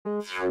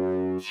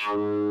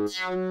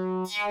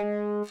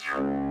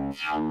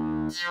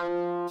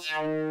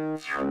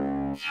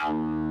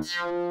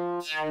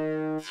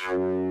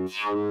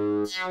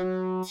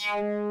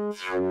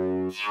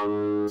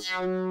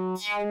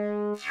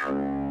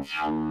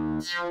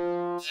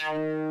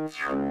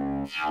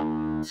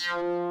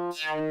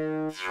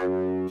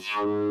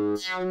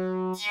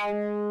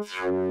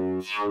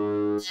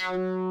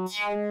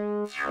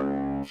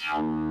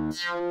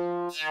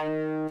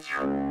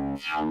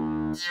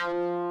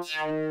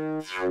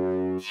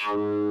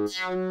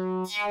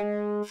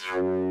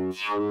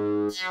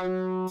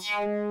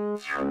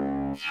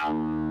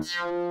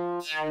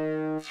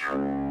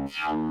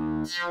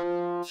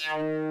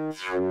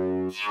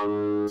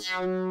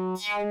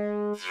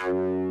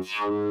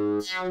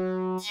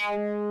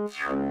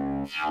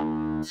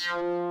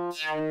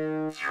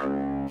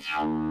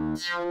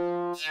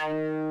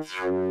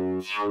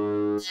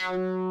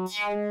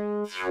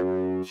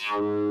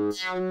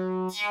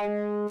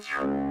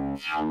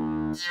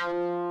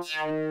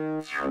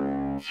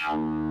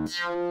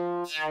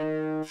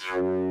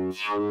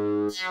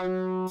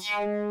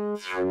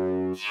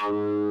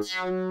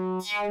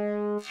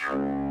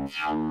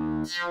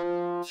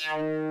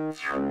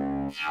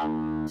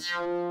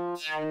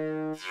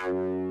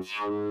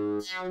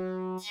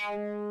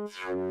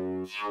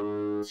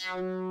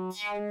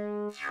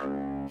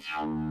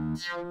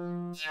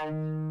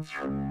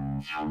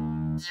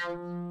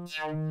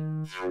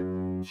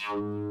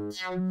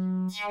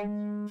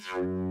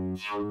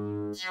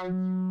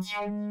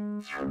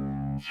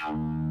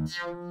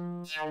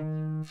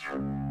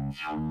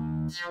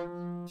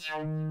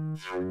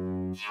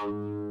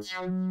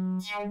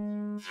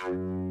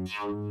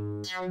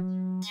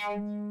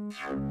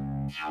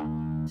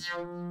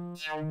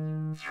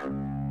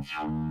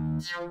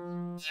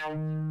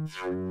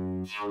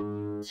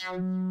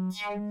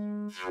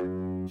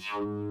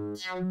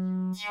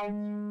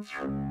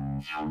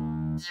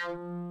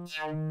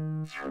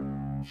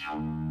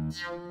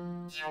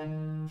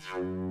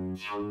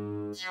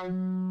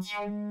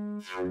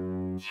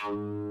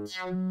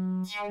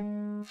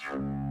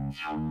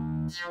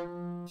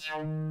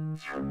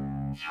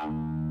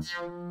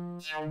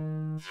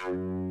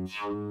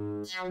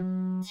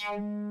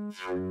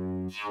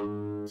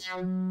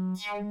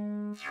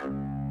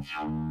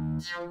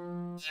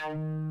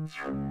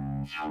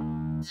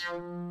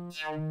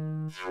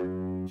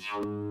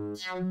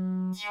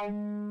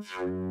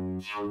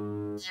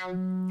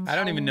I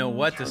don't even know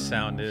what this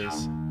sound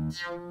is.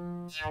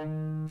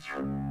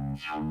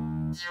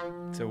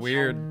 It's a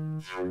weird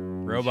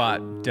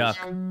robot duck.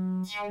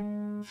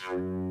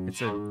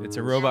 It's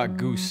a robot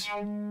goose.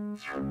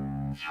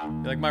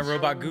 You like my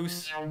robot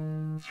goose?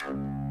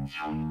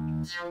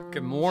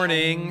 Good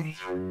morning.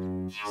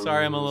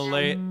 Sorry I'm a little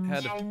late.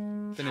 Had to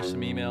finish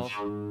some emails.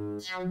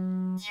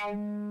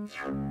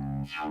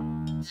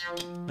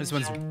 This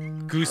one's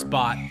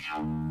Goosebot.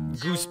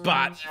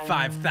 Goosebot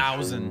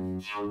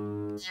 5000.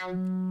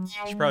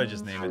 Should probably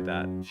just name it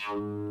that.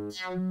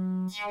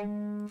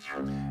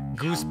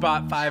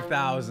 Goosebot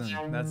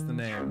 5000. That's the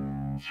name.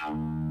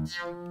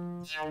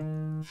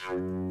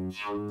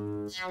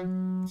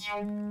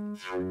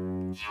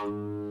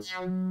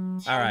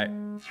 All right.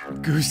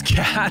 Goose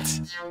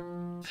cat.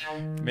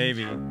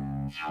 Maybe.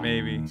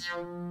 Maybe.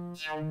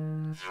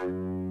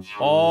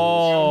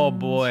 Oh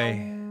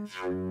boy.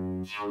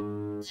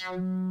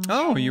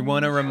 Oh, you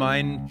want to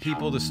remind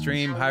people to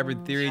stream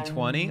Hybrid Theory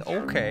 20?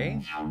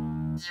 Okay.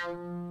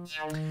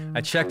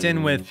 I checked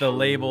in with the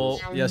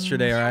label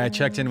yesterday, or I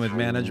checked in with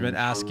management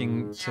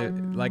asking to,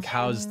 like,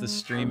 how's the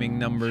streaming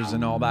numbers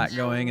and all that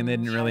going, and they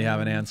didn't really have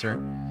an answer.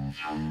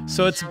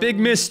 So it's a big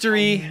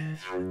mystery.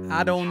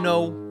 I don't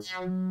know.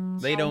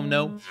 They don't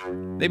know.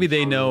 Maybe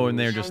they know and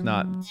they're just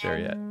not there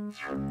yet.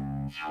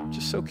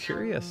 Just so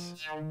curious.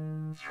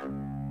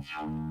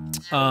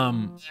 I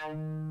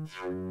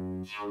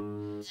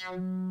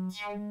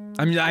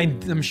mean,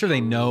 I'm sure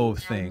they know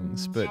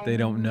things, but they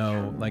don't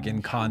know, like,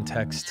 in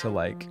context to,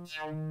 like,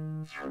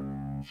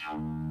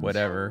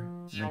 whatever.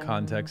 In the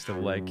context of,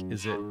 like,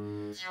 is it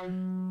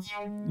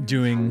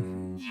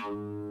doing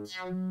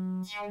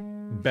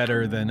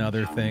better than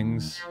other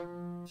things?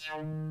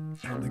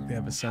 I don't think they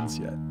have a sense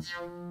yet.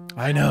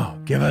 I know.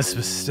 Give us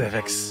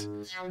specifics.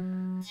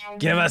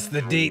 Give us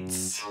the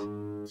deets.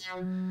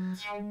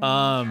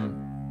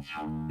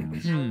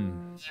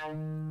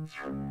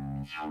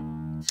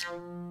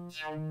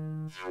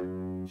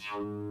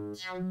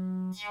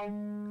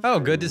 Oh,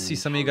 good to see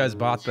some of you guys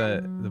bought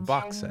the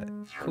box set.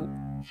 Cool.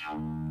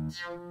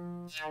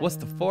 What's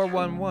the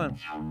 411?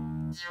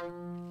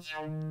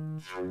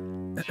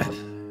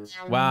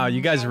 Wow,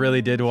 you guys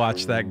really did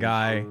watch that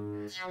guy.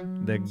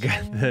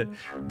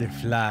 The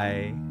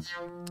fly.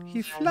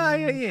 He fly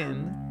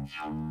in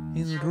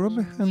rub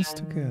hands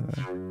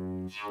together.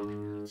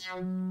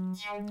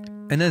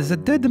 And there's a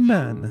dead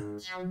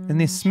man, and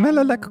he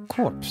smell like a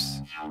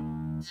corpse.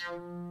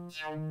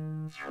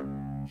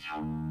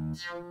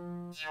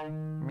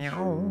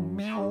 Meow,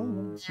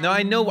 meow. No,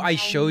 I know I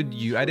showed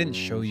you. I didn't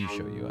show you.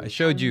 I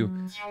showed you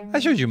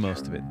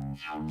most of it.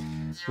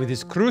 With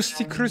his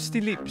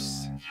crusty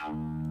lips.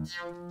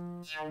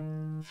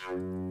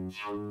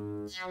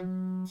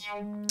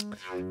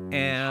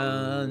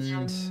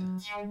 And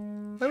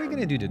what are we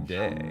gonna do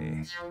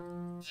today?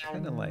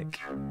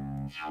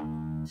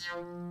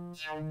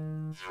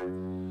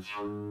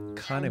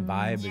 Kind of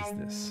vibe is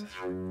this?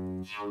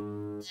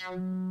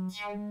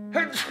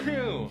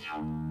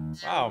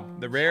 Wow,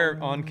 the rare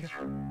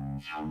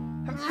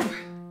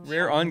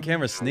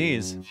on-camera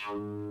sneeze.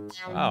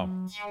 Wow.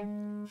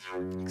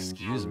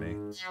 Excuse me.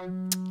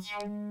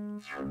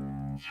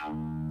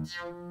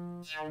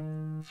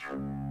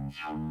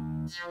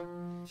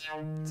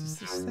 Does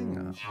this thing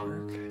not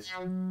work?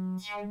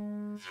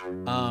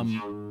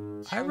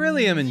 I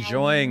really am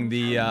enjoying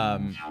the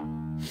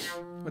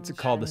what's it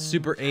called? The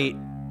Super 8.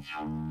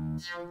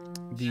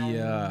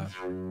 The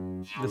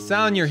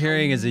sound you're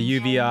hearing is a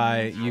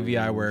UVI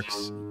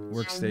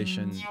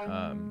workstation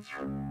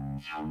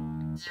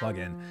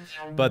plugin,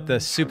 but the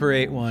Super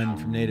 8 one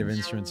from Native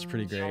Instruments is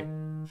pretty great.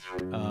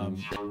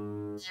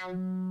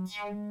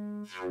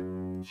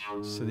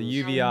 So the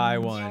UVI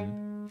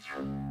one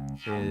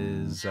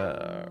is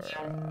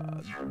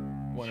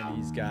one of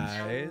these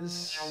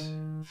guys,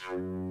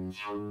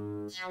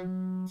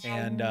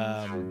 and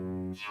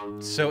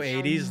so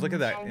 80s. Look at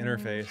that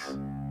interface,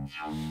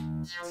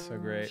 it's so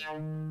great.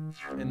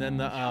 And then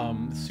the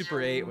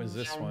Super 8 was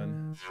this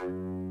one.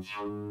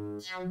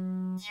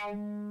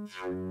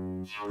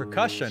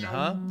 Percussion,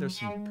 huh? There's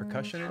some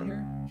percussion in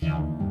here.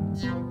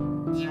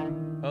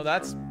 Oh,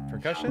 that's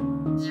percussion?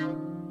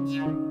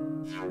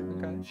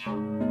 Okay.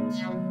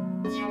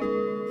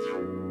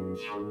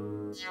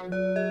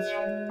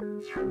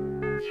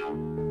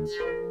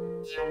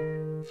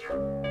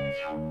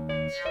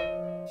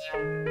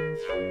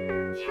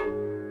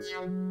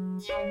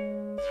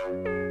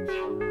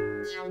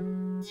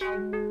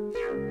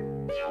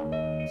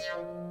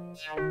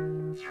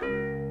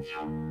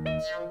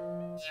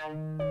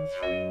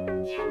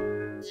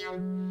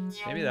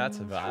 Maybe that's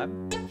a vibe.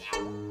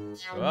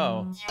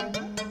 Whoa.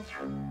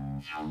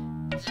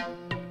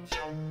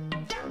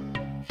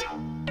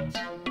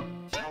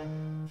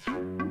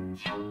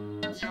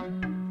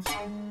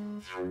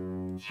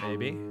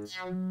 Maybe.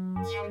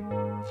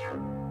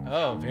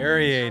 Oh,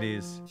 very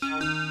 80s.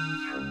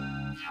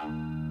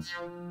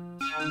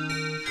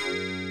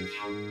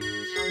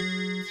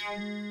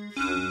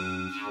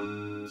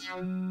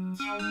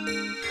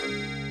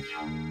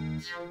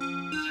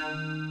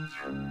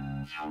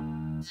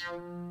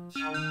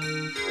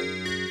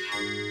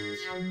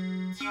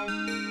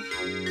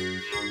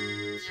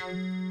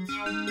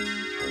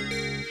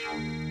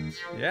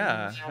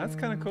 Yeah, that's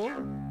kind of cool.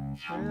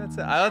 Maybe that's it.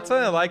 That's what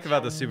I like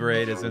about the Super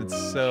 8 is it's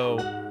so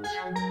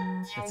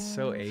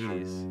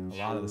 80s. A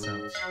lot of the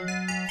sounds.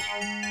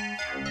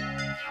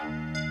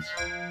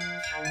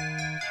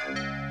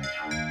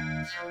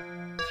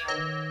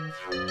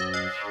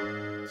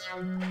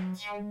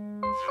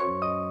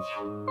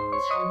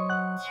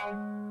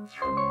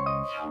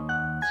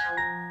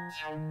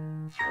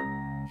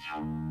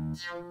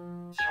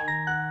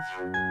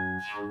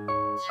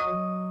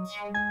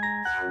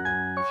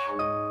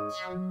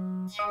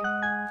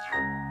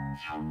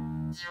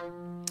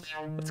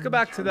 Let's go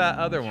back to that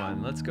other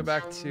one. Let's go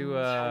back to,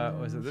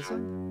 was it this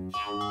one?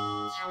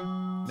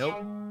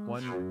 Nope.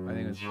 One, I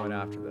think it was one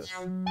after this.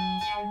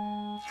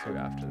 Two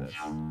after this.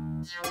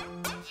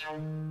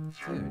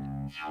 Dude.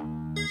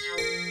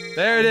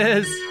 There it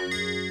is!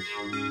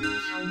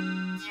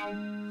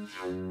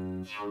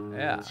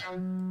 Yeah.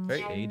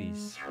 Very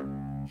 80s.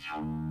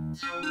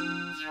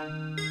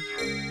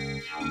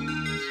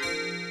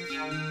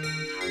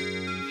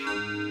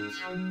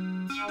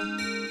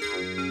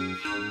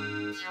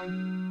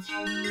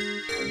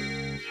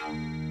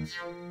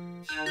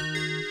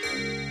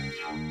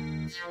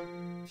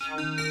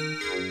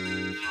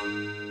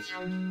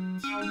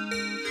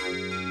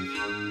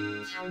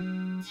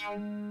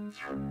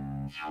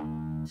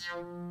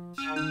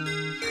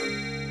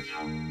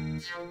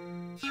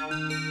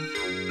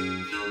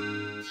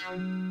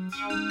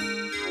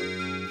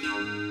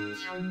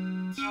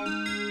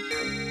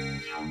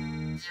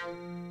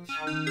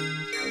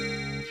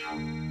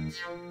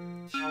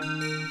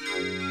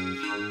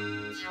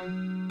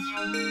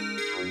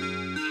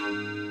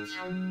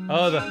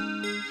 Oh,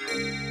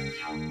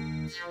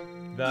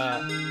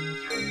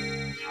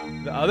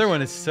 the other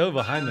one is so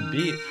behind the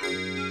beat.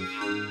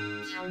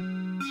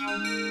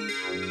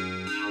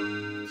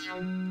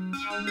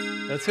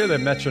 Let's hear the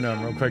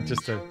metronome real quick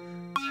just to...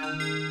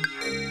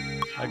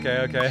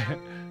 Okay.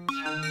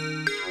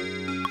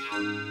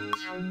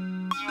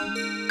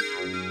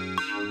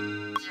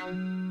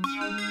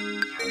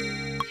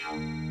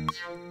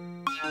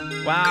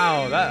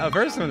 Wow, that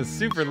first one is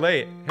super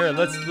late. Here,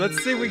 let's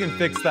see if we can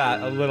fix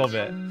that a little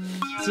bit.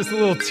 It's just a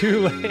little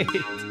too late.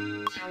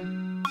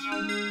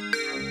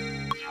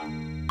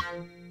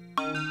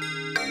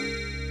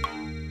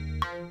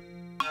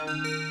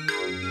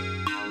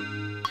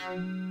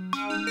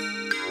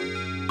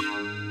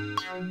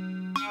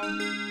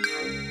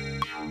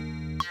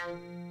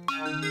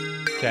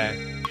 Okay,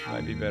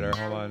 might be better.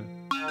 Hold on.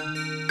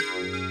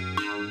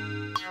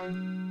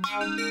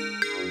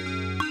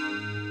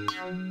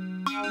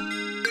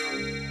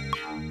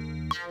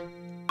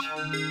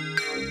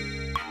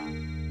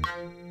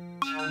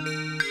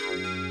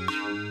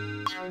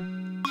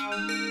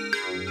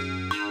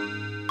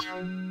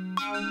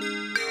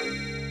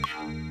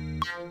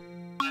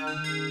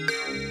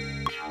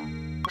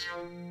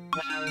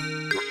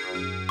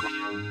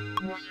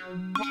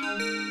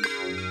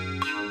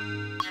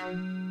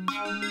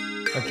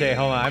 Okay,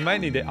 hold on. I might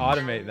need to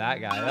automate that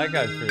guy. That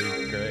guy's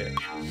pretty great.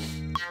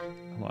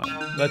 Hold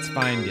on. Let's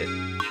find it.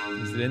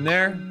 Is it in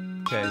there?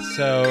 Okay,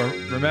 so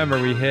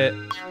remember we hit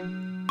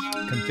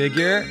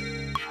configure,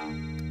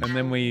 and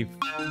then we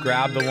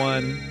grab the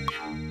one,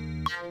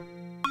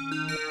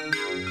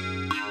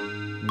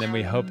 and then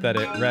we hope that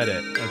it read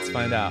it. Let's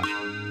find out.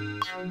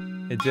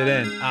 It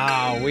didn't.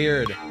 Ah,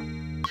 weird.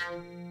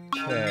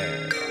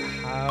 Okay,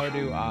 how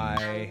do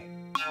I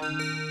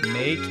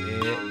make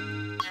it?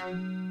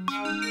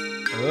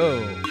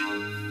 Oh,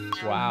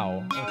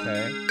 wow,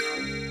 okay.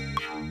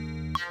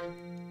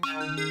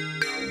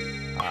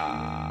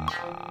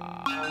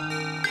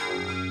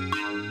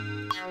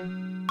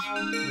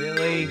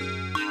 Really?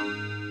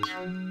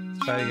 Let's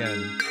try again.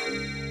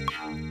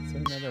 Is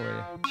there another way?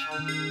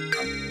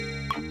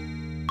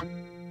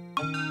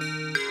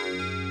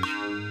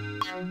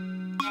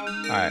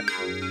 Alright,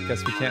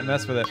 guess we can't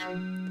mess with it.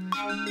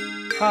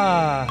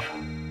 I'm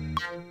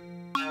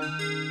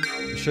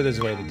sure there's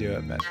a way to do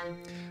it, but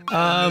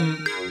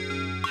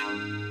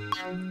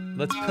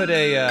let's put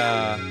a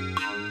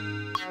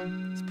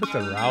let's put the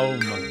Raum.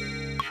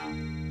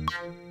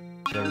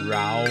 The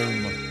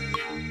Raum.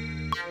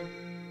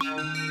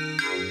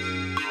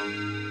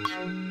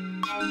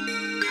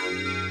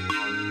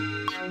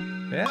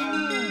 Yeah.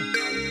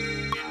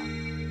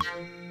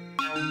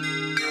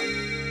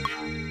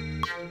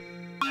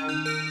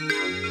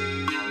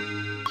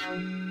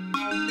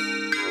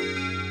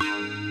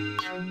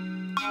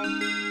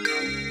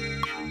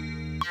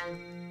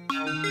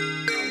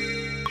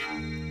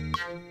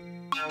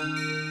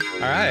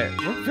 All right,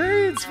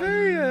 it's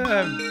very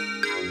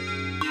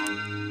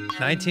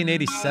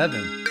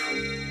 1987.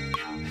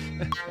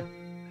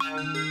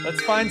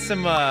 Let's find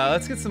some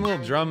let's get some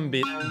little drum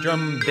bits.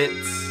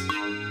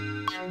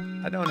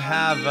 I don't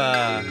have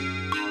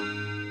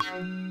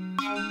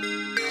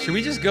should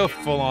we just go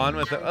full on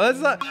with it?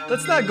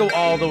 Let's not go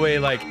all the way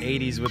like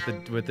 80s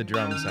with the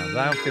drum sounds.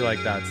 I don't feel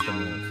like that's the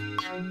move.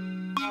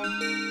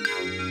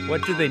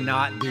 What did they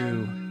not do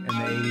in the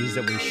 80s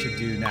that we should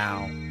do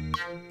now?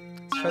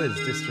 Let's try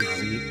this District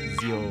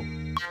Zio.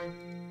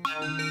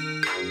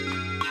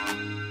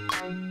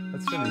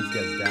 Let's turn these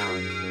guys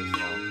down first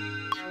of all.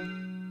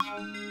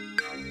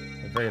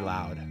 They're very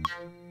loud.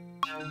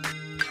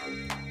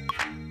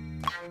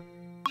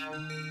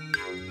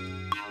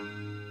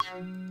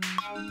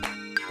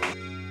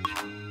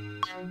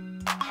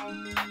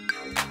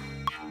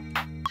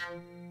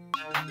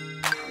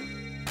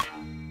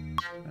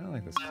 I don't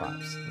like those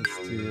claps.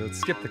 Let's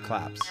skip the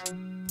claps.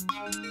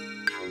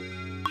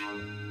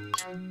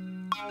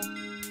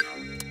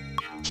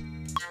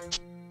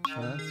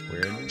 Oh, that's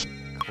weird.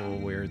 Cool,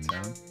 weird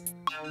sound.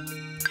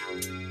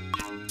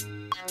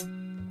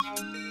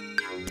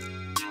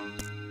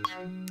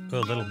 Oh, a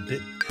little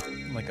bit,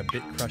 like a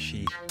bit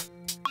crushy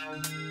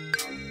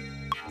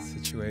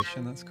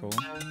situation. That's cool.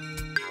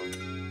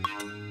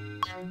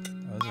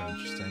 Those are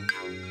interesting.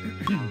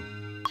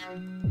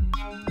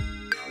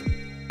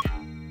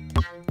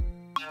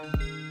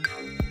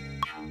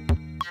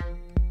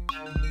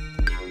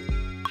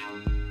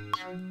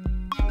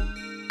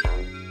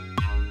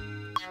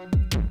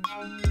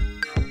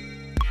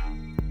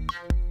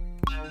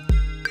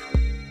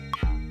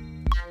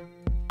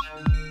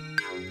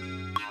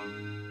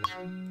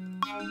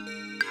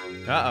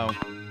 Uh-oh,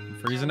 I'm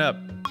freezing up.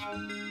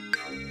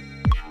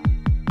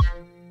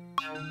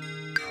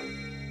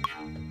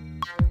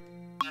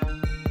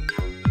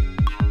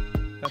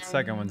 That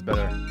second one's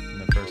better than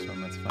the first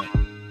one, that's fine.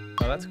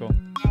 Oh, that's cool.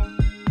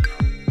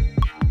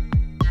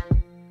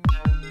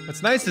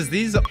 What's nice is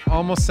these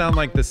almost sound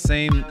like the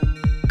same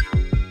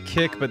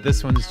kick, but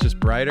this one's just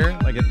brighter.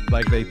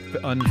 Like they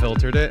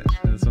unfiltered it,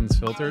 and this one's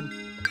filtered.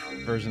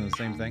 Version of the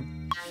same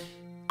thing.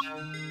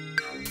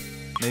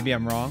 Maybe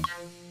I'm wrong,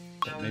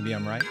 but maybe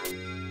I'm right.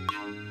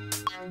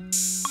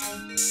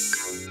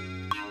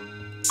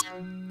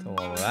 Till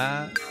all of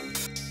that.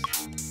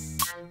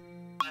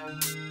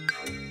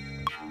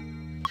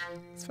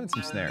 Let's find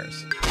some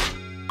snares.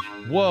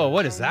 Whoa,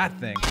 what is that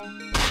thing?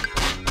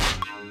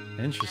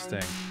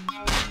 Interesting.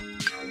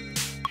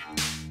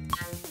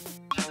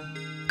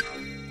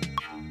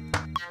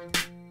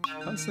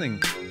 Found something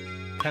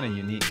kind of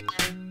unique.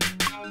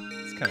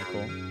 It's kind of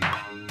cool.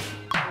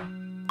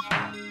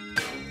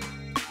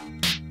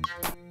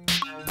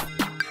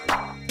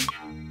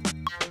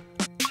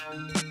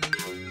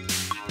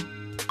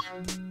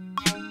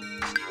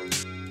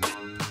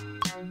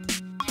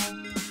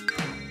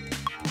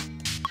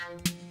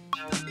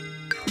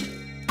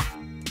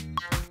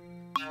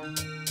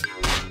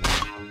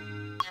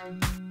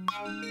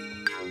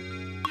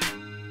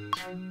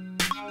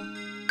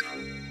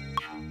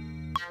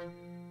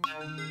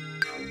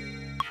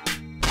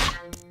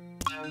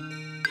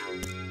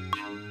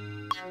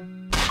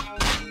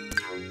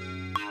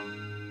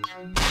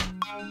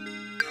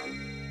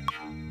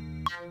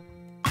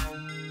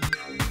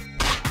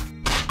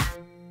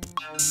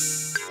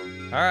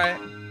 All right.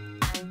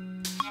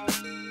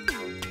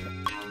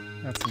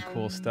 That's some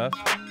cool stuff.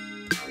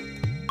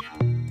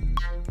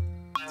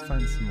 Let's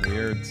find some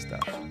weird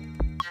stuff.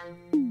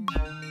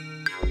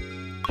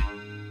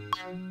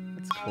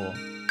 That's cool.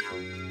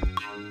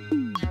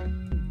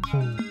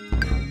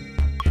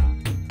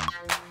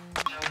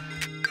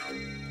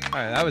 All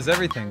right, that was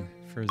everything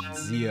for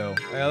Zio.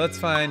 Let's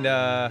find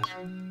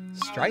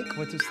Strike.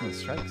 What is the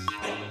strikes?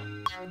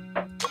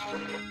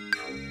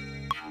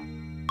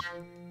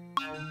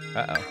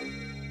 Uh-oh.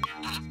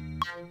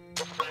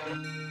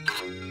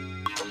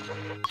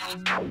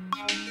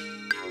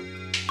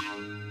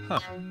 Huh.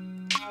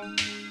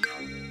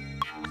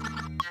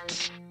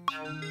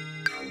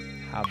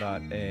 How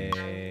about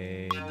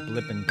a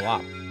blip and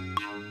blop?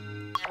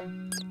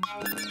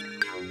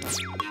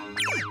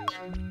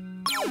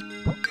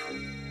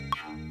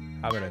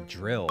 How about a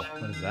drill?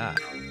 What is that?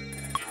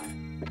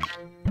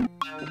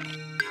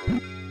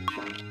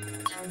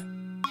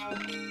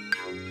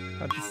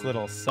 How about this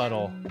little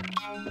subtle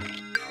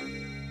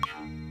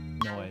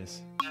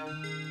noise?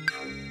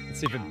 Let's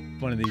see if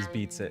one of these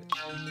beats it.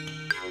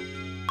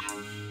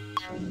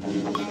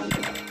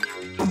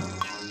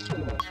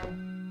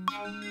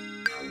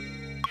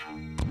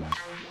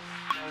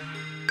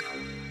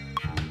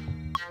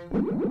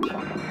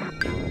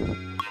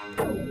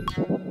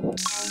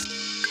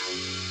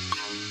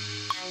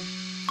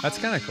 That's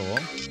kind of cool.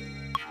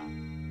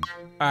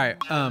 All right,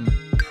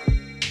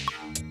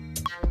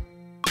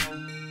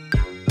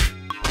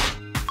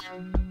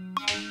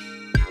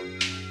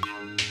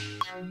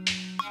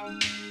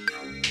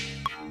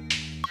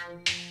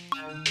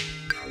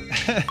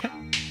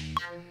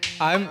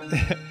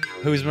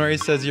 Who's Murray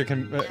says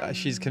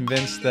she's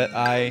convinced that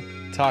I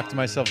talk to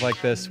myself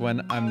like this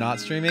when I'm not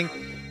streaming.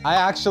 I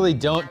actually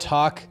don't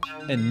talk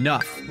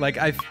enough. Like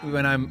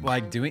when I'm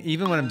like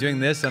even when I'm doing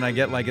this and I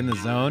get like in the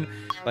zone,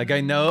 like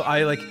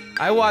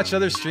I watch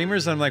other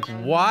streamers and I'm like,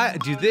 why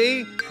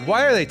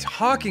are they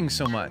talking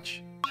so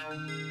much?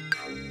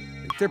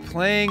 They're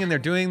playing and they're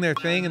doing their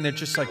thing and they're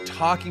just like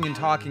talking and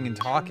talking and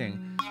talking.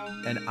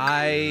 And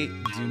I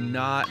do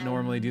not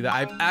normally do that.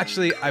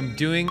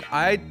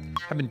 I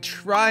have been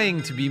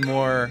trying to be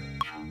more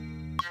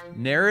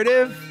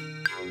narrative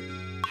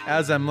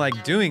as I'm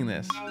like doing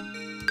this.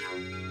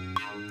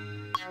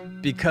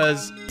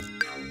 Because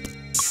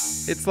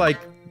it's like,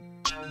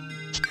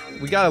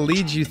 we gotta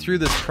lead you through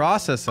this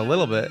process a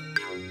little bit.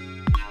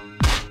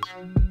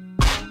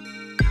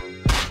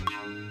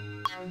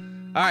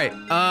 All right,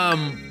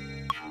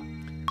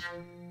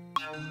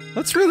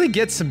 let's really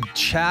get some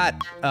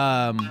chat,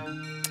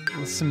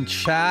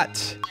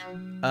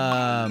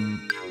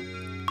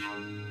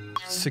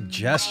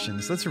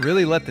 suggestions. Let's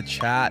really let the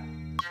chat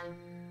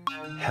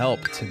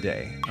help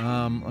today.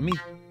 Let me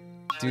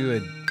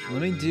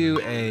do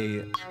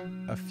a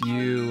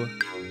few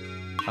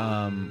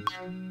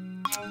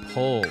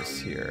polls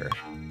here.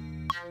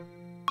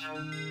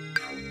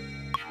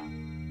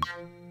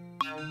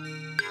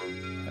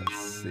 Let's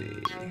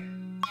see.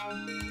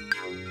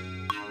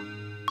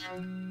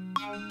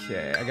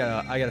 Okay, I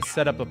gotta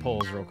set up the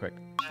polls real quick.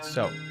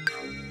 So,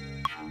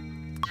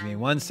 give me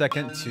 1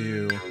 second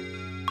to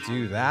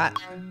do that.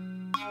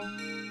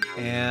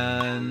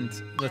 And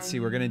let's see,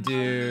 we're gonna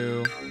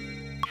do.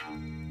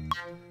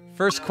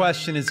 First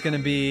question is gonna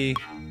be,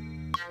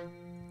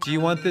 do you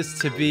want this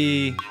to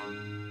be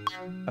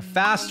a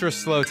fast or a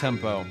slow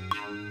tempo?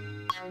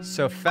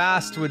 So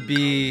fast would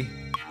be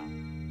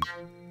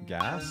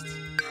gassed.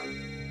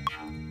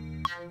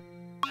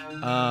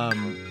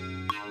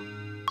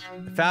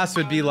 Fast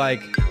would be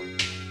like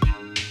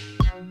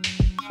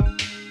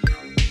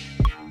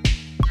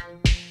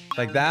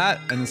that,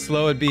 and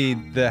slow would be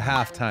the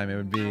halftime. It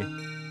would be,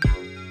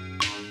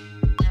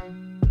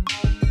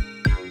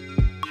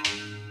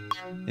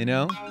 you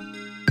know?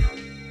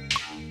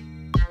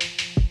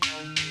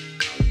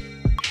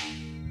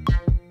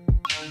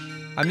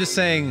 I'm just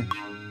saying,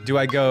 do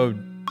I go,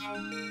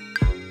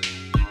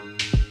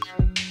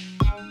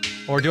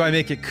 or do I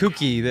make it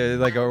kooky,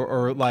 like,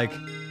 or like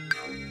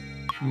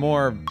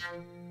more,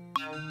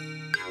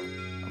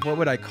 what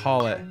would I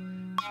call it?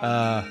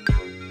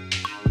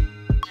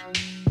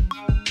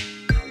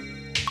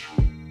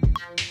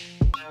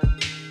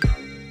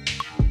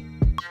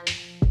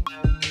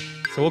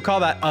 So we'll call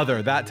that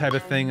other, that type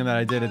of thing that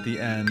I did at the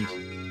end.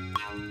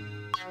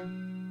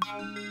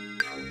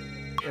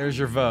 There's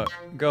your vote.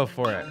 Go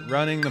for it.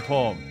 Running the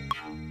poll.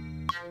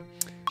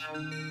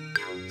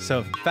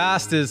 So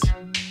fast is,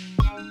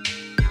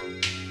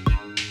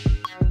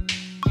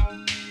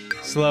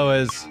 slow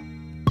is,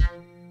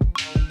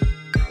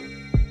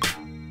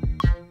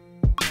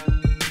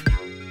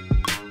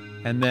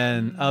 and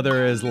then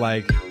other is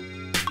like,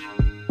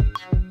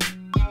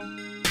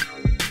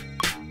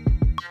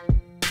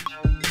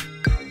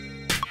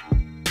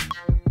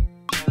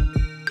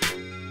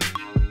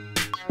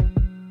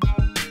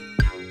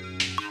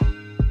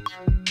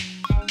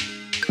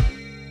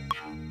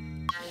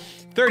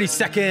 "30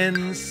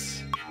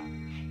 seconds.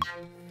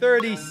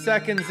 30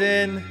 seconds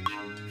in.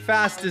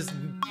 Fast is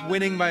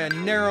winning by a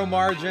narrow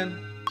margin.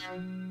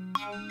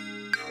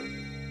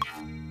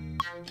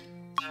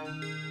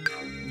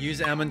 Use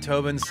Amon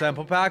Tobin's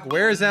sample pack.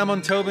 Where is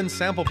Amon Tobin's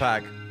sample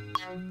pack?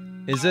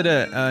 Is it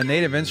a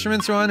Native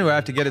Instruments one, or do I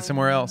have to get it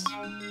somewhere else?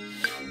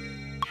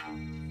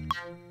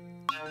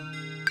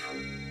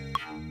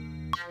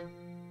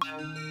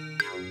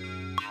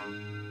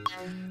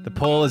 The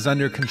poll is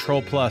under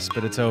Control Plus,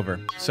 but it's over.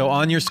 So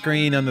on your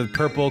screen, on the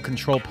purple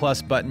Control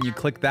Plus button, you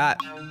click that,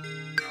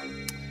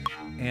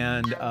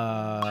 and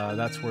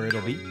that's where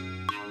it'll be.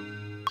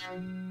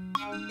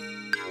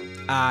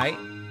 Aye.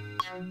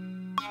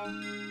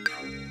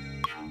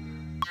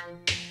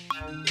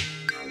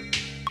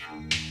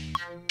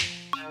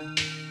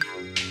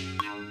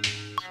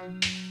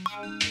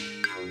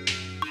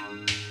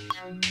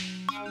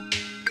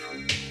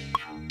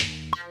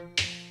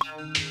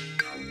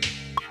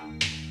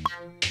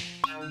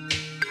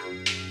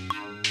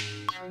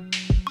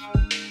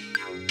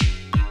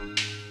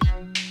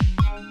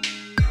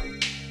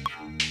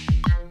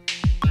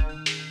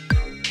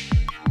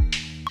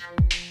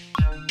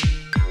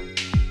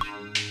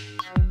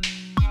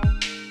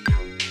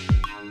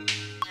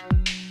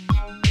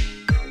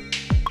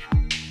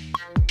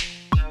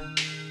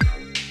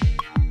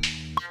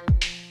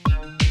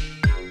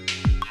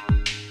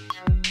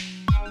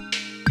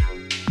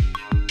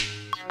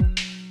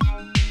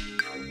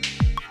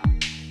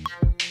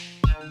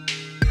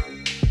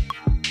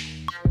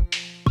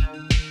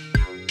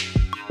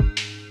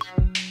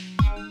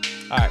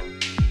 All right.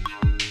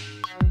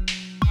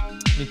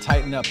 Let me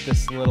tighten up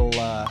this little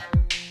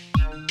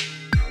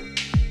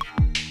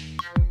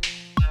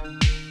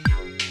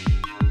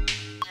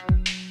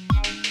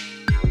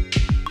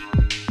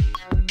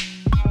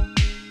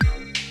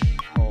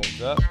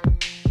hold up.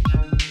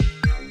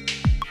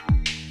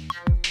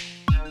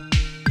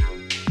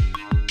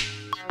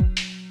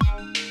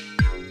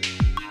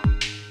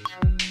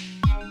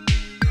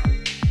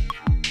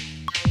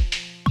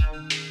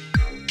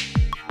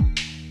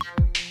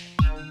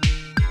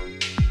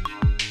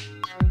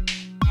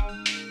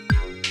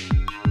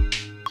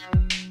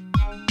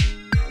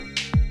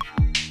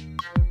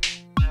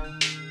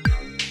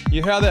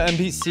 You hear how the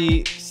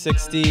MPC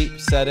 60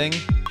 setting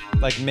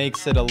like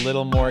makes it a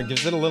little more,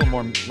 gives it a little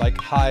more like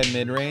high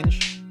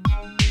mid-range.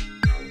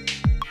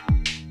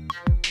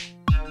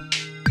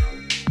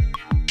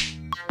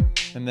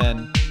 And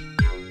then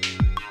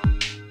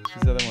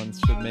these other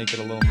ones should make it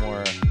a little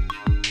more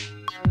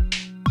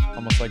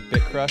almost like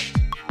bit crushed.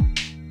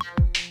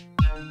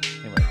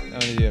 Anyway, I'm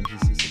gonna do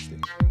MPC 60.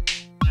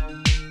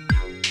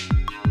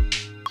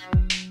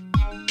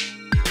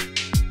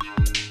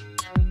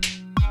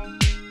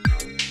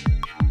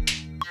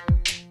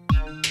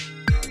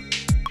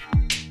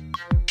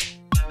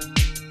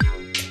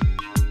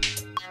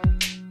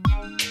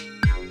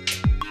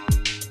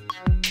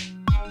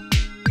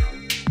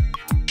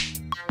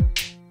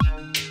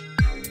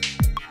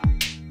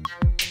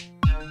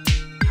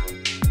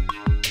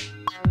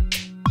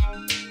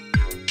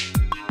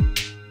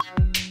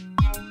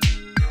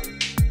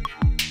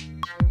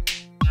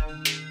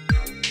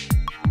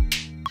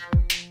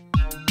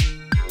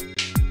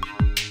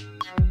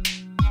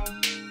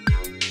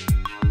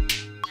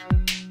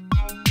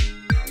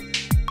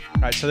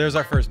 All right, so there's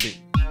our first beat.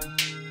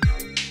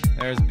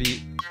 There's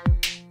beat.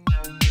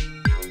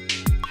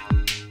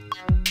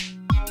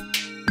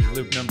 Here's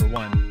loop number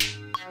 1.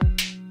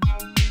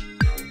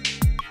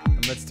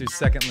 And let's do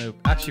second loop.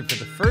 Actually, for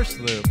the first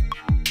loop,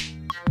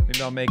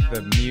 maybe I'll make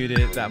the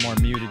muted, that more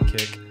muted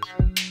kick.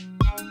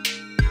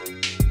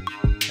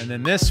 And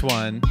then this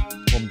one,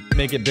 we'll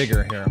make it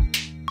bigger here.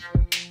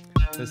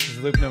 This is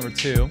loop number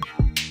 2.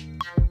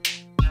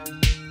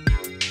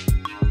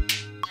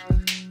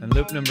 And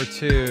loop number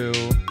 2,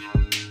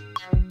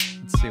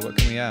 let's see, what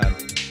can we add?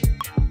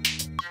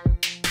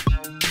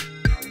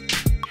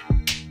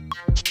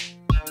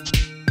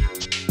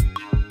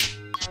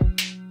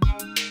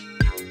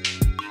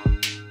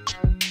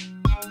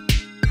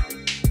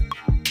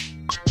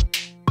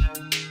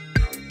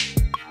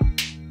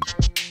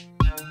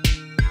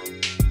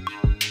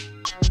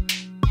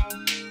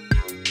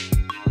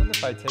 I wonder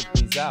if I take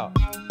these out.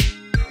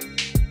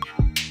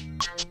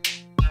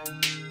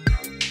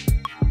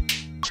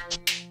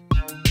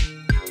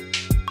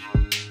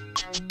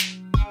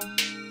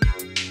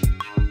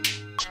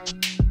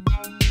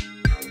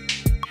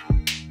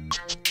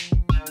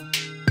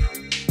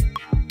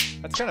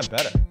 That's kind of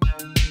better.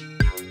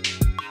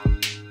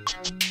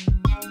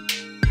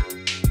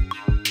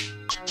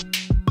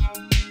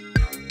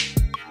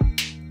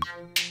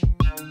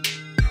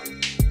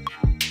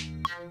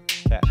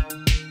 Okay.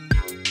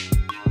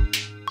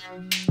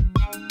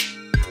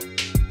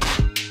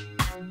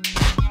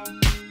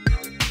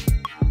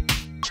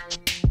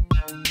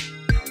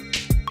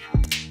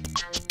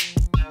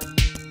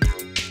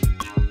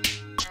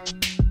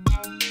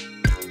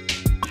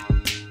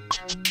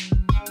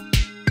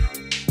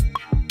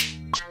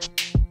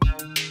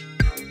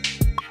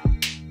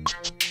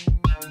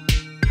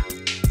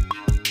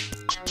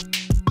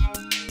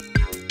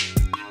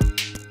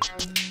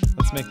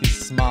 Make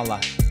these smaller.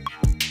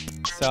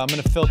 So I'm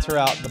gonna filter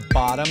out the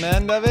bottom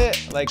end of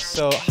it. Like,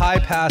 so high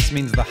pass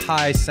means the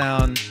high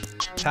sound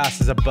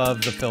passes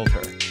above the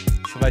filter.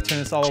 So if I turn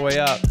this all the way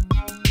up,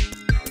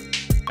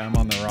 I'm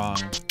on the wrong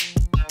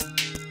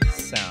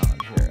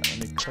sound. Here, let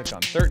me click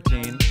on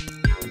 13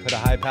 and put a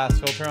high pass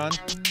filter on.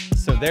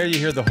 So there you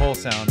hear the whole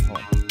sound. Hold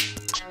on.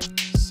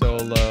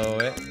 Solo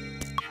it.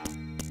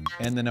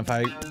 And then if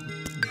I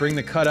bring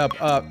the cutoff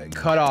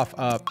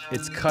up,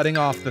 it's cutting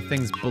off the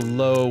things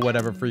below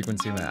whatever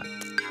frequency I'm at.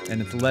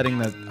 And it's letting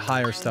the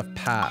higher stuff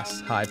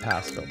pass, high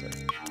pass filter.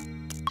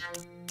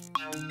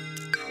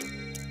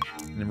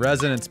 And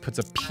resonance puts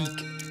a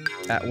peak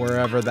at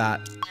wherever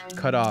that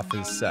cutoff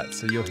is set.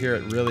 So you'll hear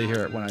it, really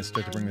hear it when I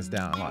start to bring this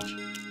down. Watch.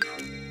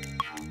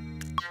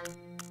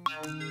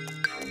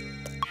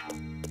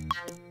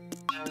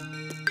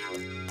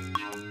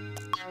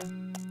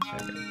 There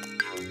you go.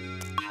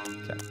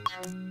 Okay.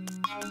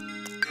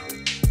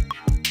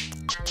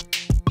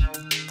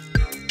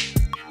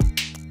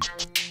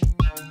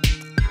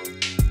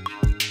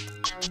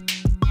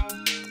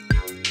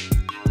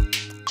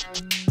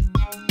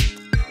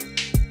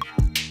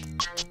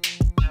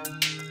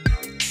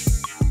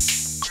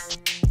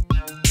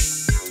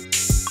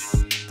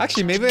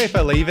 Actually, maybe if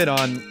I leave it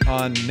on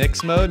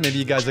mix mode, maybe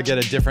you guys will get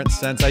a different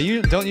sense. I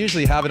don't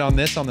usually have it on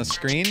this on the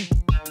screen,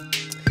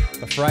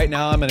 but for right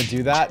now, I'm gonna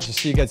do that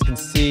just so you guys can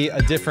see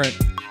a different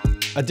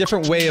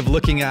way of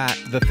looking at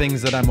the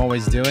things that I'm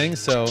always doing.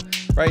 So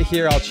right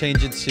here, I'll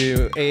change it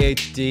to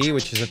AHD,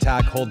 which is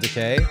attack, hold,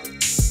 decay.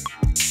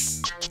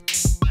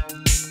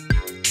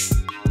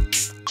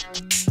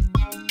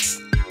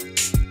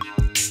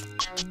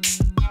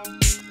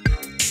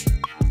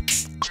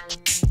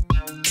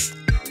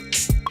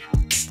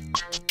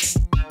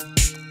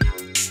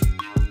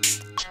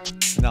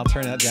 And I'll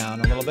turn that down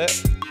a little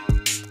bit.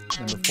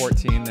 Number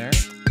 14 there.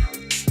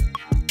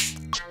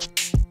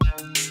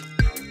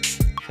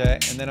 Okay,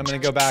 and then I'm gonna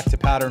go back to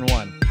pattern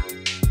 1.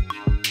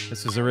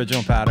 This is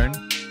original pattern.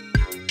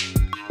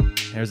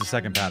 Here's the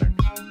second pattern.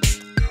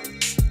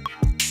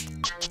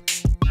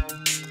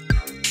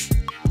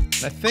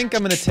 And I think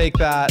I'm gonna take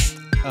that,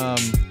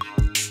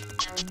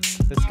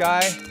 this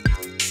guy,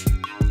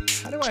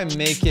 how do I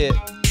make it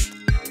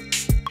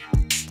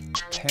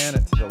pan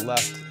it to the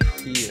left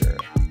here?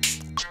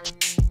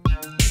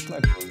 How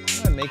do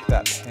I make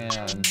that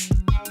pan?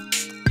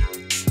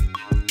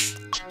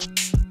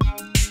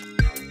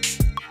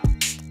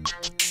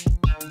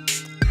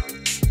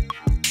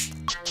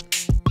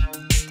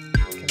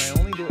 Can I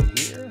only do it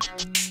here?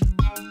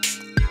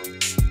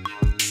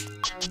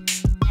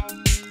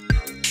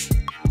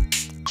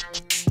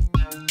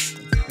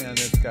 Let's pan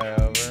this guy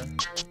over.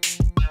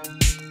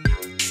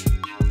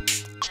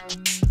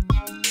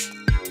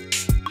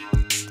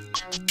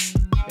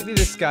 Maybe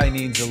this guy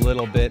needs a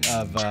little bit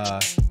of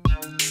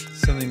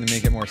something to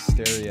make it more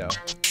stereo.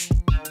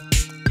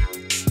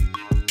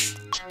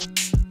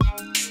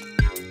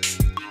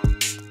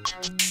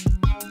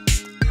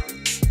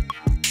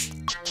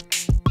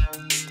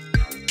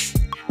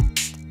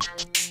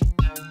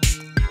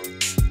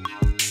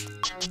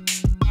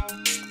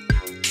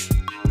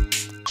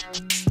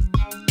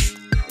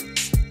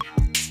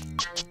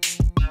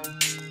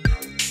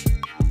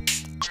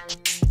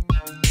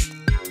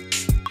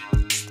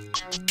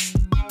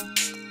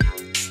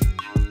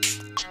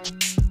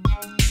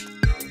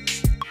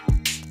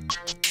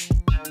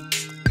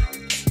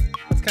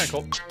 Kind of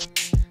cool.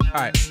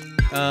 All right.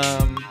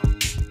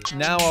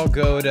 Now I'll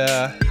go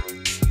to.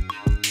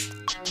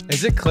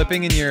 Is it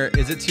clipping in your?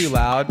 Is it too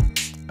loud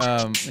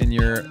in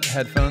your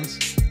headphones?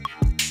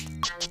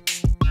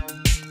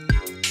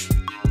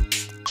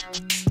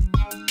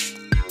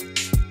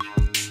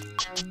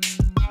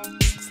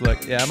 Let's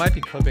look. Yeah, it might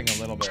be clipping a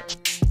little bit.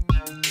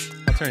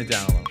 I'll turn it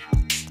down a little.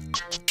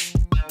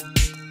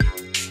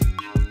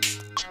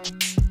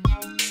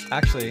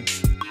 Actually,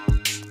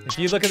 if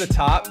you look at the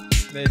top,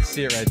 they'd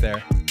see it right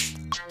there.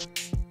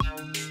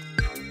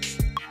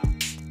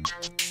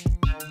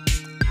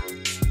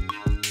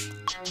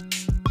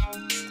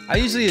 I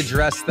usually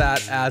address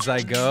that as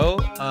I go.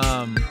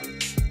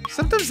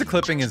 Sometimes the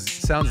clipping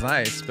sounds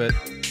nice, but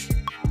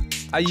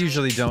I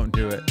usually don't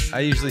do it. I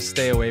usually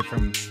stay away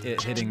from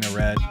it hitting the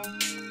red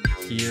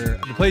here.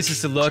 The places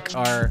to look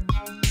are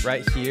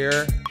right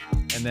here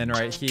and then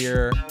right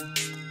here.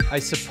 I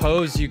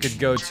suppose you could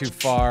go too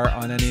far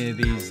on any of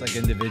these like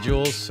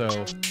individuals,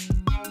 so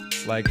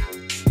like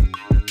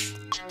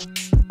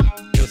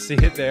you'll see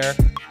it there,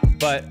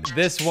 but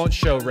this won't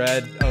show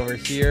red over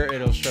here.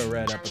 It'll show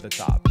red up at the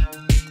top.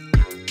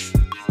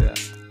 See that?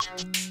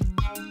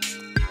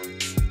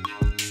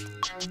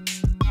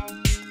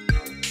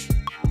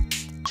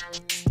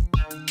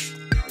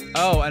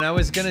 Oh, and I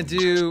was gonna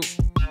do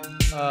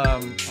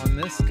on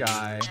this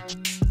guy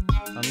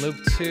on loop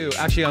 2.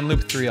 Actually, on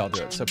loop 3, I'll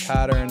do it. So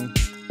pattern.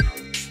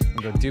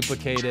 Go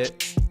duplicate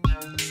it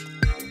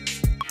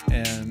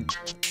and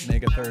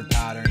make a third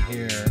pattern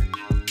here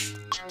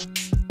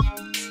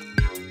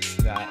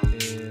that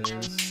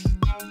is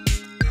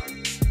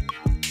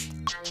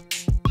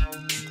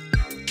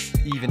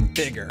even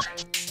bigger.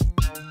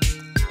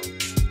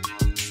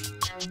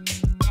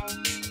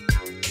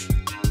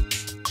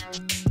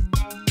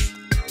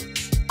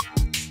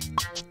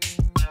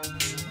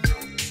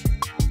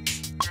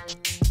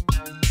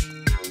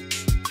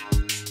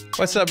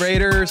 What's up,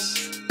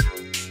 Raiders?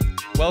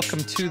 Welcome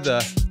to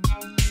the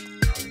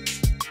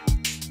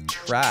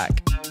track.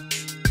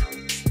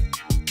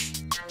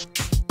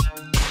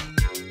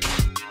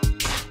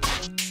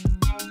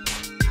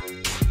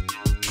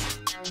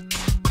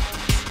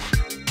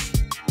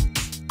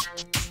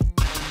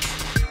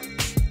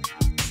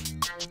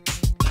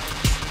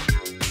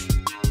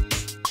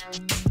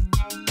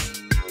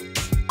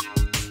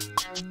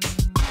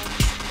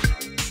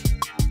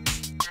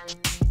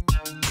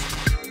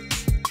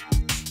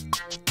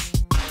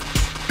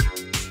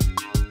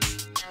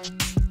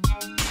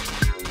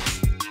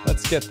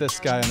 Get this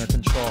guy under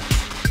control.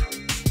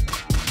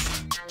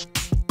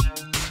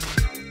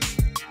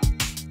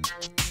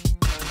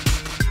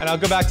 And I'll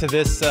go back to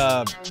this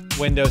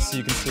window so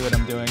you can see what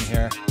I'm doing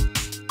here.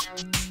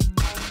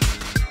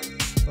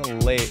 A little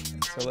late,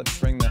 so let's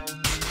bring the,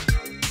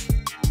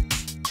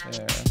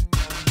 there.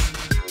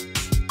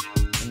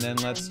 And then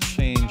let's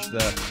change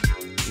the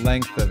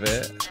length of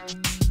it.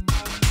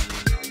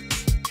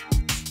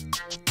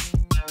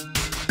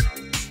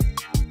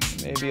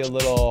 Maybe a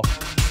little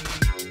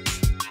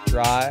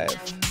drive.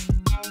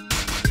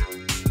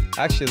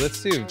 Actually,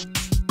 let's do,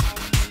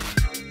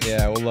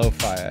 yeah, we'll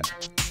lo-fi it.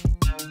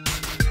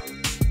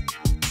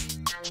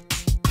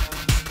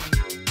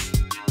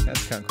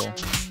 That's kind of cool.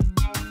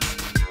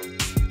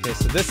 Okay,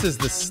 so this is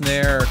the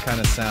snare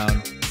kind of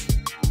sound.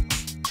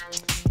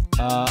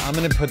 I'm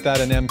gonna put that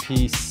in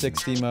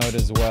MP60 mode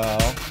as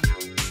well.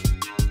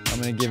 I'm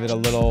gonna give it a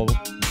little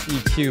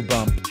EQ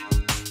bump.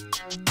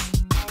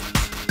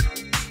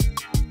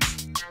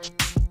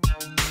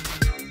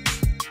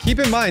 Keep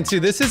in mind too,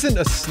 this isn't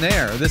a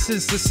snare.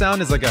 This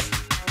sound is like a,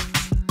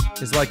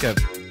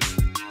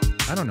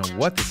 I don't know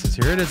what this is.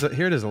 Here it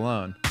is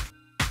alone.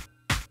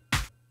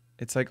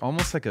 It's like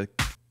almost like a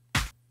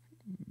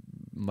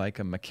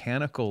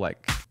mechanical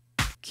like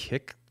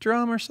kick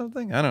drum or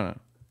something. I don't know.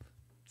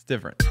 It's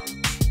different.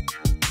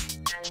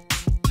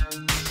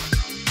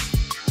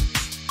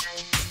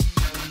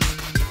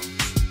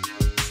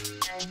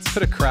 Let's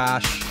put a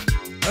crash.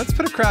 Let's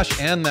put a crash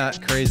and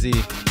that crazy.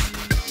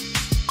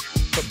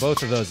 Put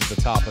both of those at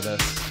the top of this.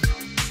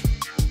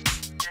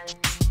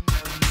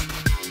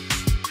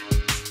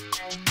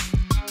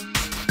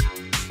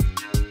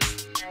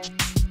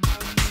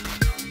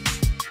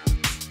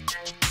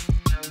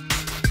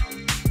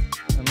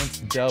 And let's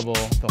double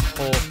the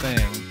whole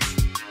thing.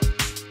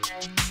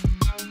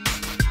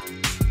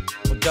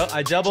 Well,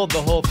 I doubled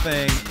the whole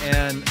thing,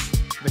 and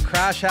the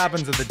crash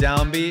happens at the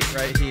downbeat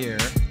right here.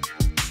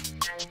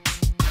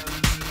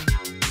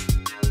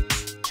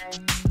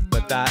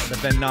 But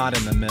then not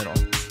in the middle.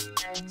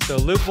 So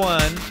loop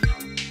one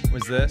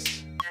was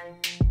this.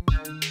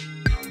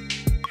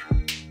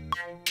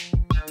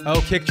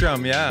 Oh, kick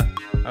drum, yeah.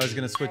 I was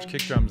gonna switch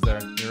kick drums there,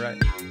 you're right.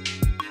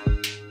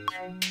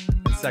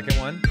 And second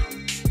one,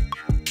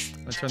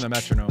 let's turn the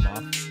metronome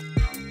off.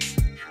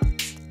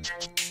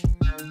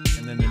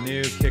 And then the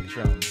new kick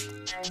drum,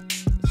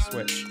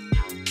 switch.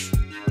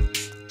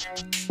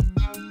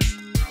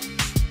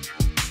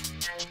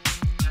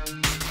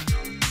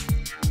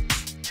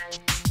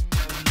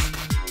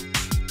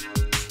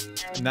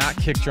 And that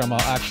kick drum,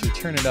 I'll actually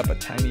turn it up a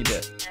tiny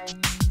bit.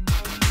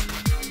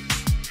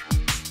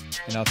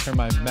 And I'll turn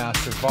my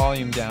master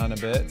volume down a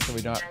bit so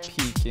we're not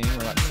peaking,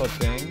 we're not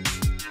clipping.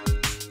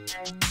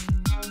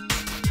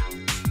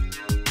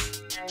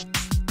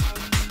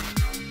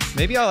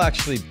 Maybe I'll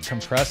actually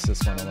compress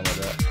this one a little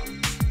bit.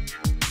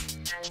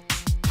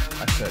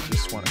 Actually, I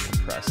just want to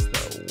compress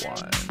the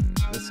one,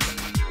 this one.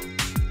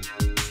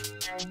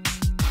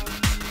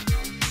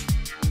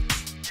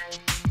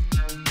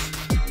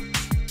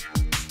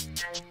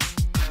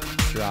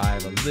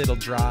 Drive, a little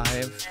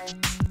drive,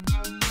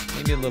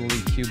 maybe a little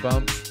EQ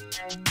bump.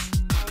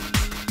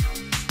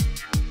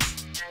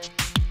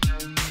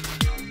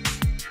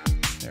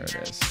 There it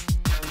is.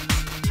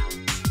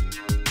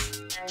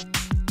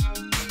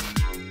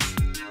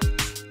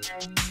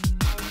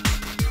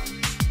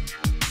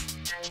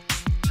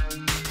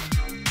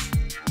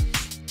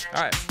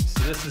 All right,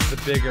 so this is the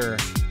bigger.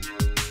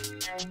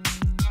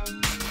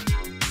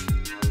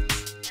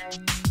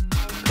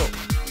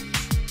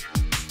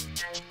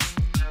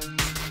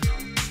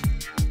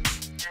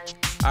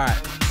 All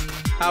right,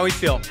 how we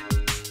feel?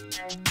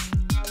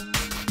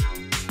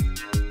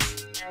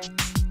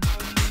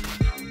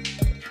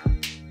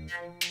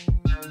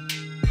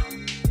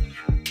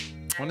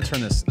 I want to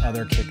turn this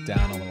other kick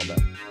down a little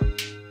bit.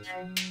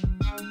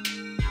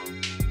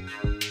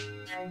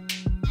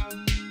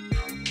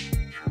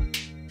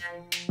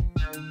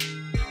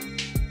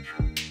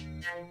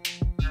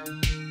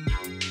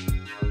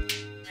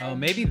 Oh,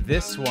 maybe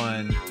this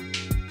one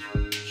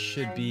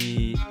should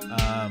be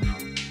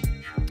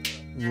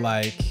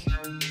like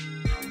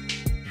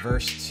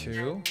verse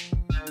 2.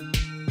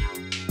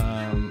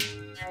 And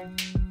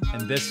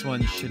this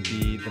one should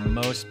be the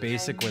most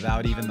basic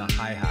without even the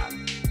hi-hat.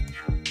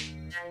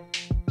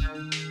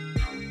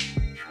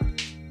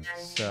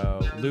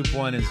 So loop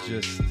 1 is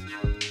just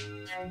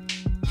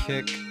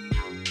kick,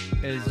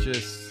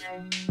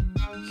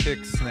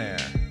 snare,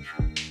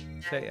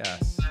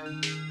 KS.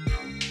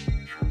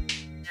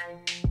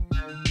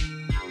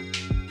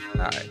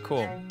 right,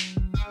 cool.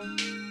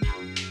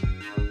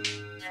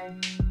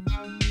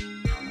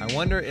 I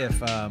wonder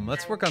if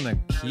let's work on the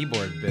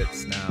keyboard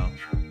bits now.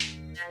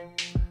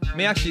 Let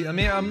me actually let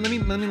me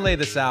lay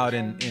this out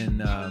in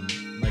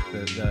like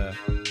the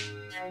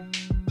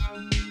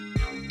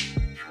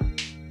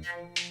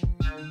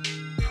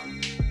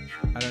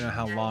I don't know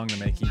how long to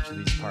make each of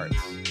these parts.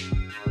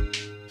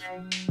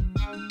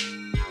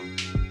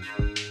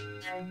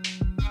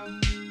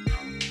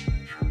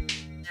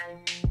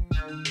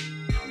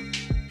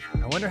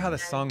 I wonder how the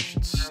song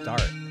should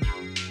start.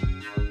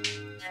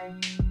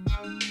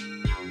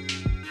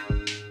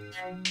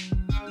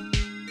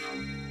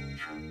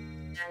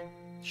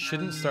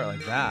 Shouldn't start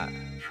like that.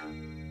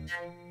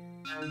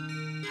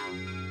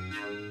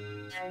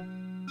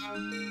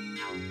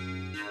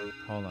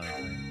 Hold on a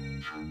second.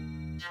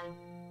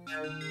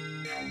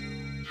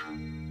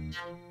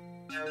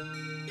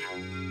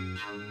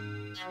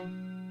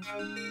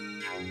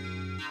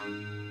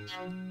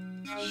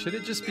 Should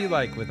it just be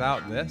like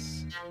without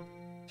this?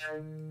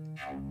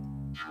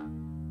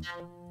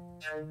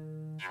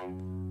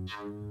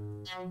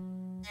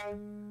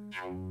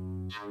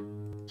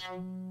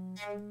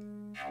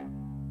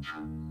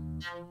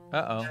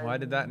 Uh-oh, why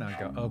did that not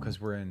go? Oh,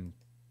 because we're in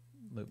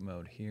loop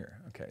mode here.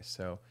 Okay,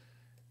 so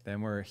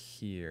then we're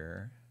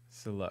here.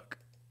 So look,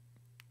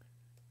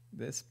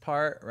 this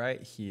part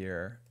right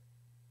here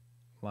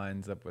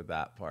lines up with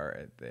that part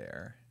right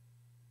there.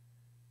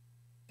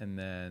 And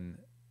then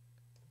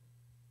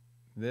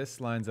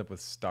this lines up with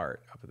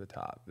start up at the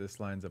top. This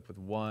lines up with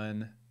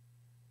 1.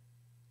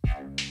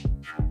 And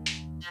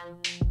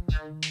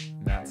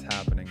that's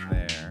happening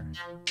there.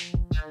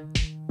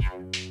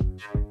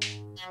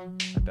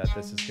 I bet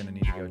this is going to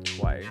need to go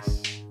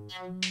twice.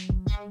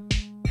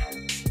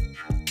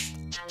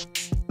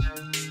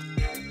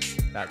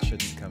 That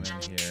shouldn't come in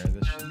here.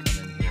 This should come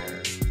in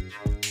here.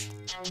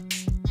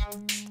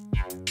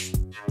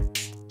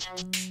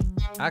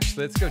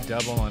 Actually, let's go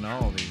double on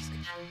all of these.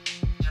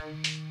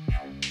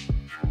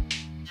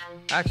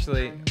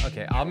 Actually,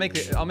 okay, I'll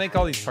make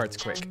all these parts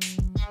quick.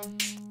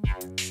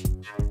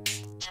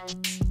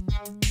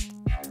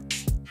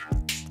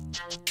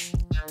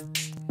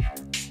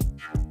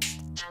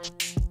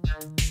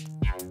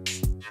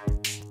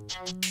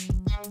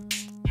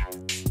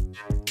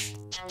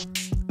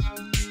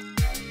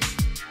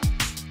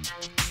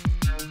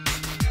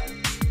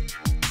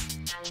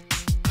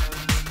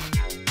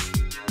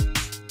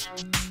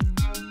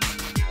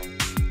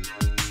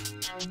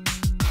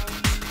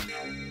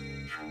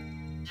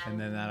 And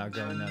then that'll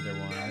go another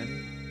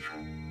one.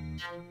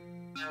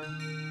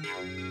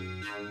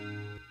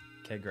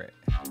 Okay, great.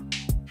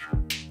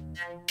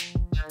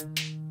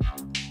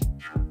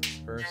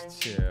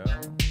 First two.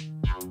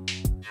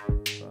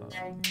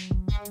 Boom.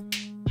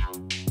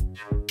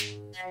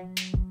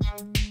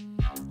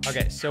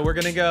 Okay, so we're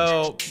gonna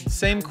go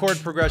same chord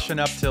progression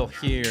up till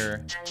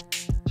here.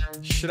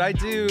 Should I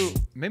do,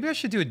 maybe I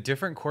should do a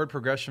different chord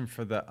progression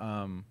for the,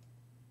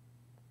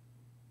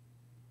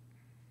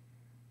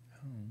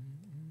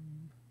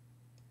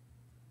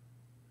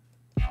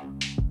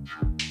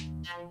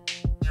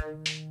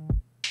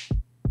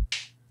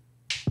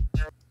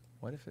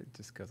 what if it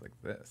just goes like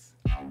this?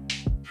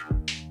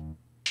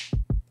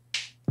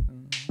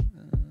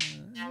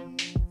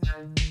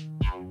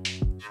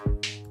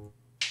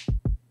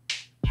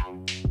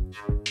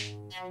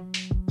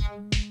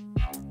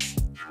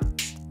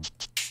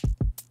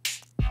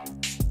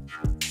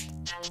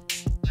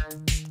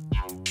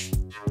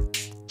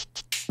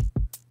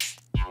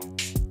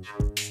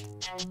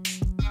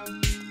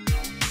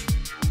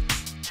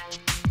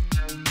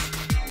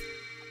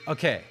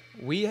 Okay,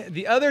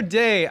 the other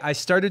day I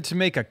started to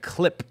make a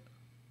clip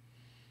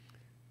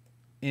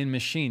in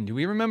Machine. Do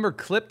we remember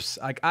clips?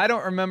 Like, I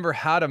don't remember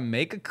how to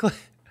make a clip.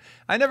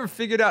 I never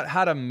figured out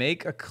how to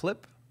make a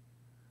clip.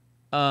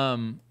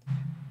 But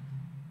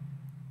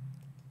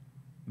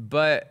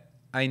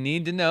I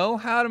need to know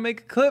how to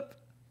make a clip.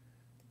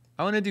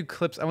 I want to do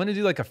clips. I want to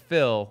do like a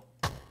fill.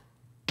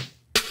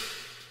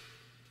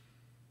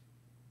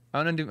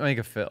 I want to make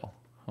a fill.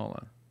 Hold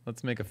on.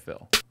 Let's make a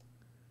fill.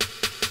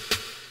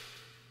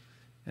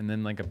 And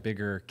then like a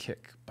bigger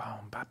kick.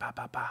 Boom, ba, ba,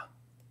 ba, ba.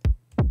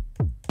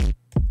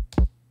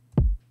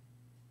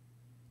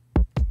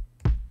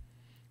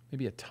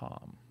 Maybe a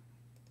tom.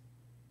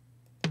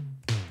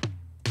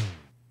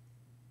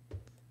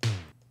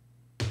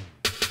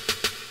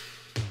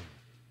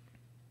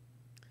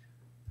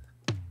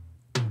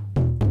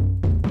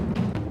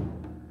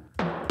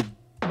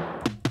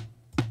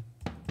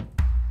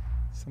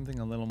 Something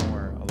a little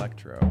more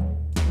electro.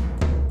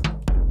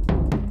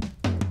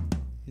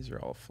 These are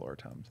all floor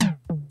toms.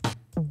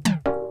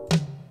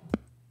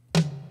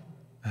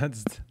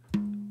 That's...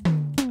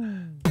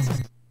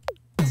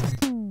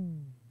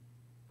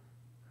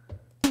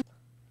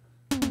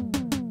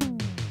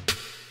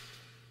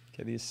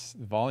 Okay, these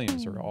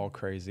volumes are all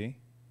crazy.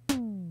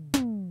 And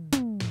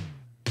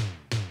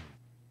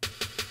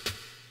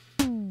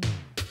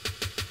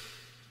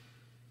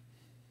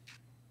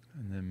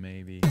then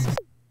maybe...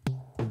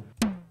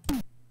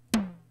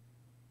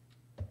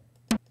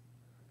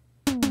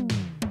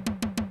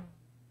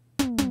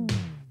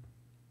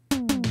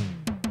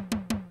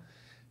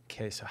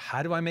 Okay, so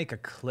how do I make a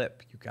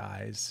clip, you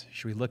guys?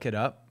 Should we look it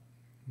up?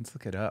 Let's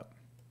look it up.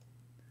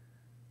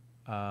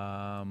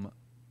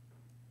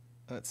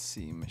 Let's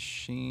see,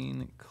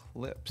 machine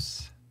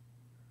clips.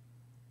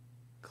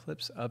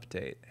 Clips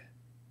update.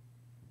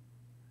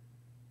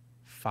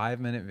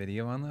 5-minute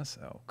video on this?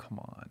 Oh, come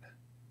on.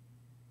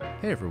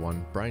 Hey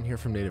everyone, Brian here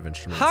from Native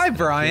Instruments. Hi, I'm here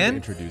Brian. to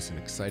introduce an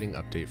exciting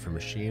update for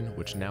Machine,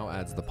 which now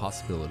adds the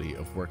possibility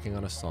of working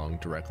on a song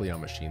directly on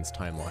Machine's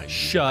timeline.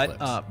 Shut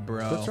up,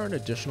 bro. Clips are an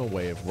additional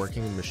way of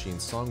working in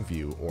Machine's song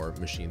view or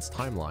Machine's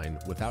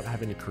timeline without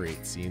having to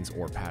create scenes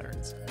or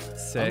patterns.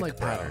 Sick, Unlike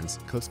bro. patterns,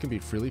 clips can be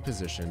freely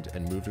positioned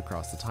and moved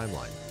across the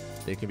timeline.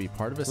 They can be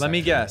part of a Let me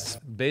section. guess.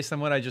 Based on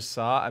what I just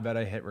saw, I bet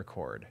I hit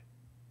record.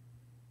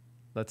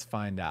 Let's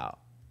find out.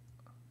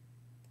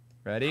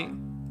 Ready?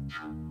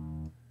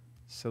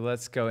 So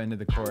let's go into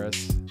the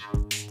chorus.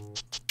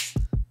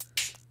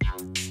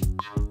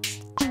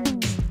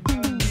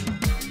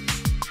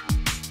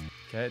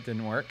 Okay, it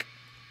didn't work.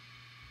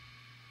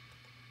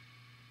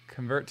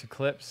 Convert to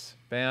clips.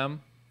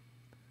 Bam.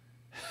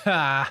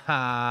 Ha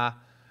ha.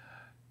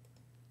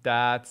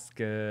 That's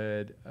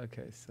good.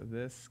 Okay, so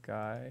this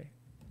guy.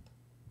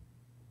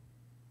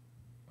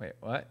 Wait,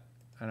 what?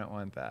 I don't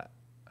want that.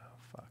 Oh,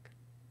 fuck.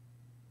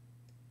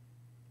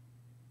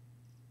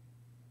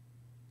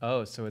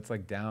 Oh, so it's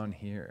like down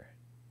here.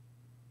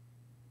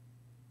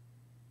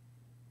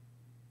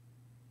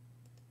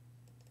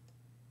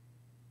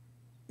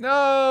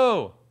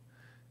 No!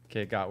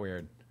 Okay, it got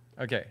weird.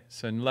 Okay,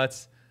 so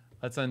let's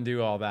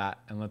undo all that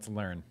and let's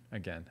learn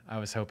again. I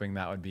was hoping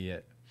that would be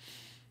it.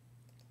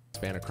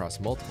 Span across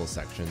multiple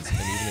sections and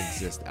even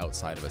exist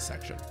outside of a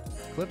section.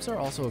 Clips are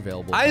also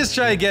available. I just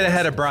try to get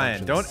ahead of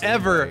Brian. Don't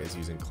ever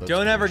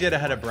get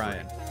ahead of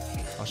Brian. Brian.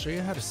 I'll show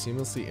you how to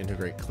seamlessly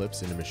integrate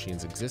clips into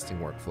Machine's existing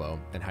workflow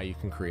and how you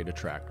can create a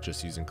track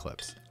just using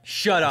clips.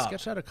 Shut I up.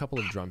 sketched out a couple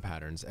of drum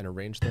patterns and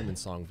arranged them in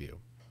song view.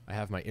 I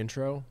have my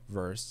intro,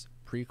 verse,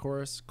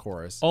 pre-chorus,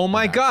 chorus. Oh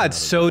my and back to God, another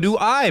so verse. do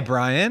I,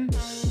 Brian.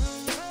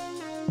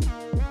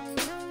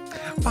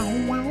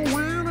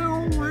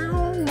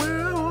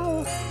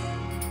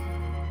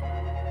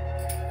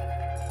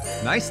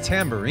 Nice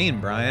tambourine,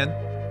 Brian.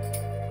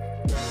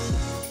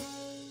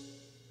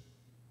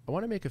 I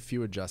want to make a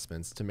few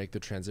adjustments to make the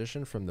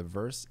transition from the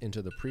verse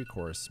into the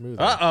pre-chorus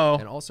smoother. Uh-oh.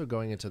 And also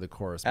going into the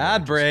chorus. more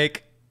Ad interesting.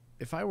 break.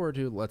 If I were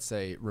to, let's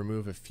say,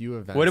 remove a few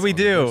events What do we on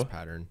the do? verse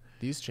pattern,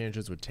 these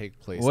changes would take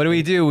place. What do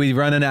we do? We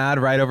run an ad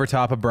right over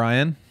top of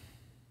Brian.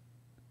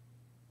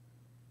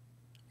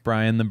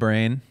 Brian the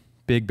brain.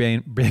 Big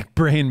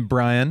brain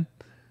Brian.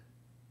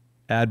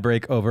 Ad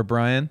break over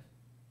Brian.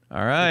 All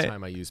Every right.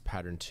 time I use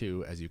pattern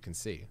 2, as you can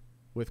see.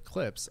 With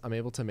clips, I'm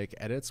able to make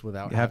edits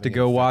without You have to having it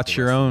go affect watch the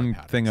your rest of my own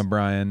patterns. thing of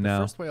Brian The now.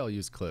 first way I'll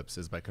use clips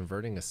is by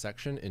converting a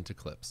section into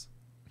clips.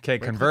 Okay,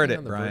 By convert clicking it,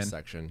 on the Brian. verse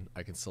section,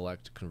 I can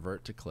select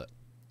Convert to Clip.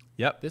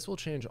 Yep. This will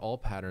change all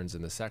patterns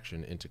in the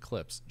section into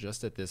clips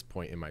just at this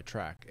point in my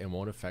track and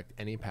won't affect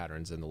any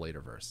patterns in the later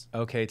verse.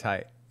 Okay,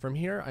 tight. From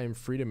here, I am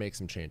free to make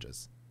some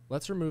changes.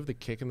 Let's remove the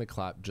kick and the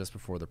clap just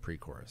before the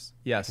pre-chorus.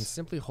 Yes. I can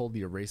simply hold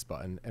the erase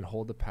button and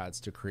hold the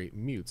pads to create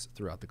mutes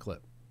throughout the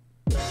clip.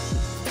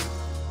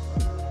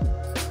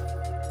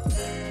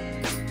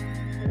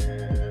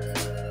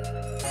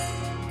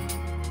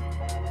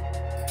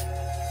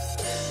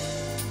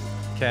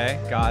 Okay,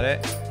 got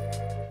it.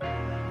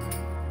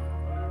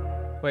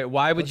 Wait,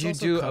 why would Let's you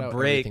also do cut a out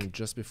break? everything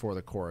just before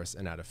the chorus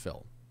and add a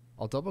fill.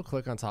 I'll double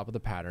click on top of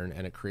the pattern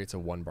and it creates a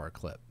 1-bar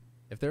clip.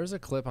 If there is a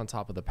clip on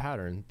top of the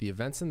pattern, the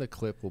events in the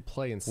clip will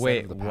play instead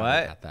Wait, of the pattern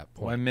what? at that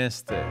Oh, I point.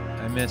 missed it.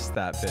 I missed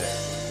that bit.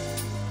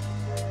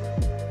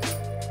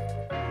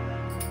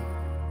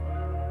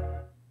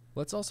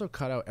 Let's also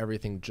cut out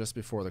everything just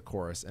before the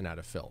chorus and add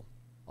a fill.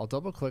 I'll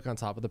double click on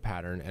top of the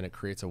pattern and it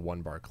creates a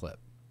 1-bar clip.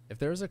 If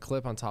there is a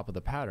clip on top of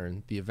the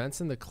pattern, the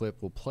events in the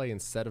clip will play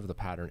instead of the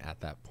pattern at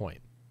that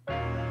point.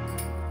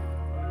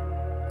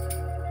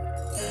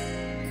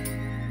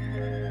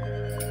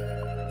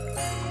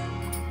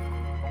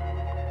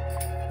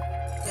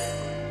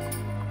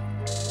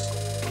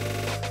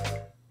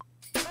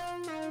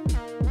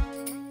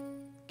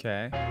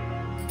 Okay.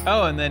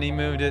 Oh, and then he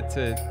moved it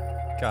to...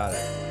 Got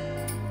it.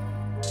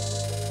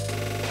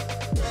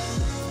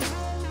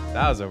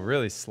 That was a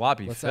really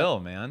sloppy What's that? fill,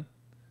 man.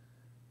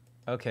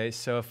 Okay,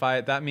 so if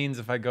that means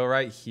if I go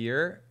right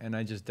here and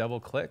I just double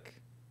click?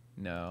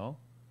 No.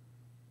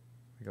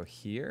 I go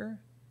here?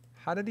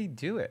 How did he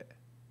do it?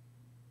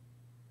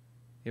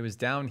 It was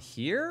down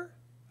here?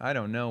 I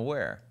don't know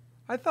where.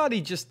 I thought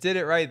he just did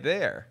it right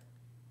there.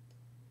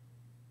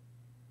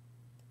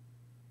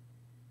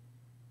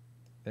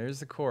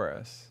 There's the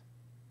chorus.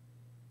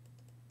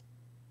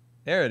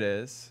 There it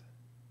is.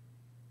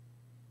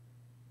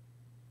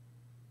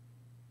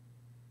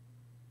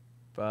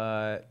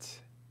 But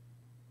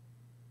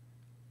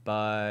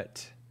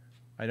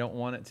I don't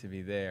want it to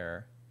be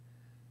there.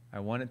 I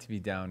want it to be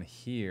down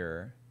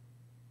here.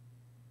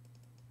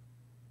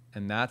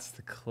 And that's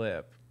the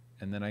clip.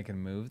 And then I can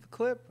move the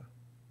clip?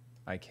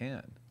 I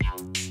can.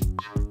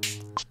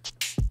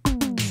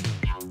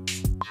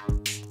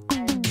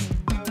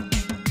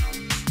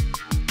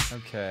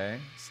 Okay,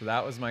 so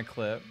that was my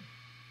clip.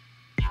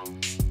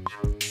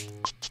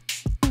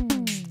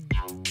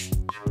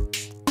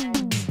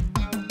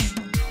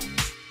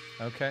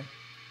 Okay.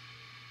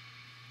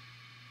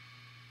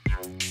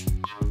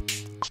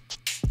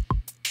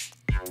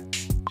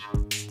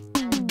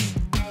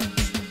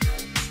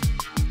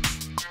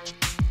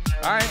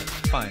 All right,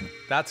 fine.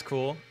 That's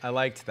cool. I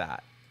liked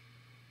that.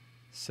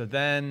 So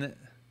then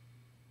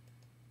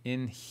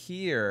in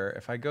here,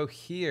 if I go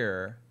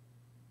here,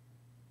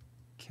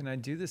 can I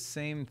do the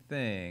same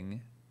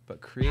thing,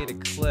 but create a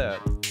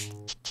clip?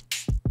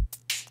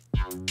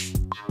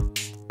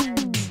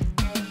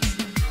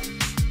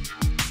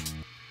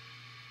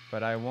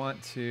 But I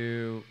want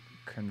to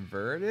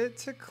convert it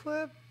to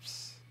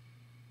clips?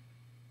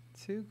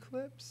 2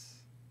 clips?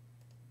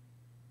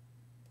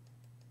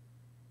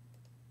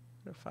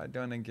 What if I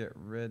want to get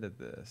rid of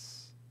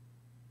this?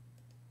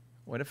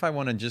 What if I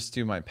want to just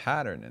do my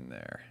pattern in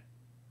there?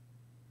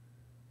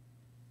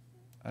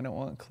 I don't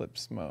want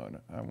clips mode.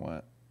 I don't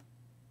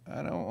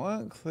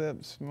want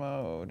clips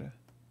mode.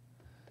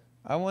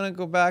 I want to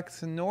go back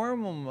to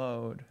normal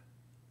mode.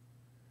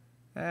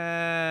 This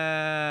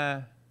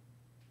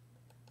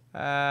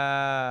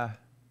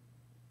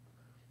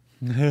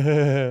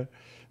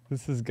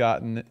has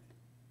gotten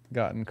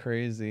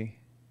crazy.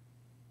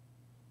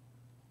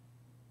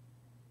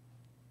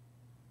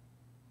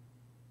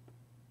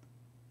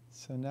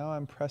 So now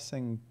I'm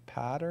pressing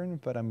pattern,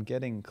 but I'm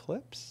getting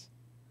clips.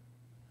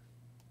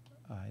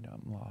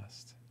 I'm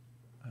lost.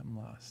 I'm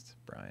lost,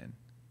 Brian.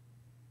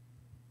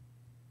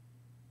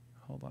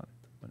 Hold on,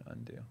 I'm gonna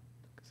undo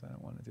because I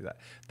don't want to do that.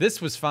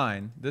 This was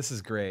fine. This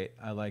is great.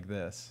 I like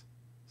this.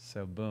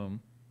 So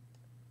boom,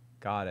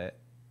 got it.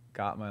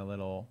 Got my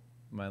little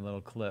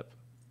clip.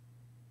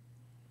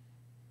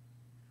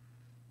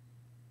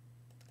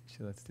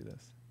 Actually, let's do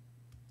this.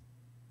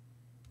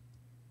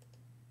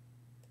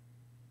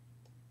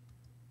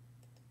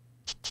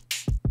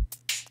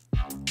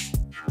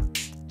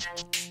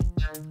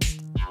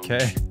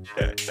 Okay.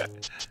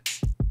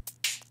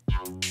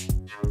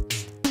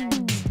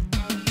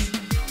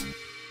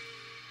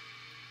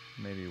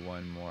 Maybe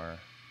one more.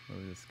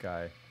 Move this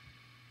guy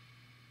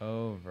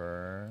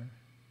over.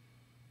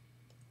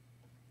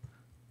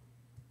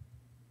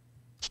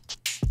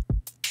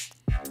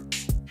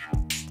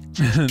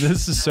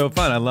 This is so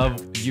fun. I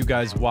love you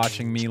guys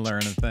watching me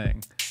learn a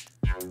thing.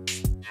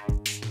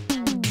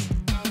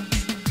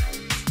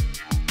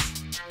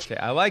 Okay,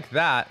 I like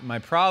that. My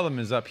problem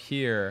is up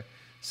here.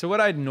 So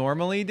what I'd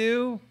normally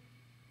do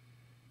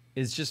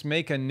is just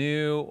make a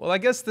new, well, I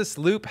guess this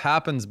loop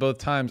happens both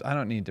times. I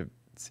don't need to.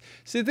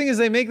 See, the thing is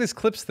they make this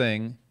clips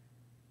thing.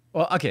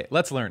 Well, okay,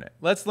 let's learn it.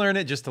 Let's learn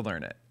it just to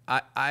learn it.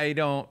 I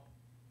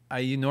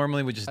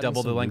normally would just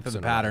double the length of the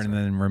pattern and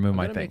then remove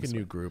my things. I'm gonna make a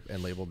new group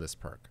and label this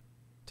perk.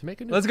 To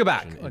make a new let's go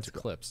back into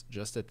clips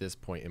just at this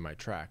point in my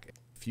track,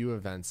 few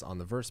events on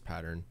the verse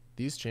pattern,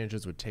 these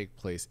changes would take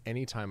place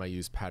anytime I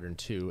use pattern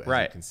 2, as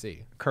you can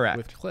see. Correct.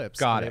 With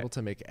clips, I'm able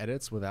to make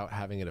edits without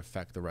having it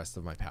affect the rest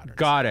of my patterns.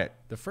 Got it.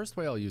 The first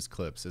way I'll use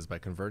clips is by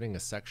converting a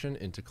section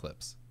into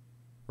clips.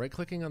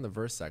 Right-clicking on the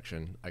verse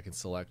section, I can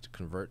select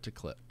Convert to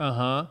Clip.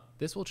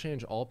 This will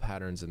change all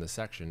patterns in the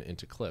section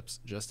into clips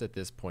just at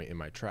this point in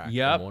my track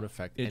and won't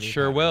affect any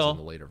patterns in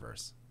the later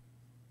verse.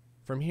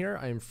 From here,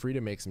 I am free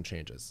to make some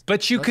changes.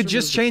 But you could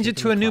just change it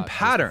to a new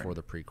pattern. Before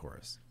the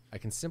pre-chorus. I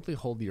can simply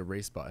hold the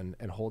erase button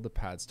and hold the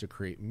pads to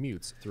create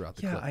mutes throughout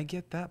the clip. Yeah, I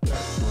get that,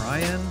 but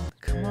Brian,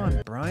 come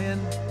on, Brian.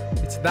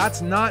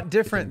 That's not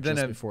different than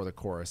just before the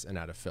chorus and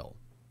add a fill.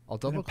 I'll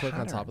double click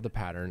on top of the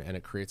pattern and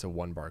it creates a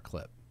 1-bar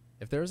clip.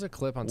 If there's a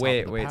clip on top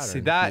of the pattern,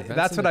 see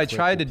that's what I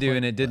tried to do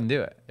and it didn't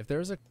do it. If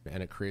there's a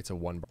and it creates a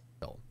 1-bar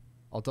fill.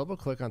 I'll double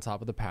click on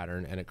top of the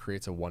pattern and it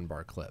creates a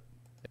 1-bar clip.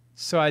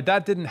 So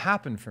that didn't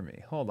happen for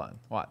me. Hold on,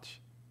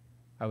 watch.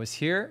 I was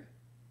here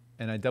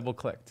and I double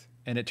clicked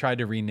and it tried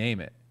to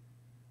rename it.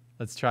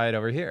 Let's try it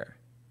over here.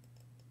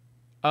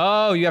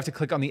 Oh, you have to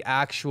click on the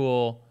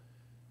actual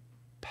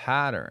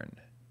pattern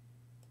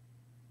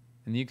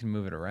and you can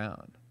move it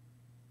around.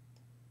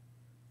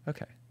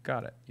 Okay,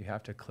 got it. You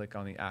have to click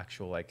on the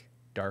actual like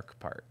dark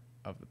part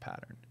of the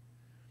pattern.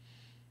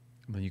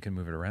 But you can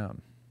move it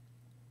around.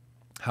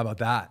 How about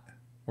that?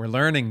 We're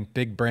learning.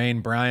 Big brain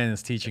Brian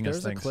is teaching us things.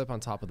 If there's a clip on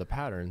top of the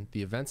pattern,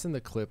 the events in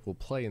the clip will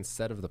play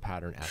instead of the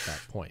pattern at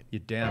that point.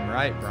 You're damn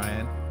right,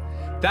 Brian.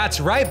 That's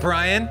right,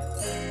 Brian.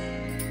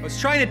 I was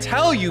trying to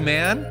tell you,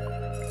 man.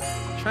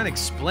 I'm trying to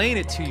explain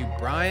it to you,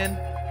 Brian.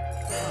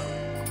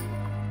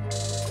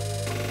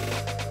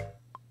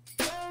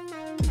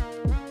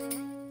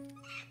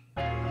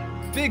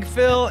 Big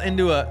fill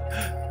into a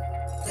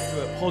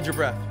hold your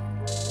breath.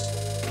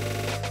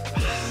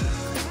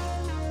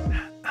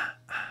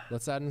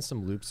 Let's add in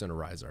some loops and a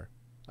riser.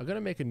 I'm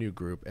gonna make a new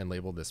group and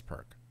label this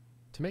perk.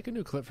 To make a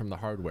new clip from the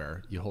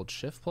hardware, you hold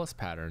Shift plus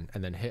pattern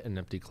and then hit an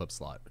empty clip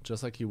slot,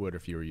 just like you would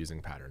if you were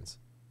using patterns.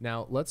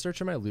 Now let's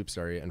search in my loops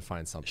area and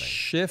find something.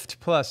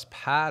 Shift plus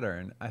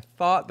pattern. I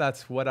thought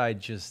that's what I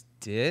just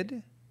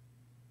did.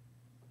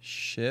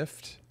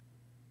 Shift.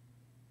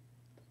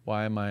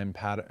 Why am I in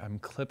pattern? I'm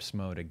clips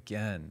mode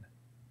again.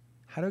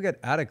 How do I get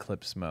out of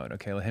clips mode?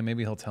 Okay, well, hey,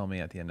 maybe he'll tell me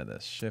at the end of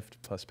this. Shift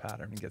plus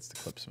pattern gets to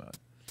clips mode.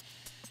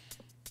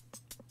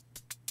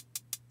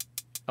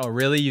 Oh,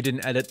 really? You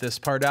didn't edit this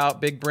part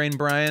out, Big Brain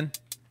Brian?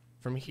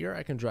 From here,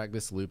 I can drag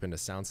this loop into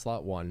sound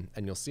slot 1,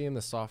 and you'll see in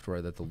the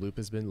software that the loop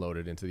has been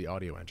loaded into the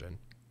audio engine.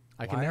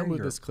 I can now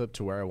move this clip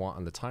to where I want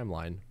on the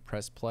timeline,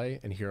 press play,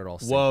 and hear it all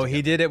sync Whoa, together.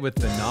 he did it with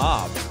the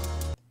knob.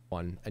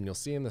 And you'll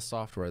see in the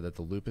software that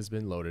the loop has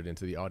been loaded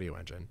into the audio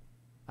engine.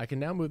 I can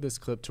now move this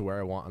clip to where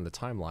I want on the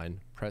timeline,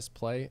 press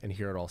play, and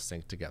hear it all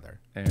sync together.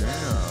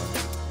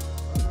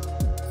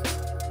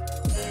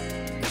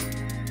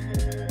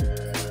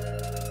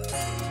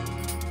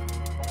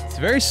 It's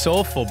very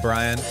soulful,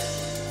 Brian.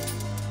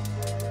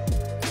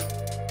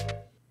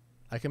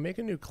 I can make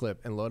a new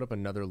clip and load up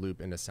another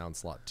loop into sound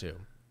slot 2.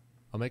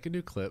 I'll make a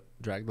new clip,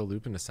 drag the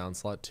loop into sound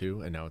slot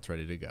 2, and now it's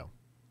ready to go.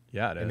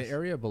 Yeah, it is. In the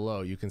area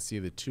below, you can see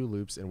the 2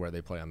 loops and where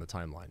they play on the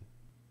timeline.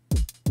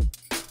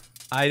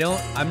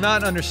 I'm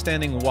not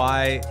understanding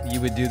why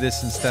you would do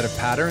this instead of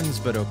patterns,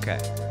 but okay.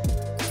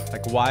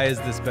 Like, why is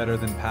this better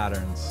than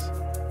patterns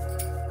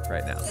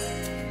right now?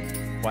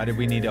 Why did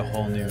we need a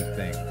whole new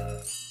thing?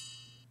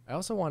 I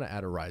also want to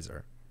add a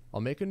riser.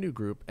 I'll make a new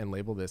group and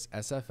label this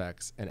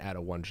SFX and add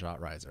a one-shot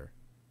riser.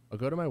 I'll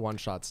go to my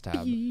one-shots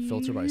tab,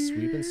 filter by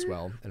sweep and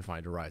swell, and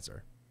find a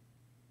riser.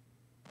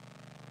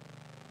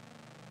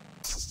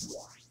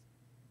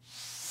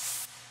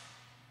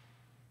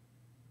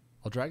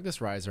 I'll drag this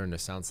riser into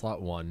sound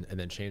slot 1 and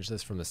then change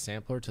this from the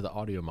sampler to the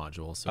audio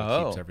module so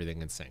it keeps everything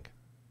in sync.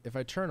 If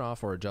I turn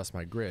off or adjust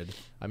my grid,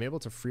 I'm able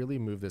to freely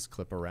move this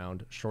clip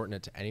around, shorten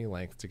it to any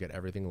length to get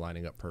everything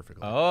lining up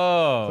perfectly.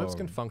 Clips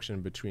can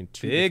function between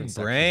 2 different sections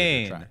of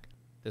the track.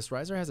 This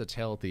riser has a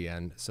tail at the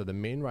end, so the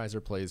main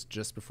riser plays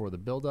just before the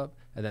build-up,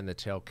 and then the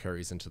tail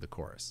carries into the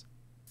chorus.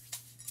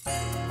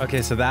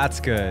 Okay, so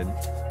that's good.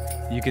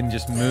 You can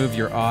just move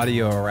your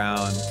audio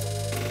around.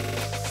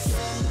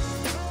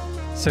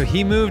 So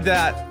he moved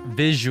that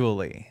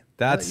visually.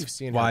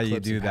 That's why you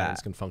do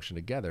that. Can function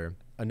together.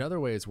 Another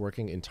way is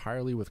working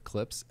entirely with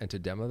clips, and to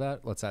demo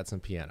that, let's add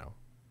some piano.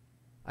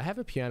 I have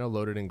a piano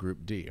loaded in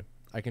group D.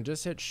 I can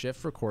just hit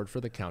shift record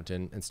for the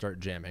count-in and start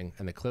jamming,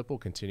 and the clip will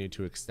continue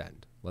to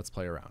extend. Let's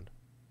play around.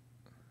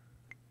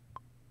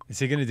 Is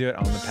he gonna do it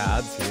on the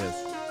pads? He is.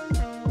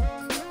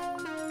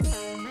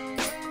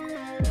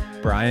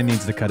 Brian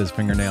needs to cut his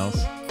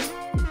fingernails.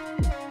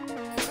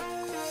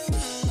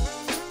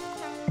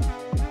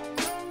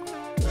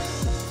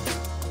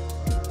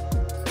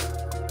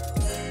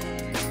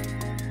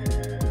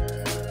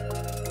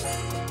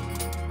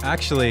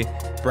 Actually,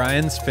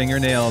 Brian's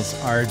fingernails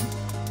are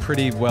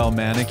pretty well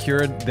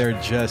manicured. They're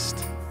just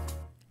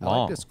long.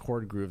 I like this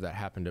chord groove that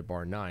happened at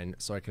bar 9,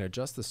 so I can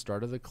adjust the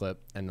start of the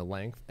clip and the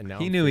length. And now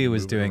he knew he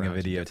was doing a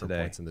video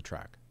today. Points in the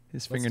track.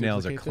 His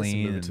fingernails are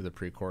clean. And move it to the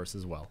pre-chorus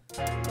as well.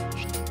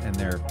 And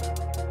they're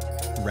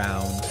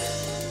round.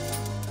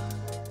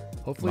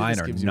 Hopefully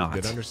this gives you a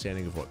good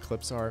understanding of what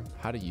clips are,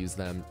 how to use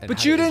them, and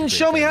but you didn't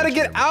show me how to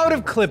get out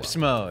of clips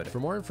mode. For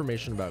more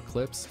information about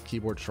clips,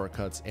 keyboard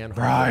shortcuts, and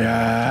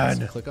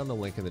Brian, click on the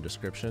link in the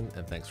description,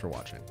 and thanks for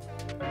watching.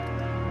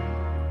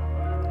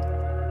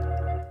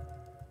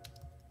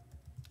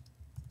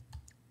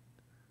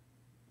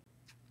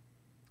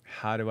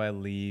 How do I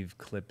leave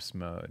clips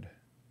mode?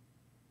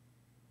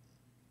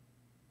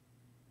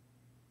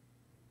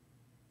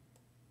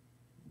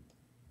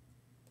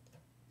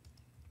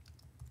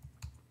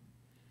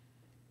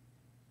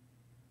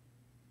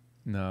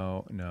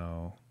 No,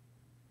 no.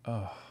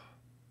 Oh.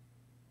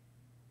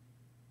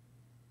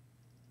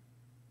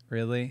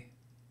 Really?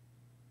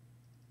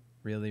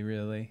 Really,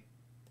 really?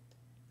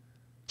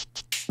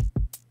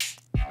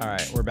 All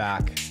right, we're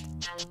back.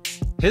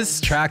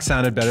 His track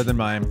sounded better than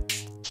mine.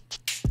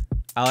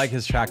 I like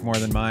his track more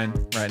than mine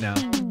right now.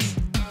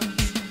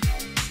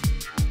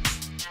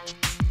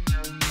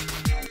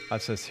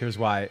 Watch this. Here's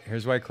why.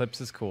 Here's why clips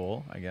is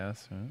cool, I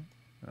guess.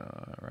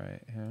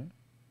 Right here.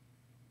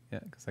 Yeah,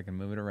 because I can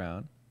move it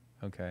around.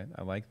 Okay,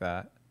 I like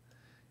that.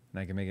 And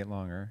I can make it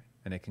longer,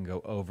 and it can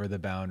go over the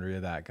boundary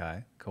of that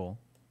guy. Cool.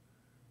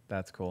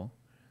 That's cool.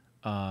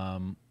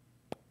 Problem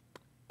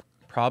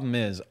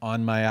is,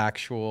 on my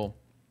actual,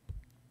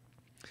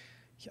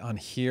 on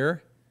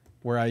here,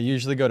 where I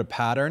usually go to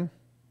pattern,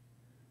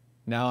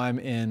 now I'm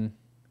in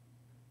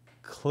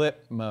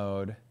clip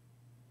mode,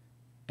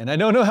 and I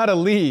don't know how to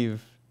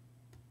leave.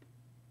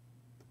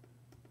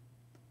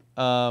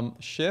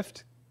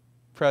 Shift,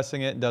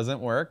 pressing it doesn't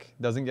work,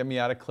 doesn't get me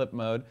out of clip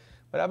mode.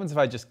 What happens if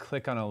I just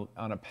click on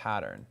a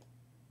pattern?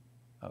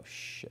 Oh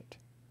shit,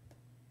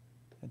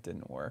 that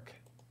didn't work.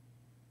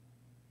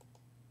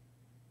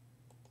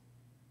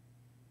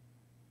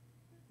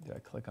 Did I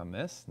click on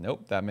this?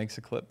 Nope, that makes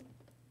a clip.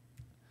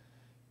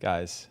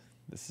 Guys,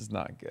 this is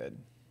not good.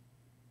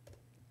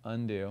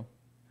 Undo.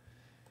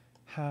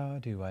 How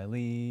do I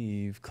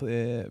leave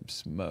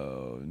clips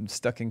mode? I'm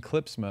stuck in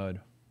clips mode.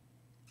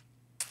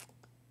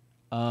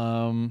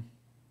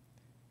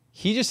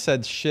 He just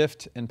said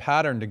shift and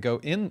pattern to go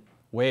in.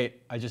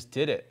 Wait, I just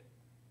did it.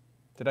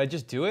 Did I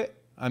just do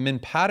it? I'm in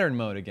pattern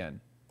mode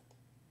again.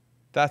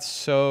 That's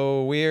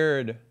so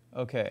weird.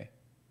 Okay.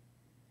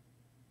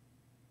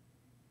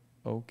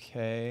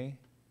 Okay.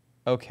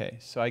 Okay,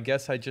 so I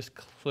guess I just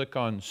click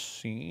on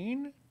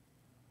scene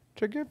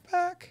to get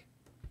back.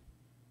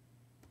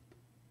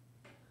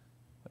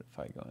 What if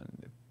I go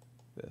into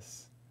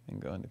this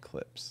and go into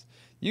clips?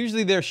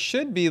 Usually there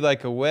should be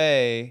like a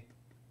way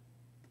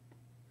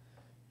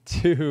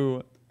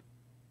to,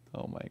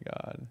 oh my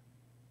God.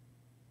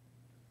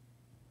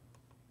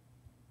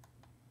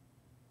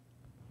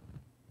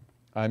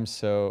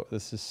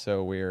 This is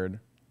so weird.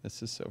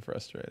 This is so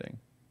frustrating.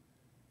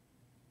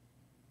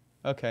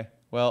 Okay,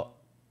 well,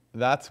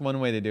 that's one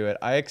way to do it.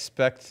 I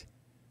expect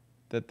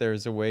that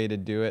there's a way to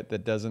do it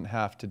that doesn't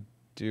have to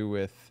do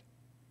with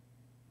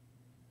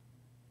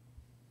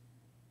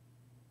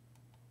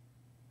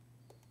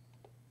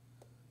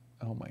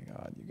oh my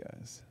God, you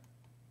guys.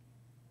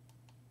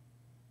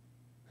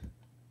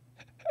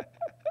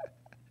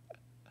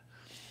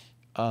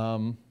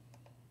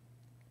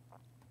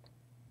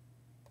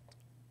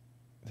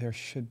 There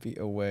should be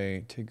a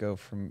way to go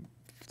from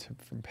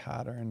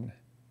pattern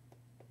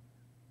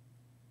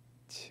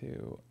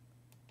to,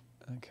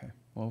 okay,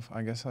 well,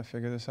 I guess I'll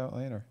figure this out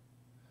later.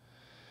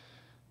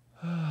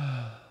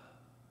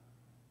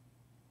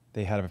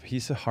 They had a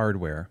piece of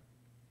hardware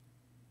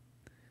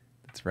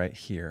that's right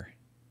here,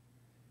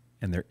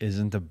 and there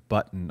isn't a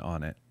button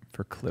on it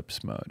for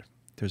clips mode.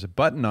 There's a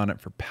button on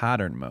it for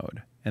pattern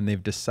mode, and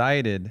they've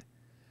decided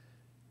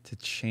to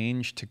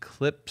change to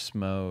clips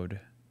mode.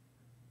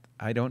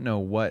 I don't know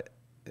what,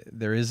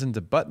 there isn't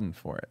a button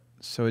for it.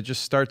 So it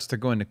just starts to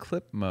go into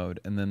clip mode,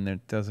 and then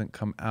it doesn't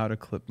come out of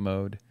clip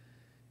mode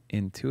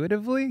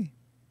intuitively.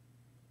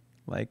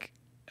 Like,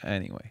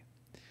 anyway.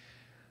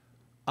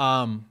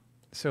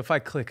 So if I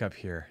click up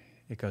here,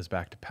 it goes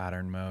back to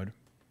pattern mode.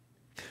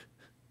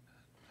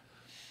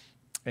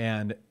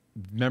 And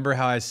remember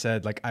how I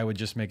said, like, I would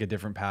just make a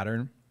different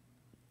pattern?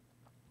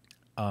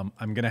 I'm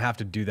going to have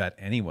to do that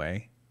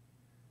anyway.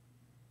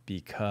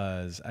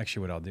 Because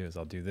actually what I'll do is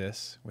I'll do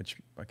this, which,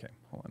 okay,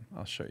 hold on.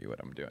 I'll show you what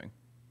I'm doing.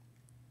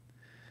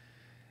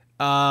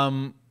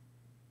 I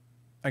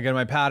go to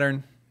my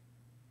pattern.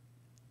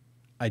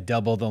 I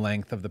double the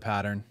length of the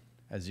pattern.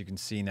 As you can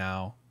see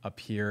now, up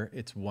here,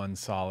 it's one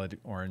solid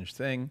orange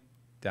thing.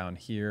 Down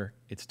here,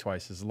 it's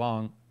twice as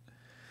long.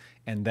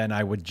 And then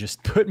I would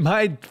just put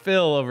my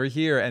fill over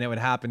here, and it would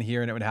happen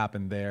here, and it would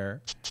happen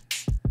there.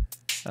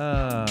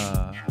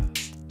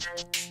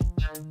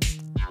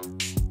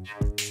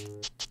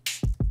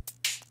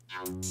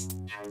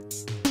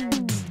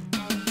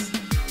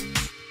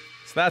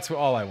 So that's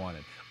all I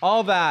wanted.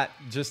 All that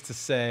just to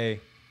say,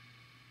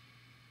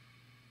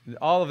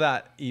 all of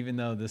that, even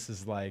though this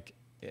is like,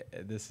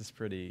 this is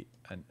pretty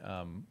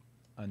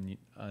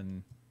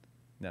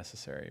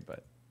unnecessary,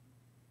 but.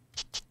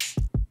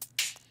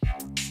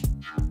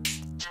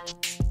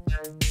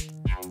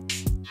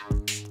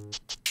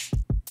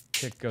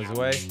 Kick goes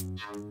away.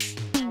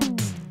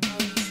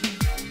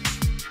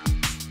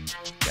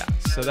 Yeah,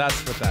 so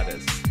that's what that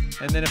is.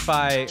 And then if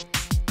I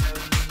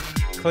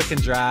click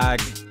and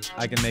drag,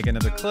 I can make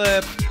another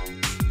clip.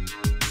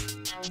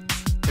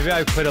 Maybe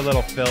I put a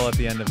little fill at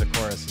the end of the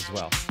chorus as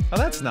well. Oh,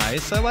 that's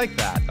nice. I like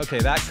that. Okay,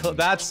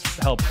 that's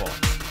helpful.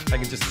 I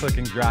can just click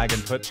and drag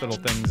and put little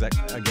things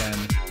again.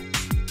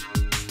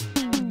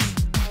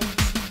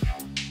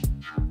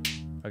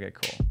 Okay,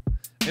 cool.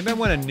 Maybe I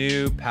want a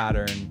new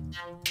pattern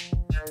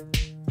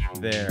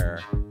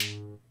there.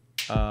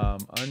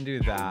 Undo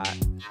that.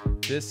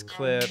 This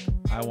clip,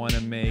 I want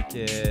to make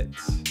it.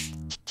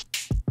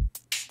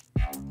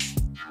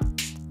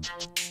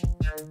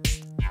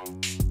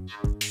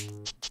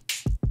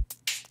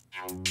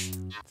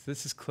 So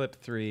this is clip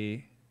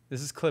 3.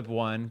 This is clip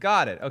 1.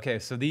 Got it. Okay,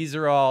 so these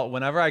are all.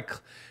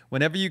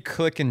 Whenever you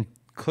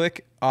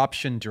click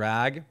Option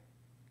drag,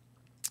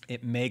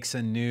 it makes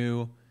a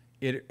new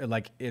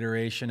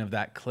iteration of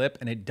that clip,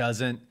 and it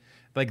doesn't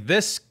like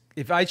this.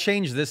 If I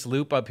change this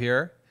loop up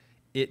here,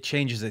 it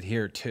changes it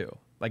here too.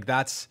 Like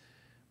that's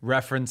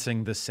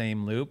referencing the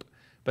same loop.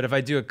 But if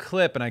I do a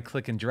clip and I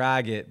click and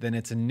drag it, then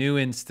it's a new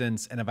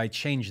instance. And if I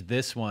change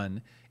this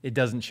one, it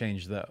doesn't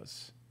change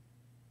those.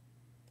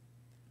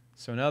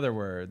 So in other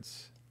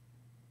words,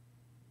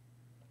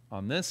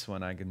 on this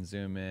one, I can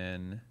zoom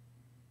in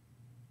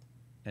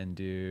and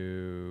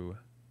do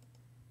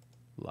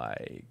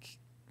like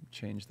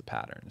change the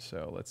pattern.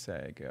 So let's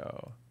say I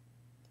go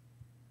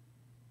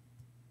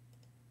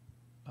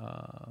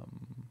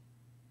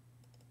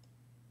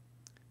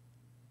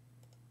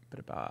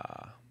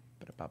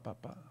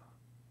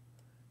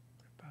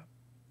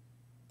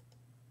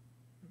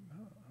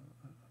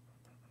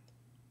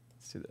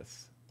let's do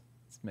this.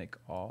 Let's make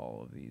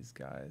all of these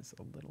guys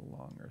a little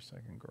longer so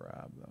I can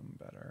grab them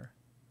better.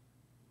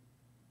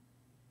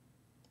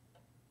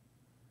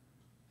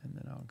 And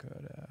then I'll go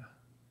to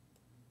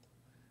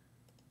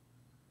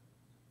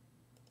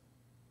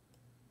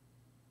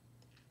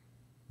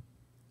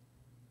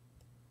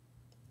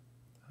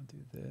do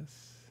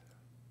this,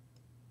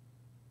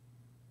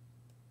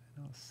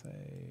 and I'll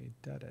say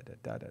da da da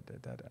da da da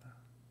da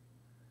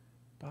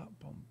da. Bop,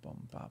 bum,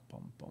 bum, bop,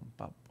 bum, bum,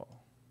 bop, bum.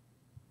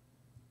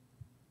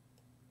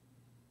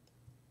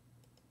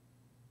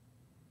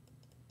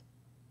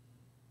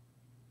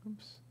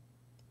 Oops.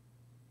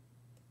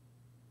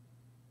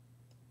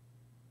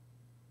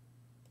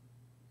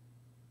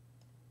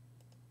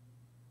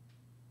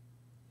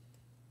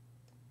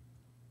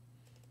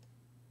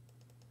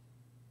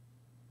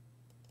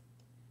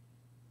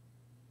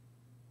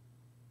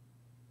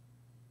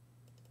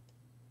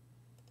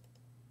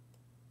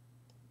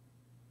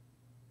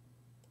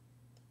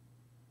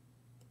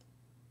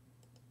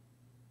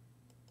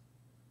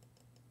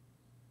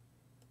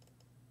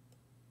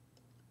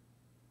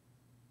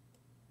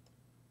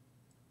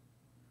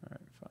 All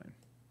right, fine.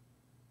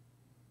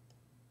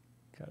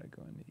 Gotta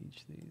go into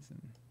each of these and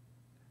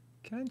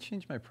can I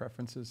change my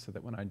preferences so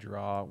that when I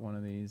draw one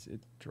of these, it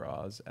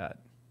draws at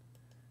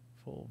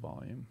full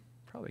volume?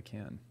 Probably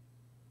can.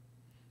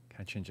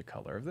 Can I change the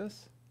color of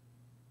this?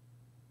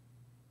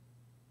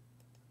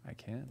 I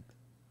can.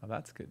 Oh,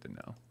 that's good to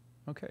know.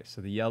 Okay,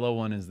 so the yellow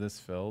one is this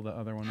fill, the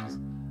other one is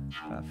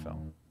that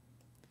fill.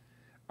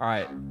 All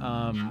right,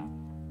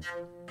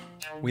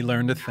 we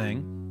learned a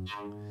thing.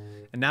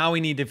 And now we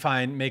need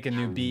to make a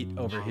new beat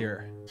over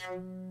here.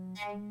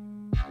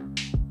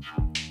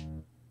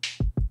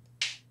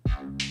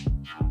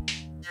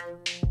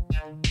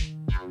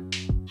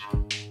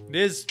 It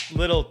is a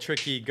little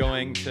tricky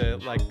going to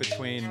like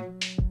between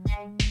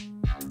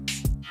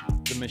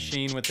the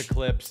machine with the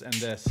clips and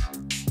this.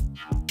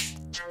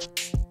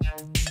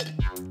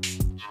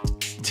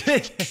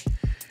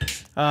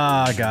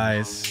 Ah,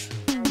 guys.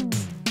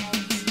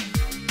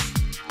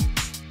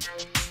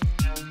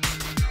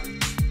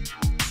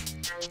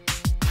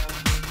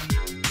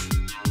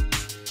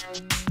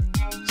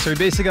 So we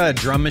basically got a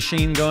drum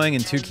machine going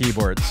and 2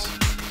 keyboards.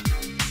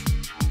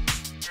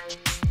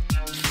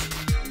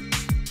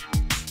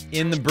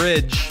 In the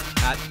bridge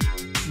at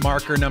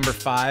marker number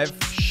 5,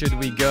 should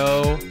we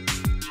go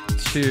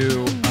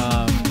to,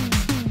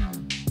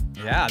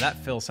 yeah, that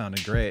fill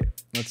sounded great.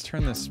 Let's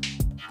turn this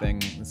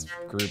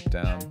group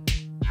down.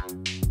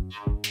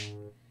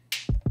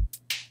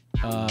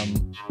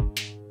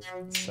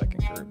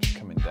 Second group's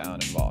coming down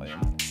in volume.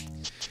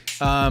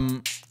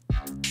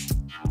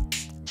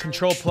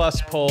 Control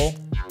plus pull.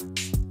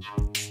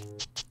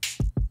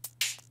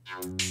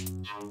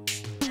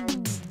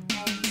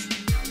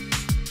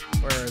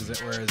 Where is it?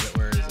 Where is it?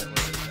 Where is it? Where is it?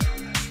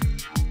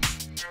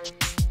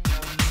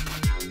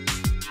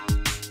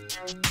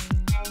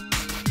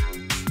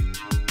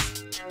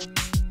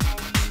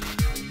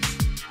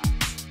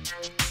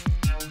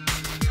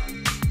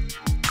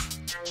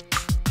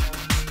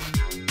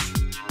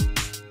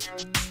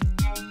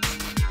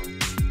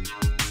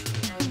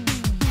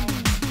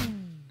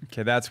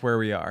 Okay, that's where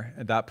we are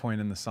at that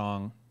point in the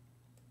song.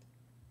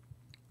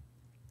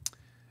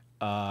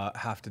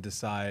 Have to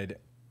decide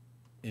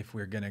if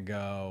we're gonna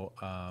go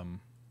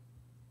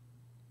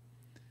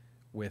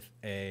with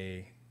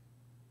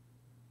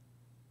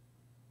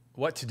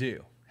what to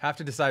do. Have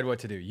to decide what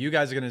to do. You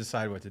guys are gonna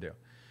decide what to do.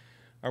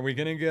 Are we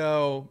gonna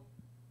go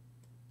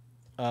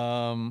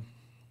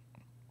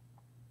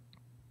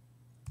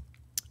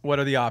what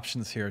are the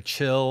options here?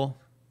 Chill,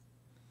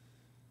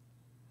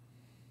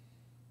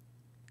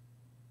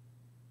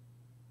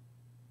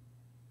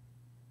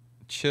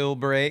 chill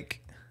break.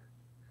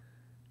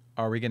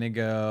 Are we gonna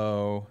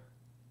go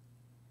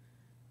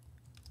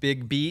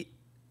big beat,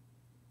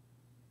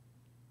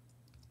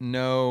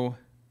 no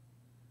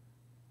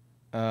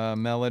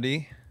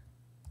melody?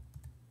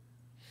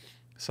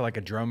 So like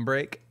a drum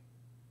break.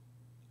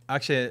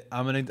 Actually,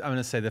 I'm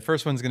gonna say the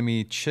first one's gonna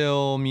be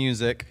chill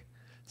music.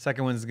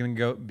 Second one's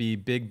gonna be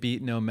big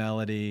beat, no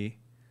melody,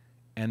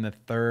 and the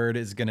third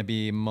is gonna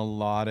be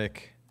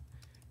melodic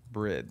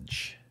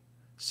bridge.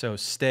 So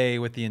stay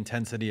with the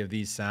intensity of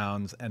these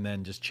sounds and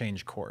then just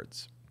change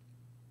chords.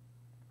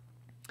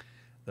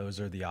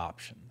 Those are the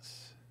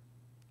options.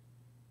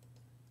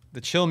 The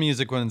chill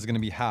music one is going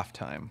to be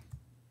halftime.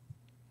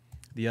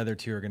 The other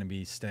two are going to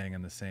be staying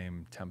in the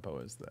same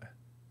tempo as the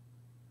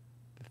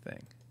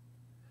thing.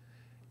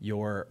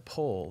 Your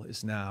poll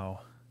is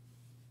now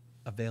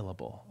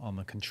available on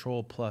the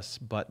Control Plus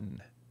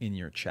button in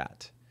your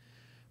chat.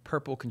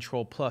 Purple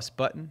Control Plus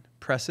button,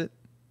 press it,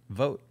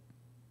 vote.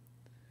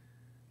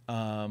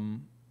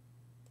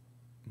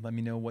 Let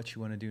me know what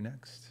you want to do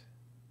next.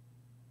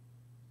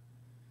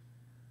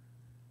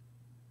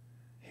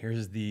 Here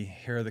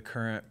are the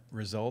current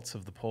results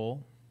of the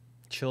poll.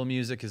 Chill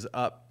music is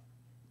up.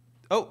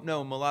 Oh,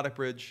 no, melodic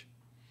bridge.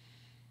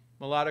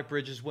 Melodic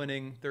bridge is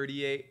winning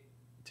 38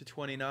 to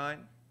 29.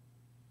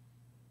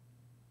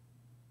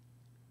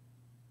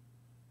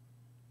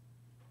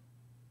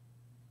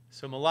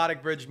 So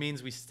melodic bridge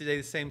means we stay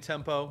the same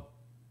tempo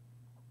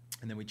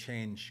and then we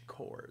change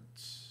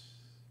chords.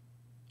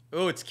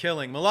 Oh, it's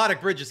killing.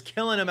 Melodic bridge is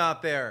killing him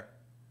out there.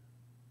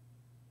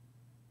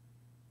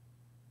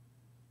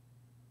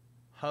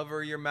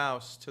 Hover your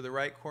mouse to the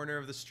right corner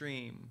of the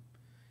stream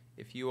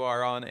if you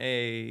are on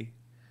a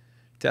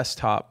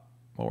desktop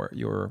or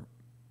your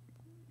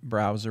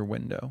browser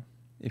window.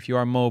 If you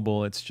are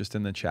mobile, it's just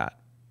in the chat.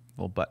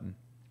 little button.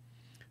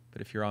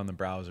 But if you're on the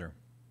browser,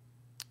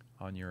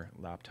 on your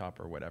laptop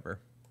or whatever.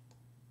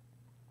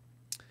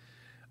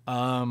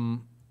 All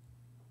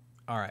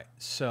right,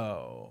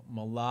 so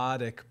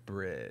melodic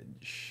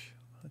bridge.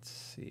 Let's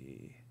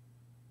see.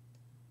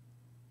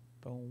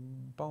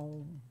 Boom,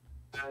 boom.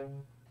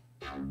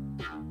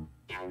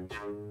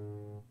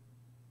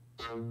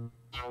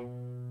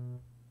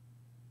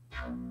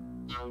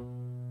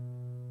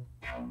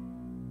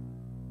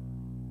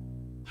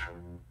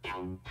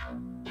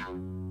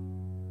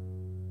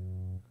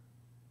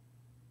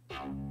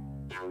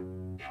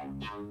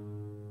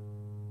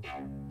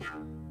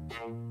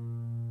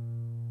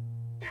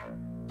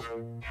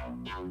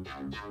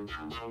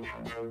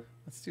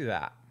 Let's do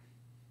that.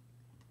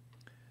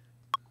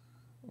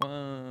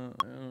 1,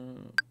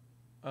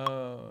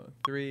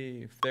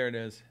 3. There it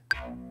is.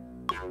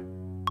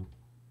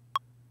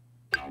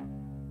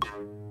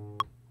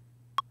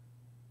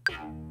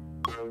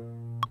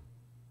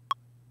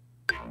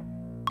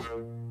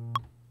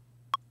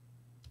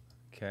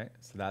 Okay,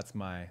 so that's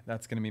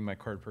gonna be my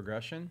chord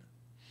progression.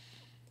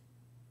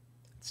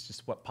 It's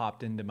just what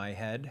popped into my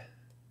head.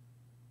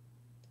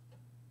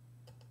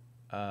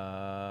 Okay.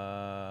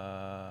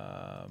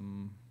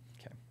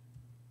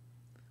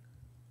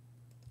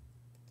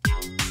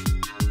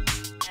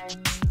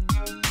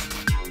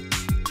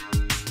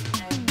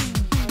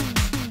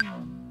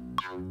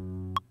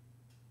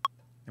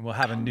 And we'll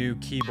have a new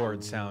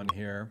keyboard sound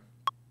here.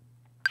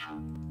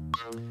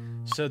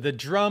 So the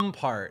drum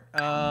part,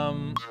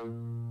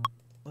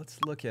 let's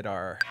look at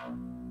our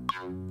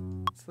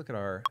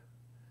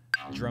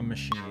drum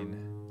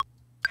machine.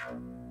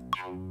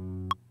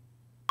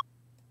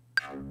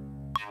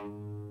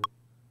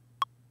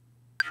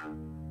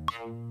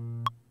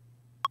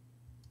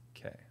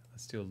 Okay,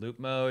 let's do a loop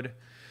mode.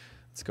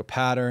 Let's go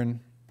pattern.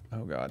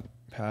 Oh God,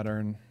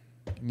 pattern,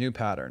 new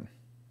pattern.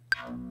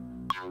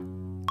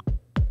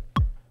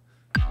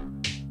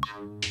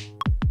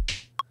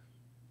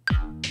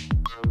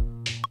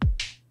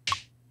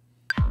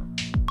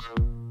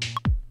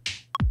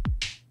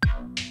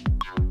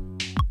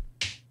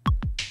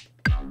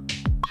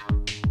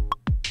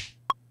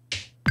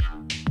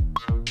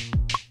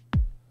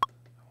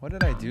 What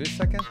did I do a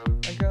second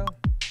ago?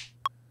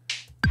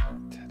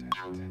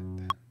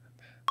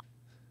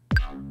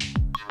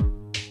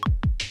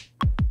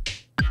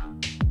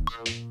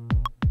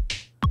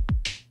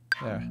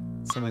 There,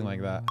 something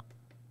like that.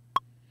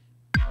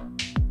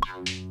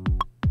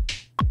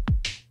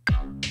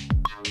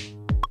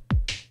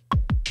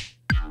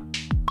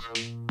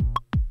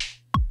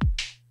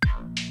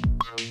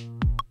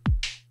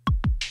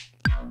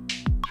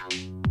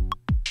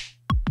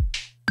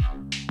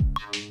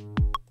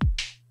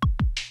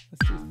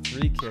 Let's do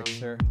 3 kicks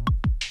here.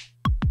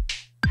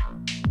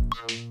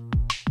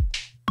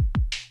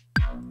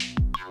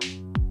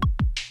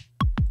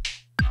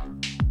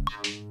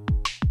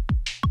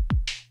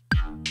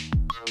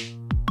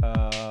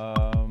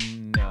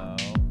 No.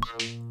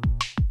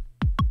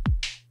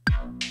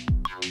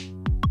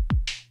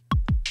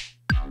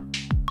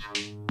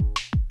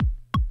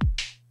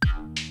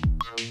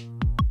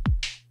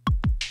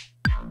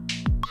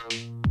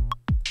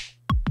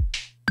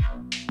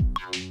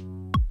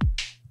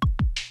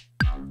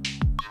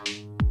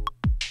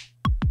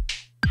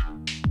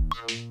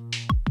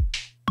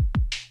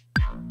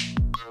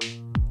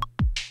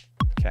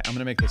 Okay, I'm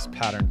gonna make this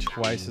pattern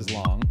twice as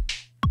long.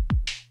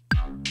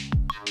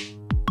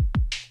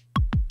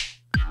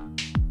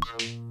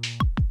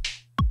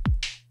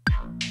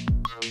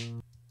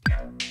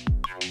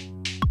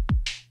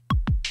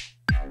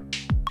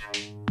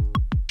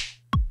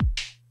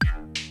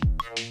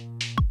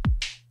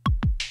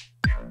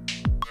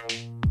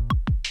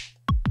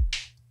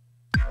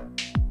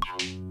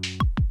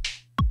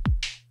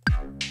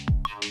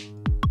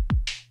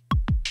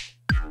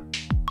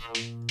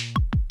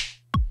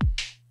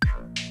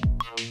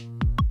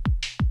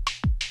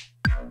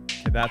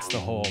 That's the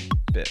whole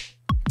bit.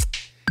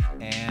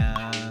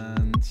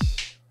 And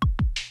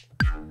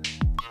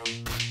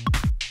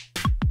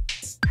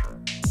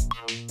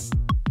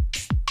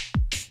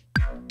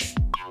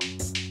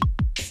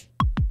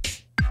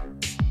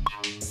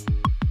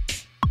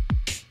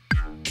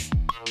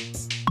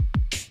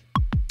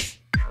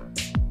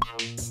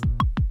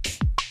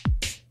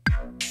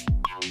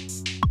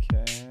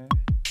okay.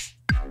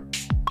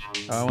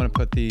 I want to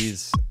put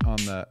these on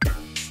the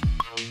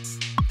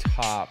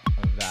top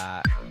of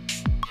that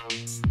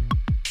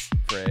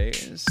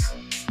phrase.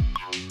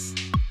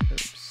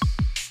 Oops.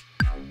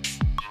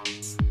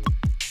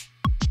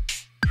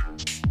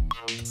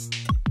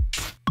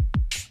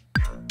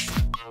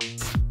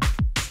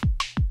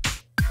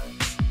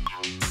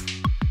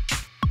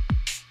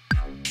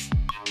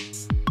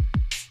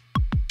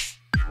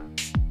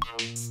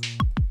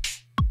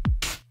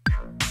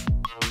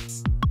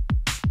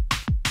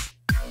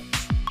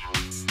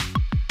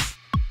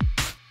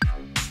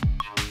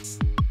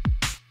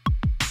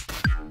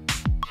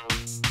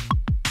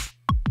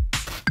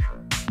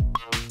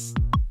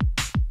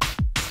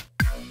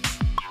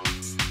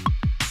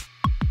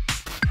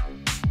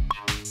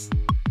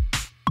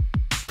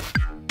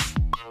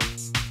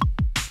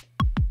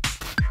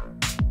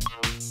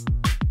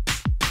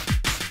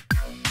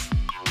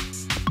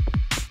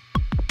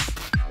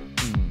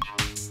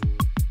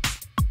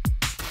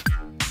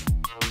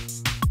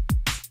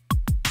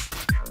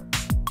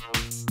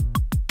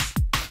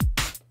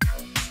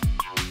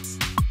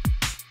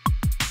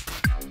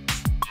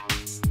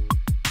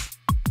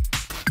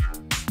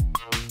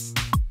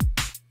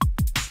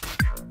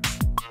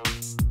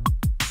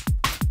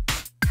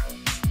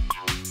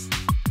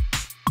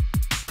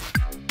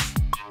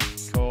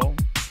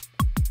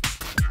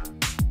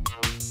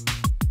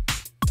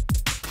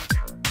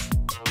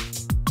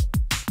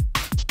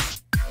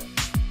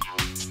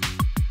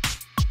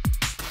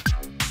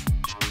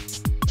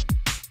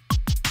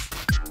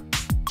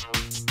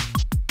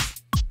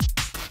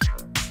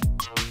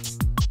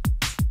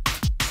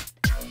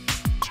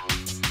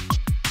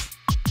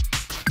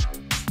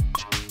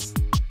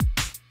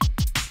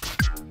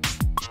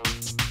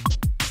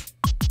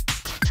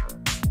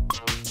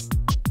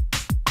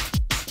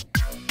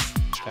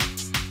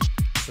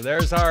 So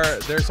there's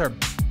our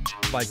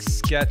like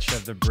sketch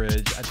of the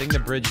bridge. I think the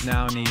bridge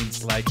now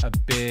needs like a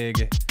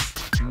big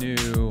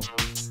new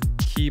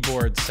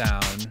keyboard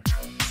sound.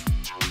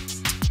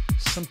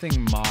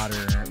 Something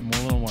modern,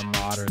 a little more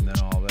modern than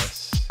all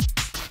this.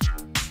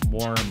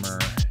 Warmer.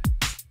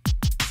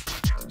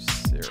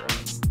 Serum.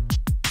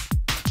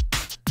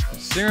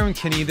 Serum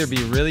can either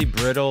be really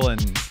brittle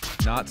and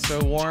not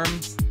so warm,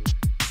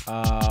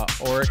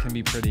 or it can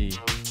be pretty,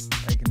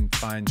 I can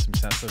find some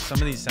sounds. So some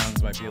of these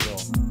sounds might be a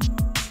little.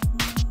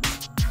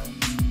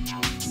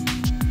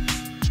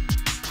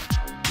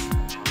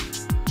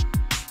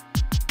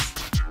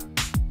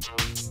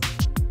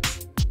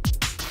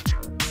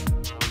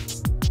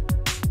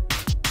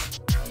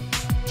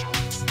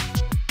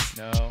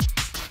 No.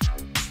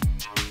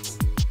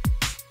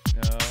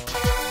 No.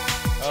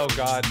 Oh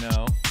God,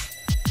 no.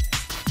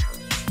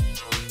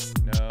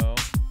 No.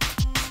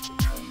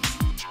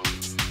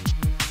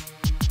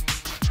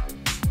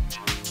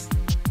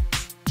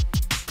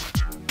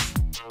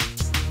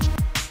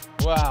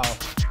 Wow.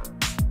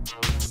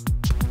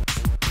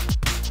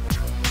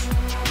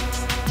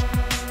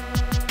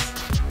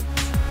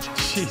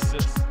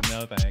 Jesus,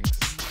 no thanks.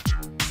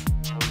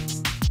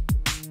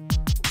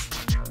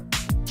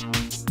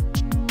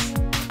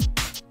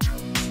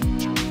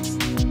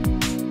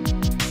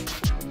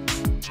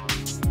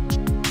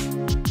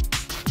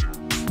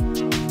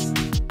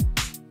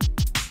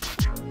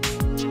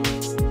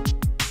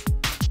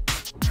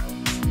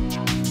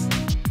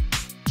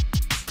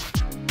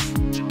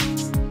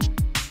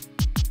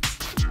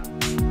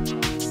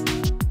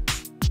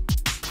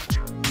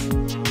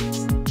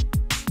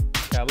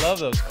 I love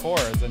those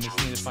chords. I just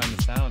need to find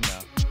the sound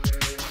now.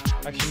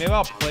 Actually, maybe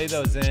I'll play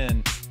those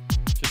in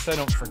just so I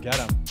don't forget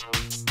them.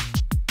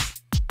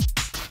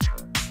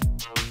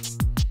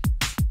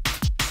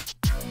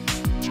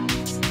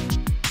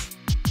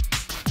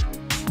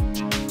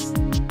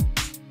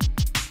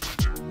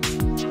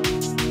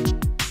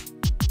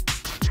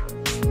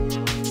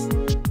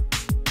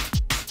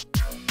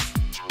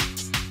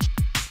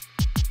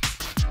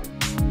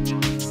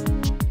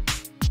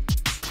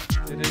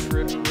 Did it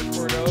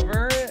record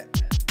over it?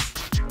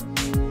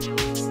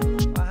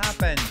 What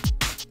happened?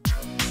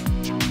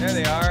 There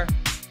they are.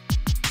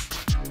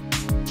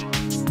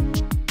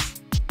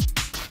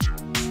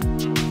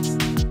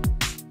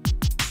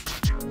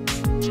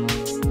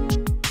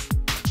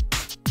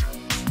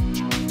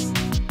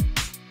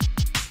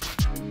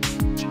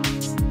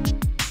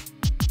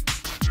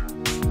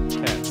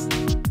 Okay.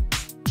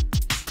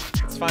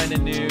 Let's find a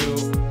new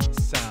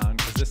sound,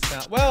 because this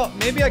sound, well,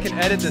 maybe I can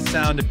edit this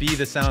sound to be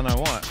the sound I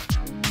want.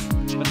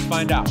 Let's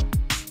find out.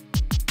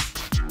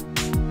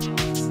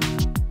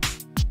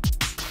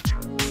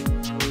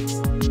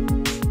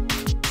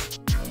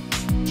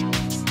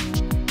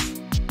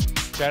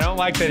 Okay, I don't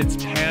like that it's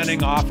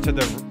panning off to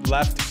the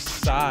left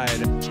side.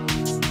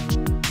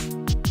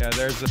 Yeah,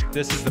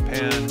 this is the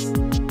pan.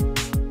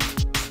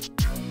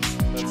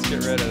 Let's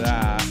get rid of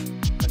that.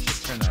 Let's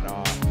just turn that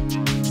off.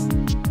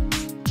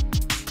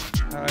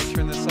 How do I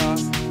turn this off?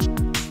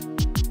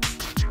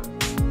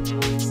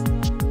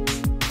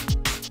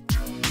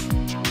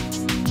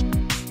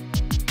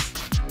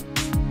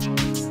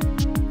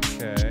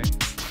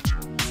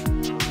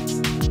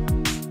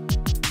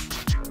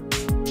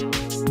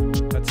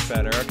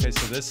 Better. Okay,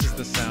 so this is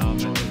the sound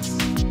that is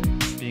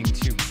being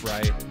too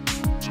bright.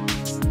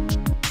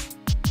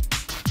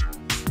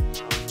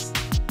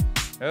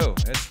 Oh,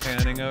 it's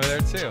panning over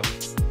there too.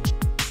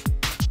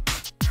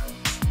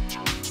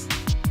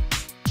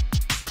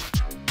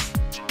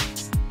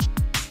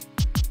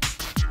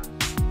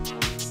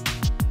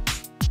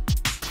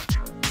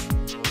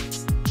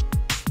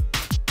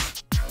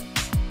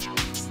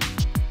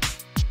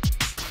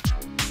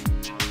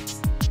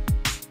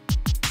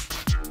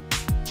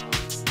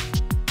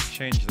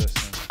 Change this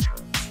one.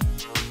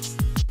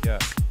 Yeah.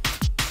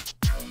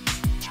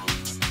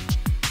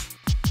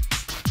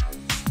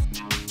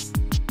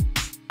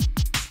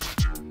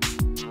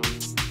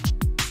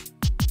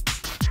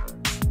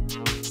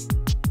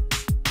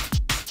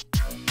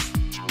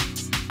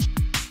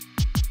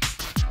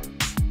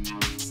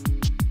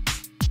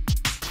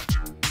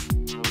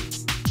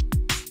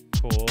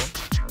 Cool.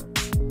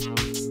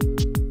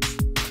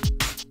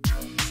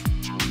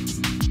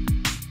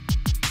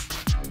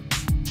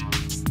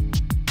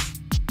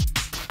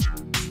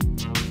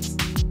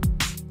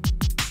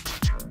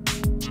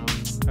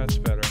 That's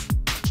better.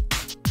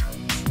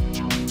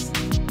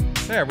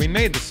 There, we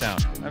made the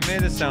sound. I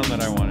made the sound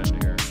that I wanted to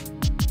hear.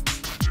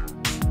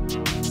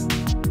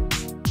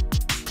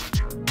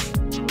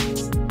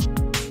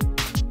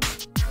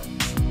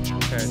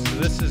 Okay, so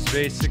this is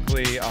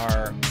basically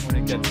our, when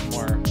it gets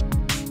more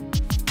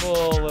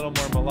full, a little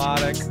more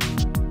melodic.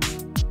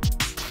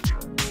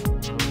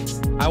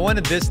 I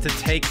wanted this to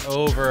take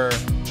over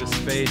the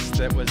space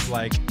that was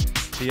like,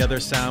 the other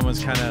sound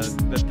was kind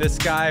of, that this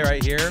guy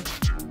right here,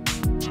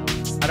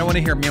 I don't want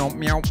to hear meow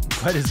meow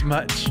quite as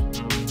much.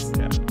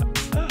 Yeah.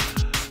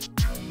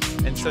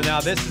 And so now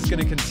this is going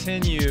to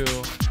continue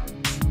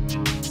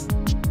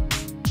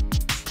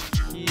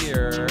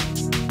here.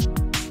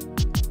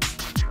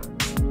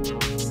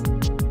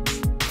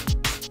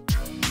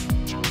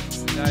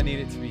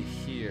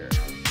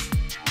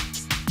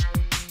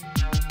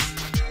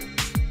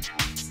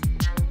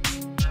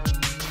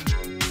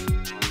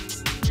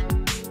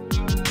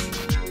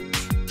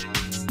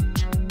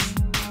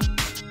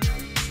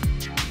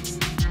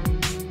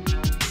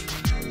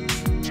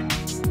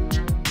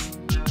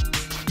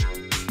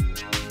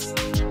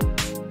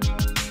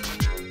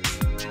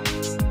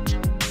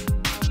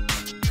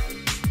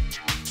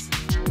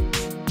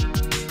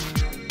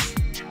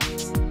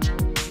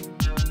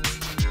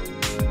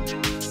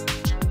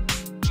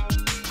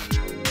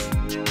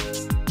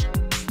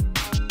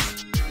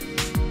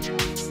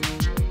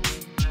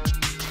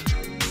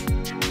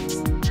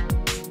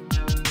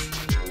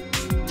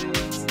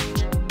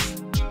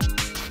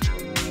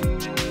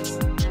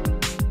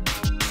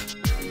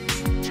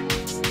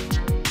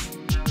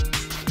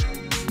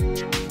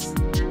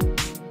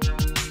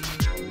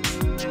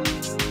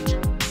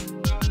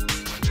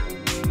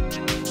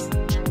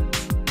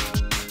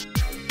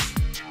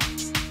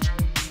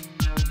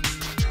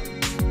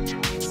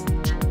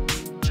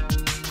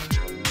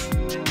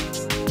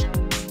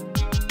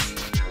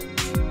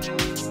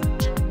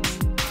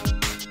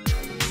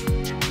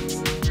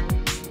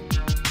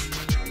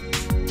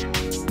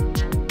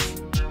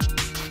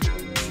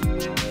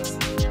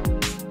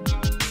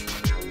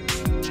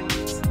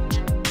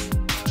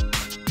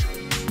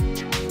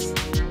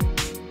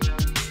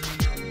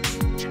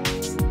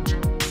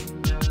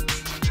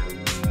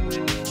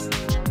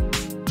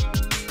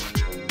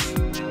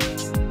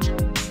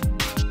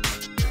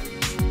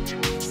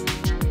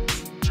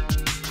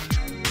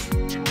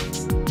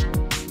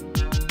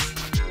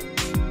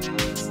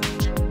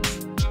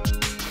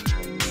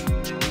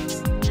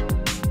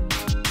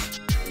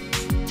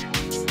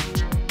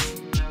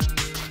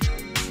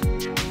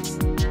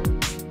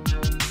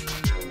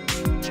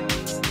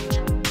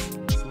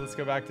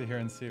 back to here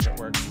and see if it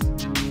works.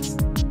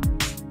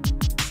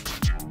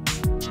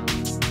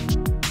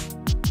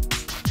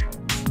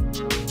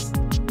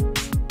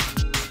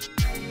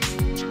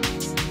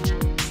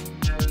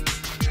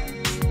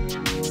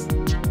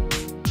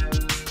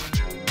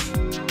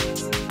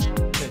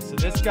 Okay, so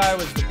this guy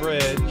was the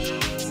bridge.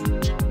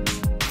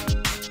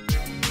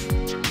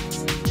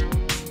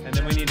 And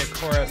then we need a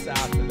chorus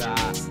after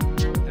that.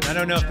 And I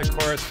don't know if the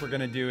chorus we're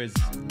gonna do is,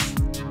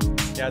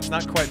 yeah, it's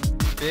not quite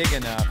big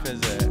enough, is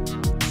it?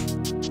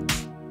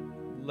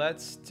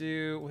 Let's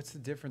do, what's the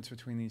difference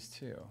between these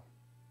two?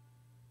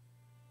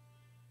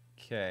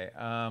 Okay,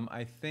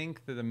 I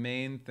think that the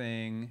main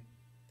thing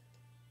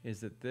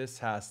is that this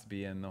has to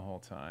be in the whole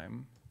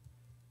time.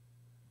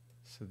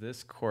 So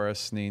this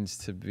chorus needs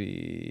to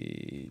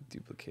be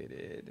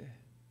duplicated.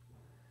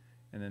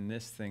 And then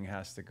this thing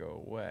has to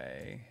go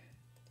away.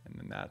 And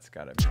then that's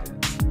gotta be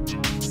in.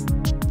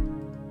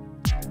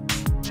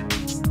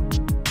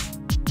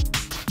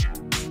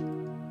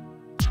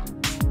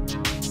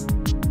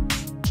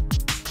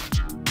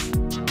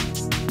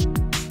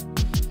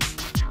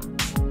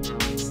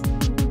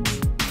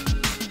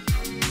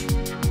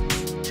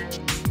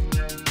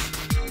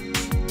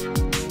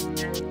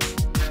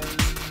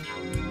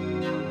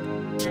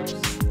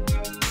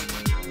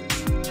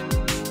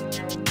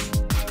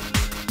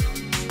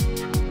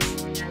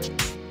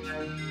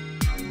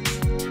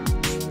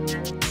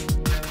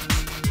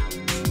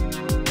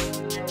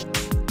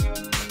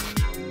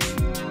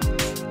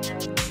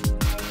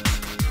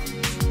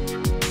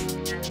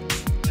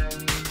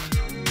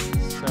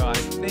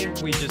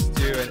 We just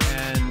do it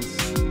ends.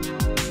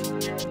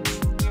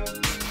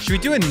 Should we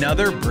do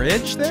another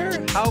bridge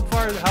there? How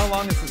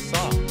long is this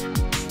song?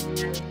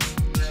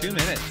 2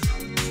 minutes.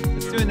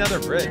 Let's do another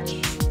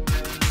bridge.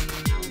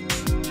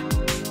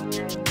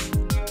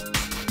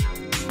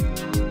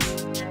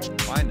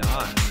 Why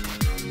not?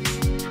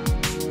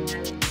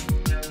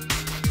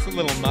 It's a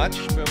little much,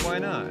 but why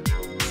not?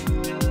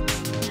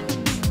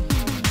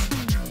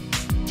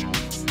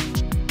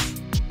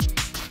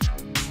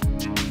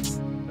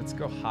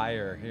 Go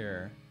higher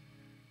here.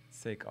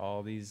 Let's take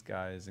all these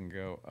guys and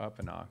go up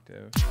an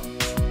octave.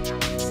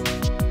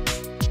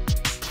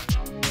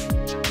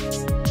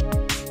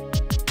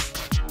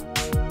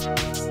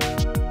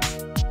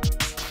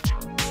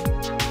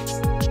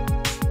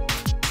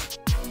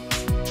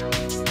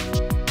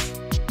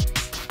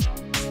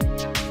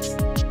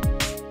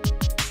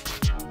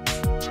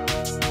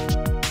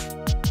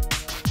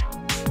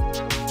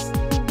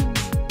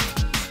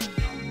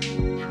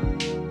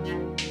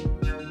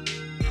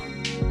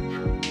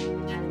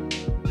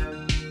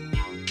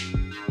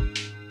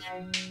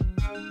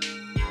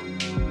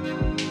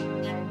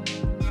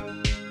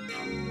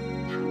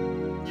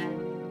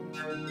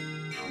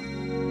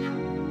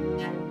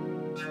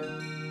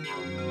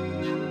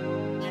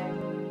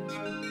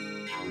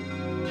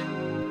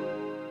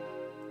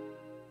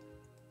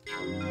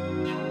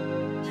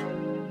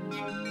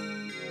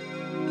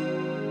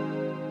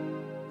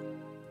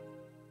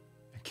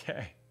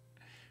 Okay,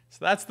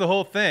 so that's the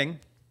whole thing.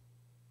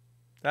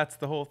 That's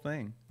the whole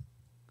thing.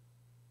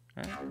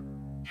 All right.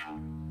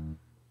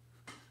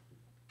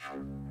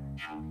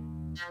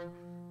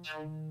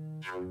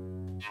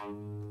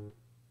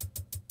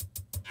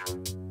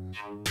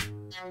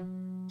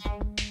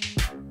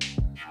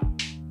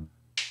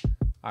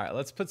 All right,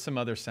 let's put some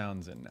other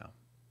sounds in now.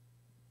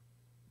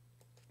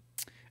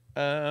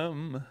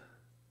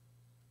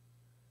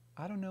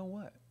 I don't know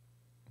what.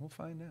 We'll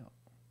find out.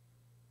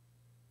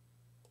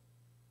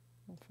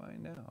 We'll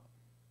find out.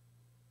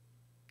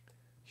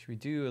 Should we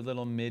do a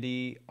little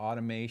MIDI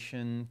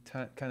automation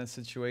kind of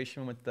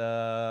situation with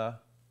the,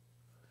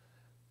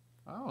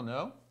 I don't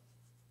know,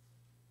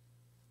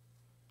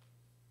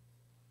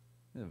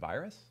 the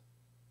virus?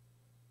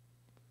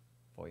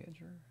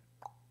 Voyager?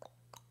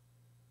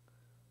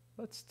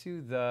 Let's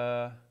do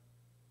the,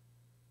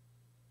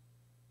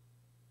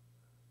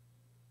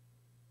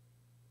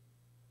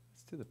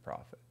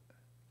 Prophet.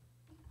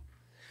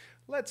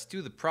 Let's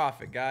do the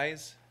Prophet,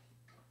 guys.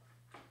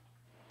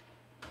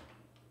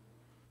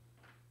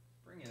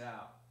 Bring it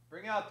out.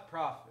 Bring out the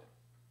Prophet.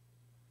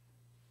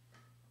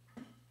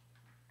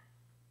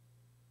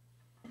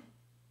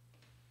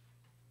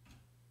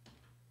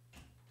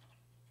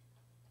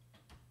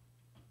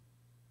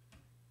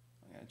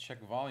 I gotta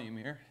check volume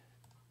here.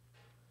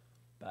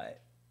 But,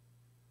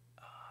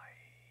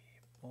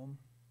 boom.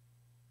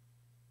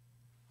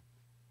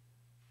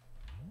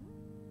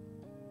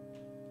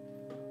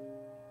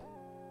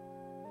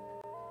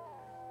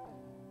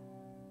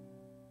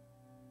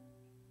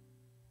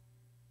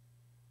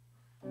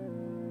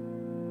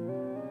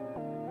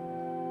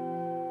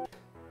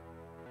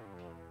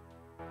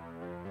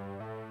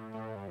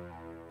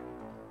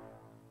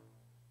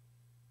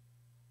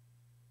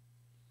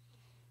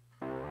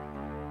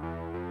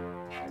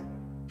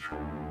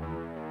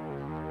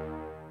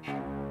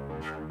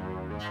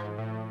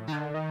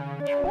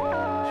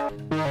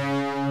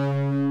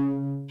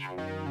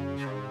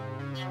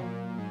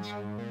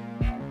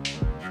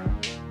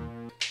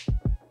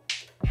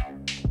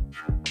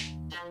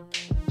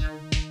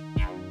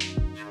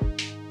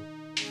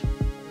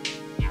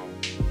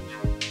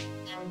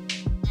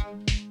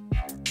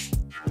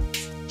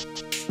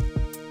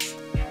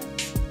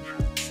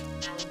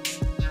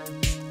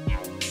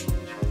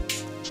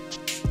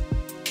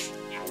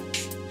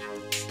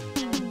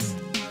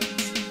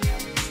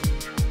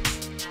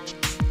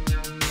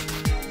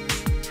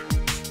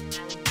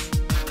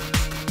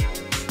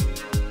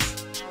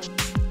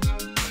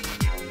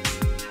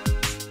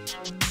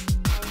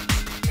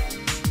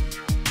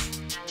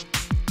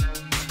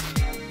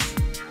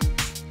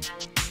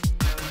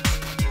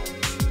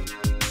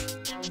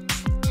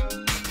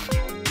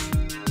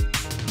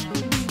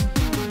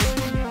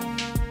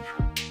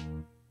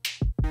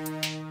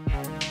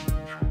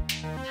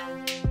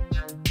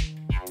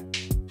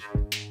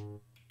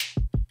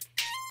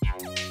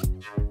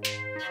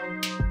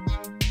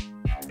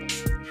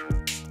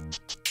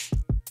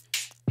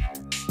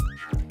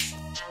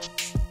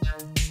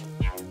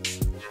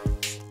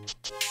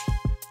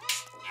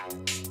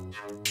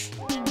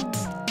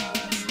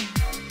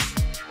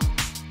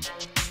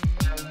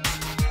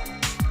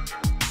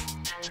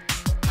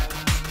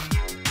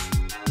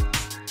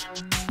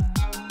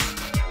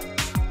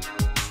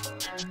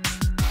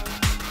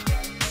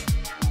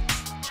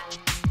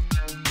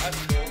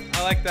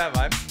 like that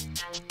vibe.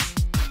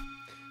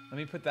 Let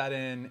me put that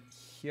in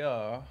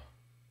here.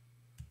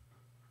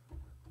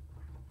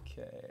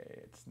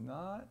 Okay, it's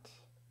not.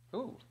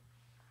 Ooh.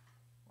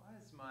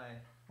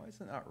 Why is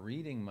it not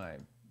reading my?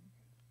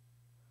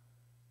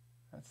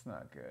 That's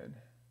not good.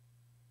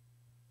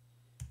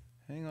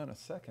 Hang on a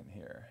second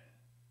here.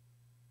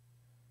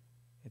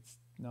 It's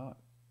not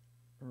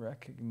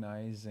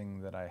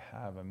recognizing that I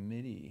have a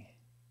MIDI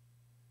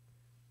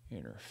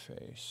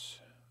interface.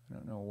 I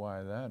don't know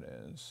why that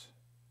is.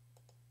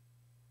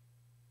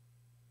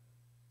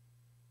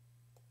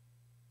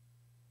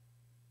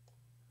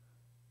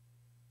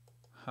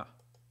 Huh.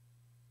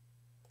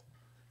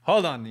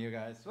 Hold on, you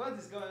guys. What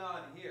is going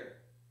on here?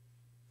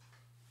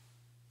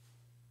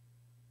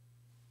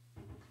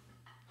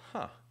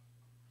 Huh.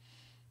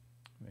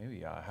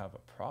 Maybe I have a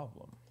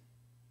problem.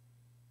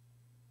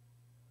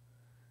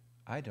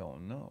 I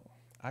don't know.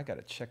 I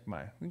gotta check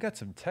we got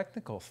some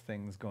technical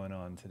things going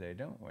on today,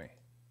 don't we?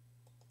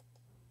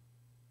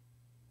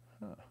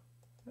 Huh.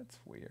 That's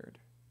weird.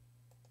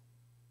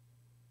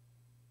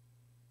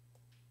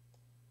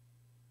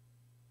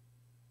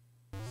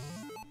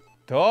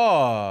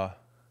 Duh.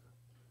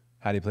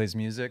 How do you plays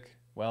music?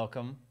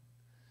 Welcome.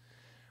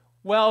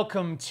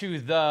 Welcome to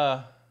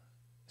the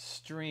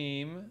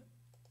stream.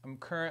 I'm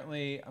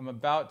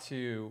about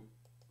to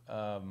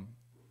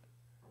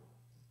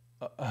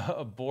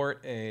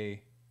abort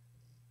a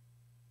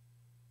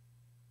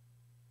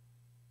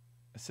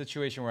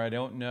situation where I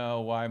don't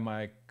know why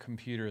my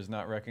computer is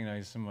not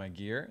recognizing some of my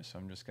gear, so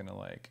I'm just gonna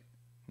like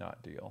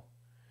not deal.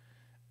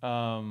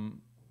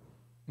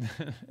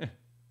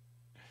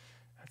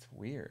 That's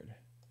weird.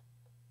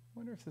 I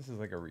wonder if this is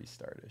like a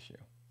restart issue.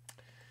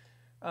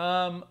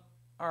 All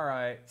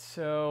right,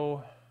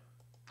 so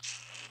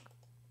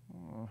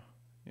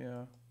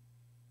yeah,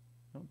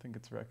 I don't think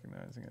it's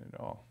recognizing it at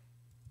all.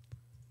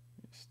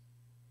 Just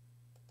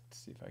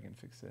see if I can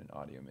fix it in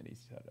audio MIDI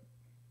setup.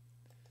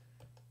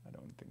 I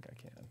don't think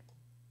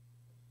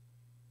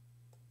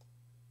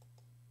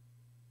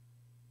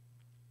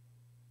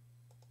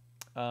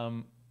I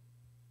can.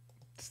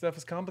 Stuff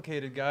is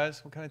complicated,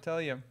 guys. What can I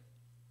tell you?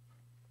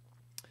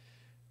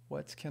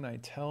 What can I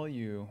tell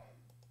you?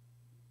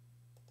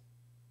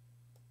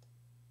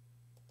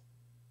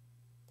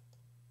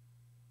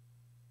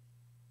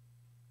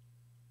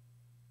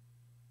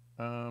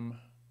 7.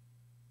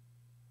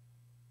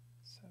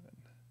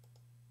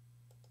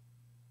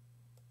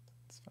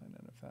 Let's find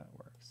out if that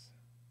works.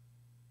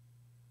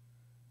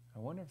 I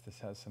wonder if this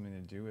has something to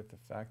do with the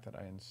fact that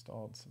I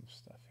installed some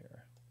stuff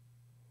here.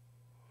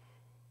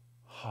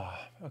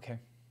 Okay,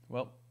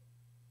 well,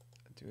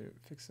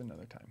 fix it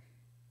another time.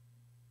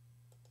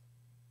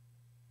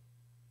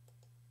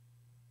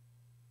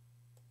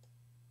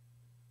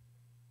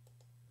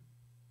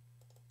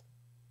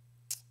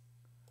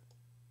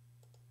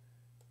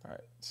 All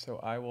right, so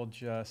I will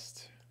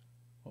just,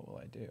 what will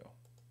I do?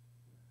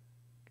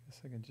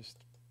 Guess I can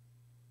just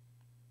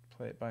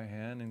play it by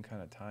hand and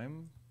kind of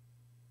time.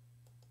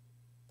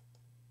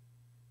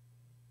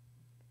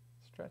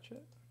 Stretch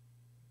it.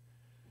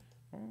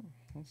 Oh,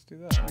 let's do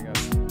that, I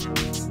guess.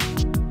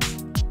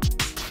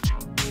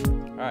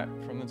 All right,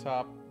 from the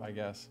top, I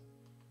guess.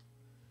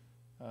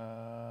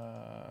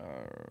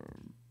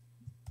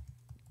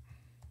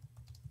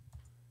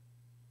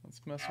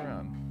 Let's mess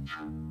around.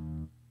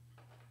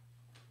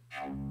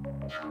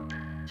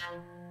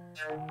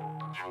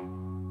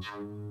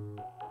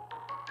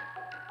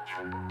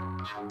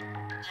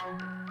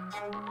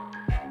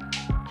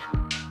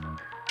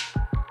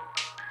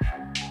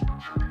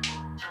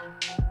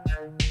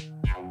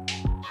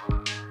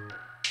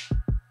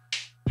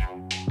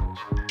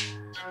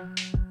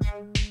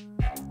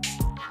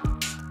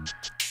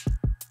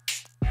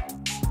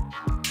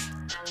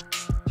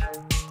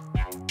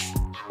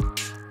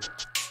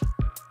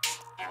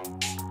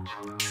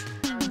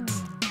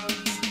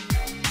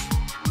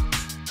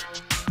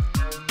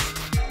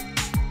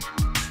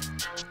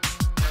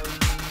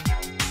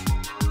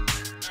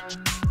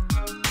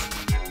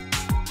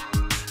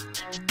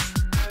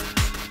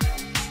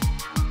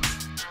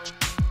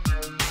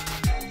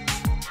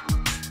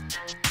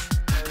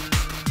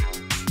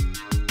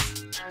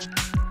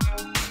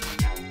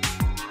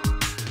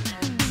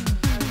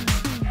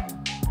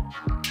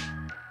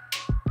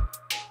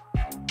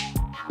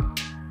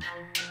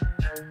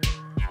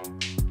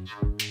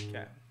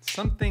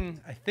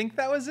 I think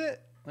that was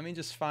it. Let me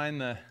just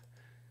find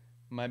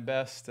my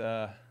best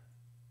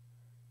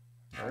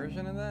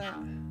version of that.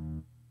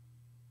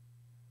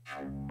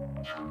 I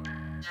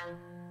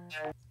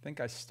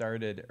think I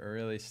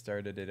really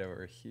started it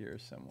over here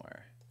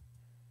somewhere.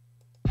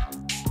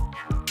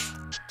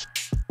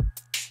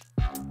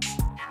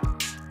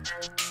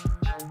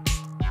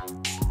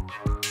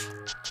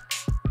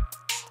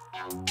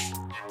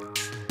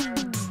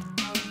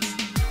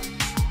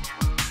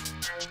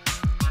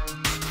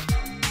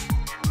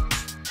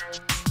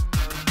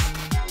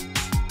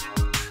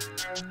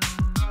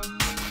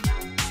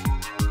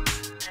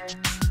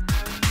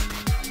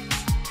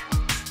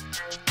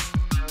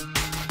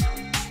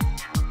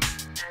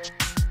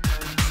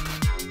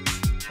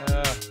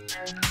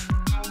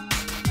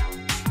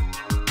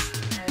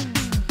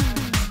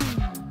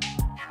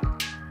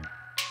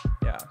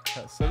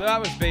 So that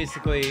was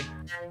basically,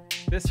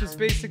 this was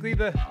basically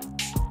the,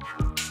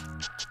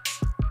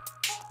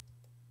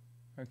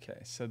 okay,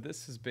 so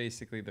this is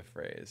basically the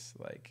phrase,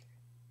 like,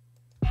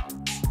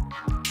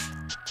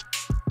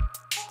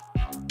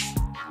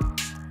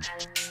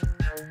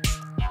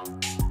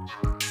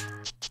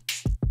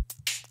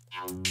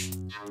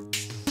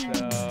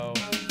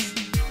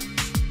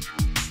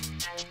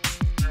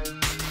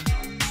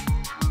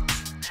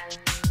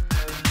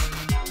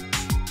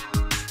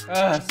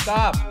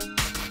 stop.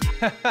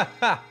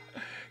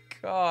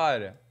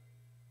 God.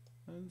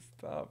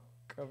 Stop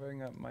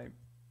covering up my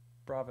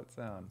profit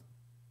sound.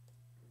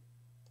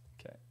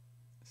 Okay.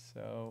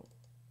 So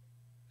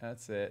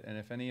that's it. And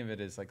if any of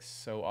it is like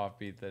so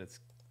offbeat that it's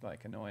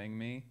like annoying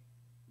me,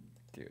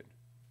 dude,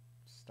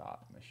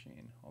 stop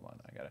machine. Hold on.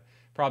 I gotta.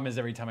 Problem is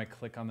every time I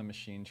click on the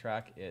machine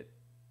track, it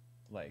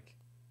like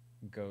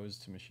goes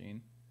to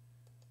machine.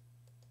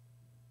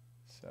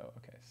 So,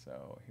 okay.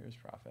 So here's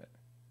profit.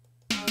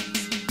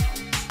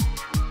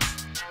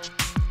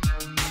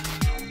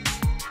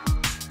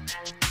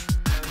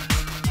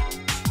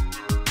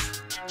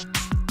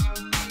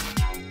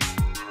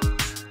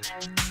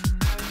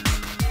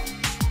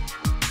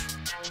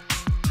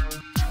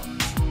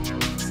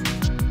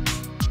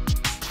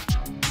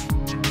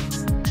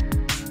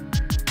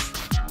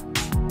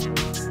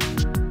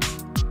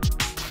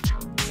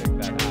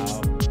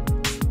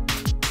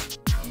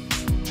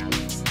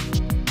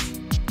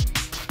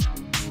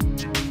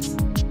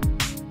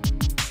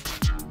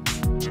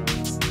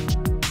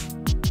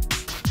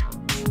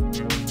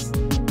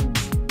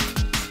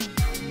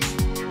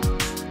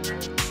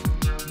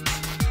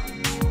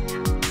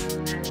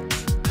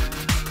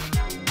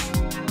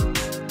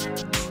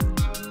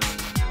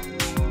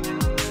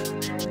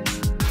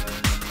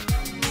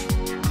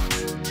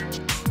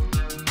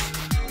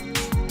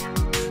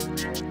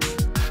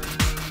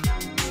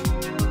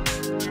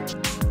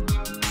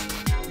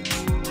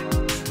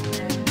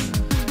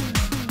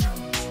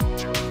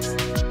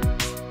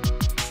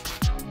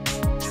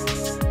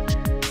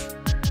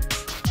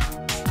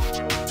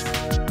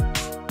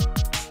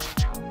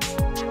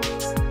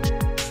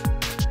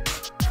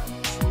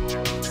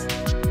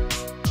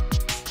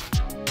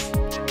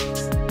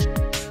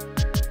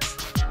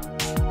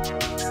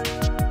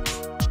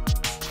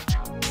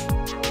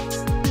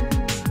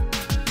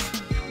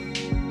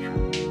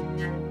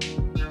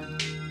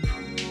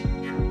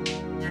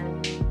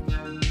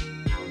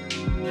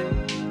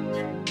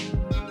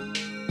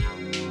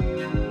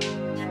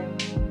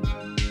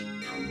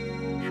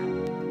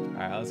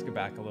 Let's go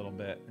back a little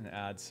bit and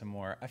add some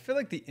more. I feel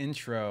like the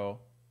intro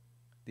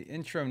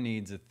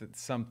needs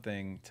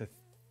something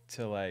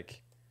to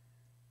like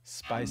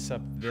spice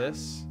up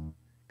this,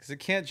 because it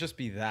can't just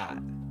be that.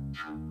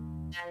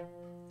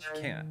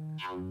 It can't.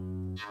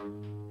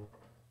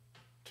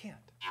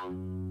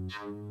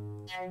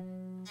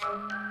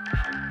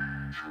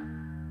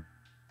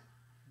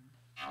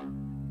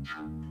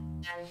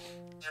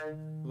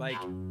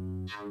 Like,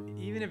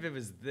 even if it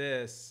was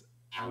this,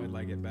 I would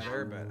like it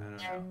better, but I don't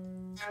know.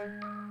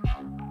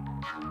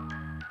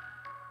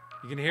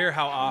 You can hear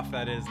how off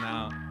that is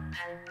now.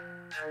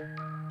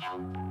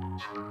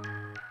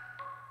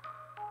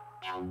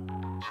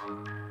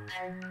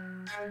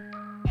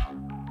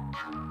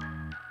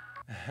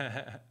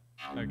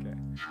 Okay.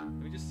 Let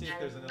me just see if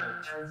there's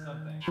another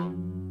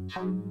something.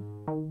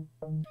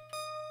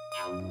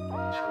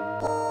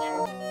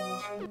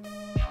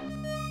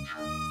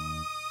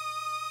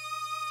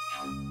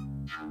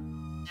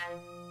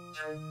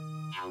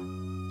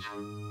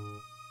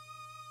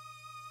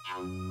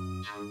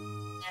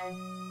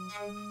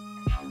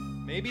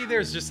 Maybe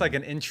there's just like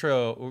an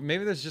intro, or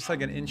maybe there's just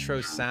like an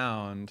intro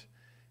sound,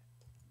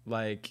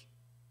 like,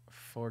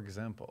 for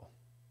example,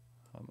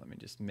 let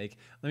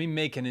me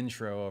make an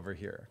intro over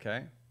here,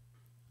 okay?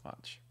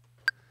 Watch.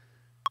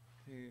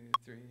 2,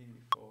 3,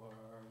 4,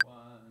 1,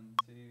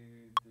 2,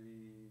 3,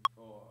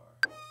 4.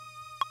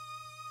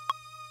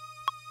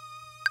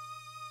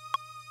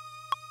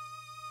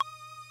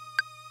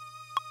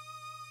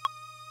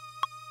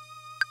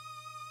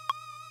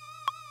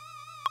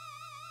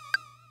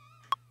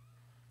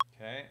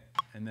 Okay,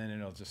 and then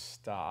it'll just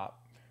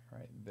stop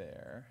right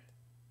there.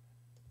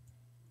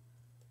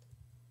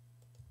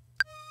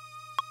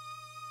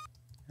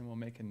 And we'll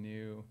make a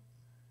new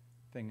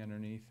thing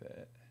underneath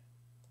it.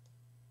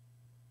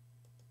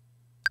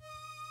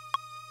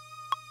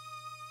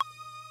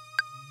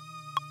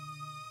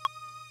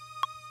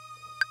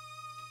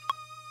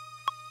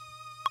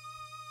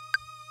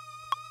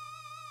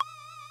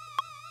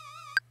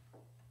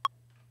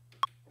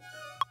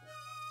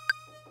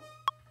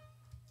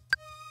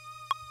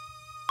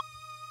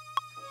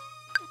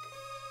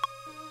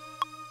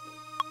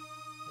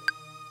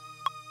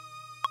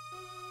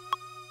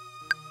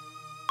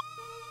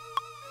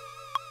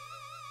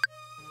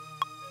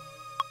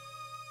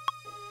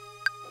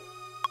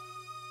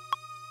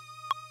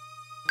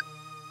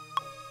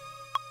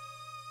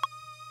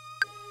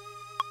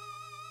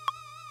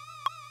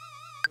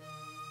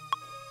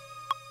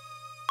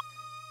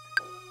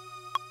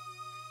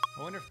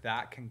 wonder if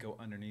that can go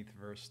underneath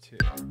verse 2.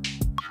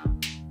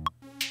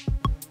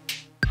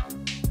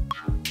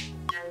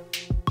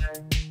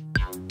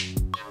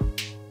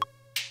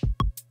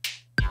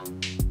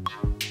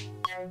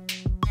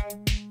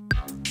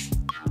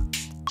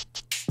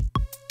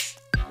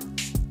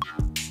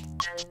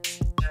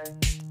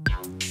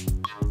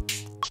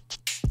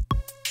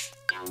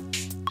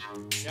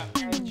 Yeah,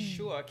 it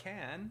sure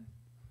can.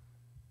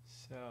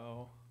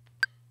 So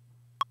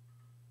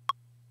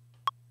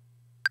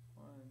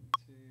 1,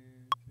 2,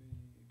 3,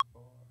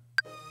 4.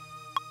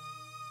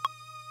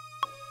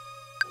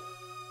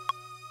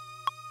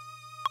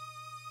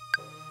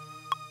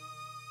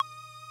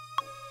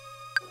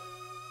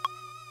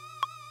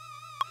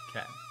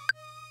 Okay.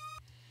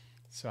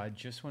 So I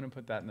just want to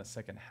put that in the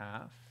second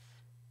half.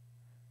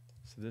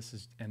 So this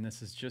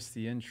is just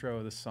the intro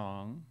of the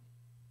song.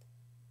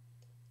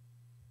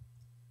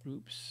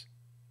 Oops.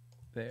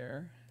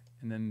 There.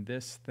 And then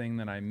this thing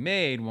that I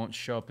made won't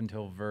show up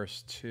until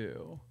verse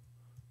 2.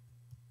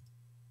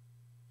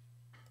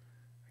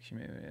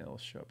 Actually, maybe it'll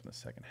show up in the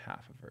second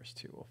half of verse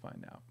 2. We'll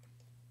find out.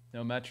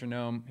 No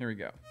metronome. Here we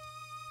go.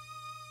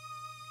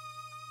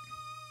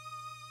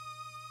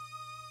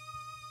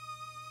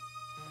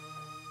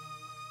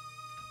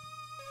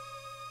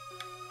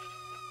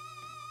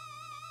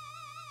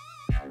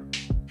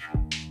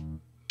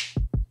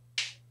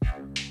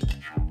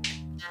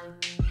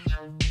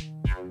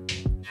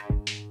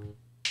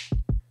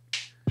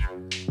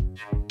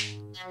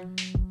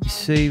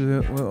 See,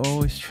 we're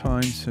always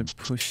trying to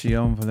push the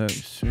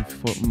envelopes with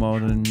what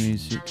modern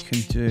music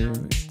can do.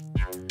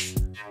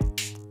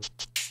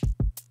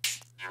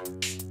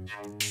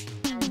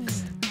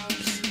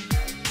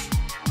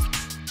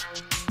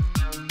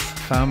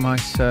 Found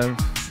myself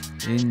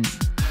in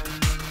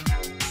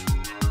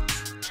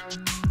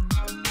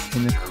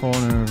the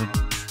corner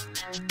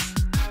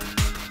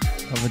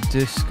of a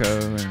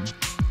disco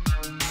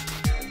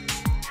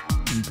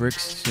in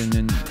Brixton,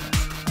 and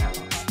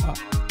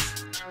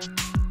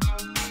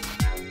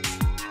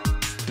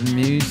the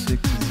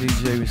music the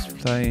DJ was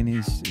playing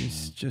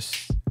is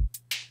just,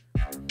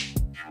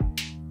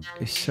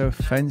 it's so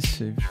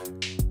offensive.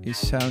 It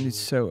sounded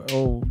so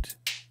old.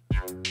 It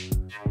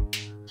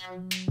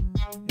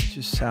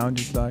just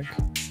sounded like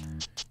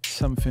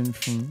something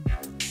from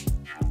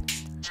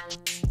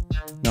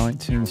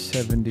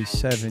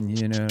 1977,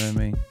 you know what I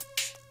mean?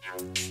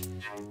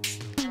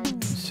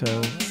 And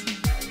so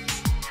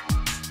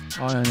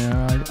I don't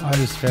know, I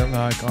just felt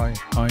like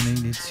I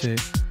needed to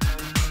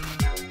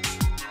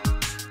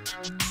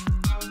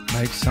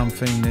make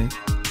something that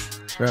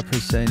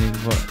represented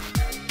what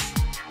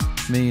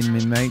me and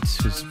my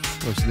mates was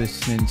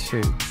listening to.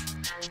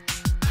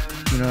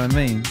 You know what I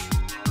mean?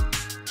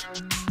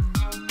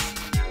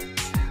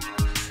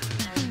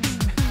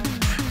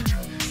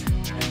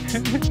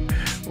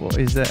 What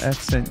is that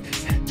accent?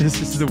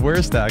 This is the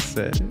worst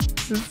accent.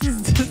 This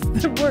is just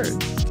the worst.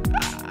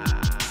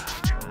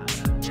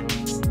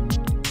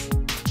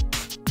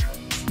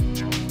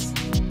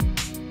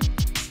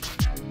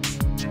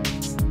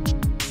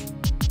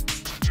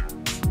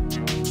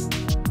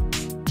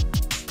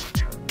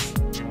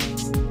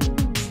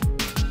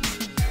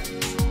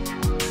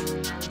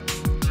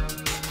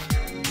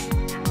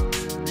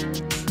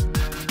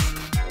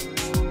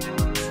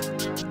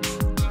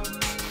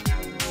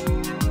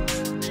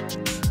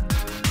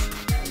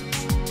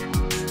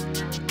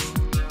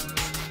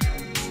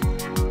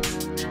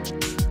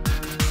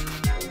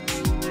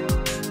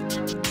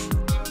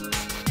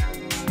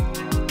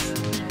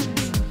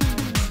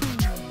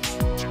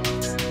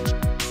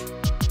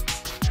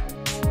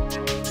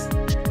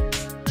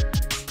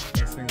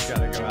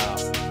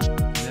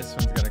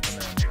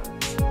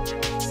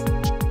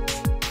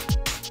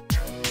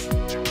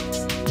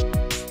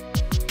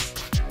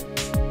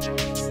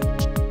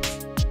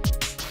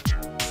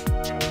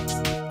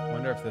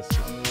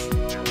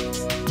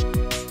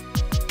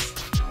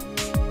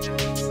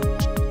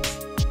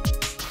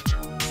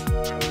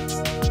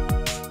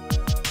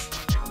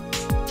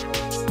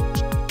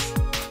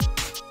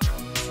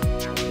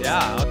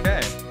 Yeah, okay.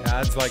 It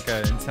adds like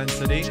an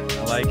intensity.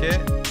 I like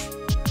it.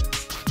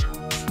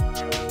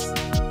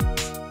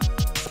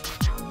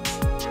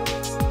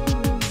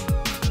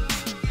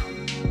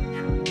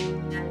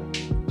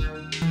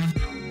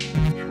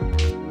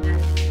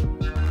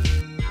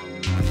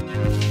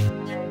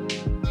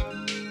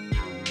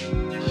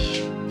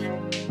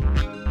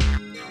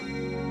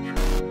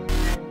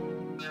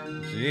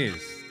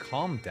 Jeez,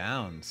 calm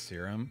down,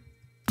 Serum.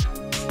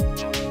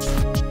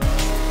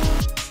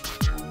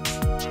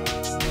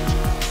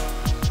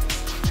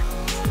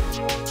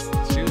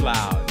 Too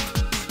loud.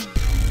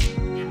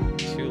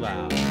 Too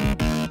loud.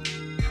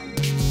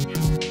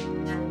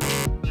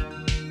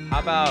 How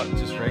about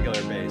just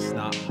regular bass,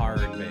 not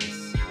hard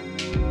bass?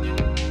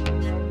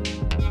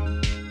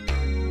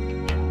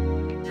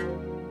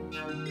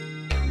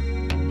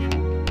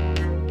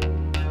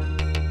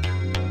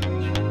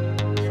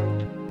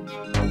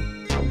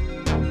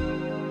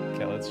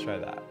 Okay, let's try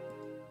that.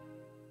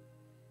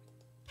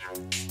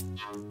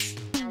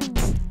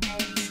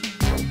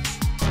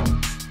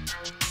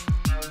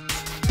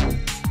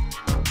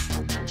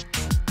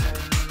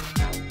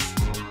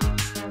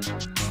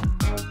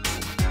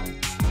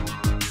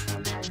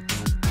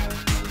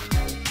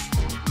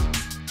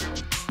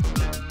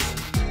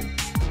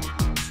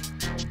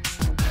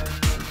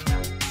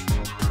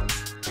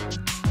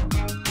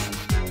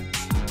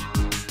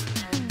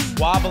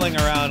 wobbling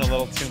around a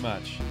little too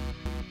much.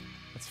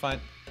 Let's find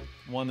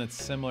one that's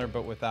similar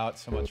but without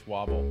so much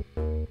wobble.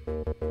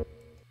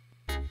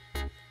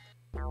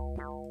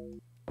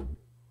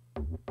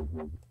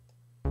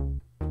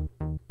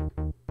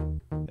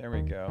 There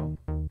we go.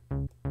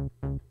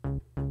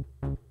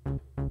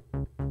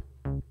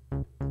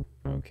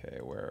 Okay,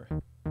 where?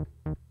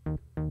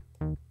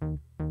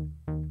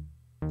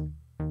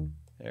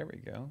 There we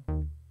go.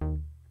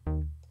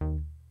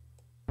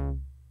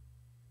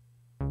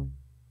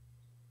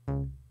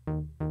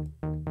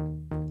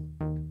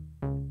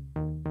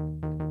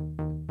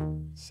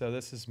 So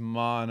this is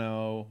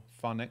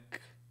monophonic.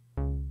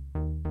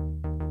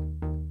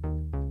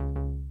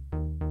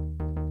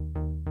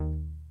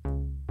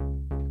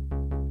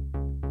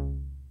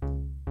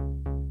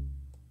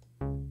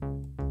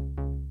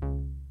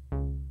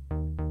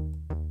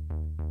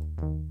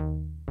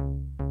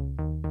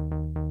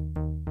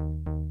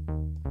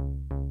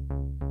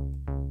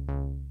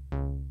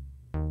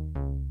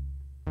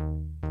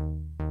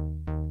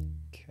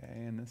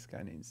 Okay, and this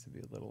guy needs to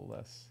be a little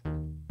less.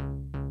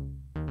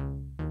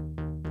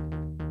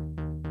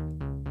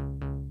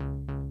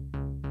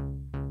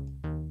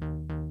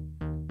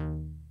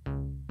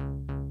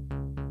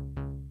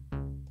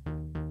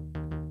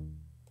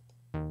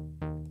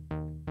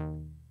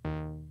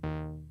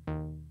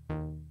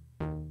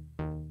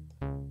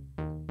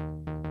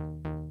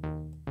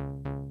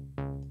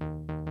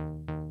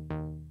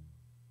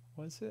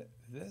 Was it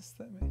this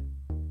that made?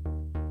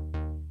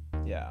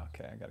 Yeah,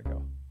 okay, I gotta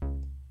go.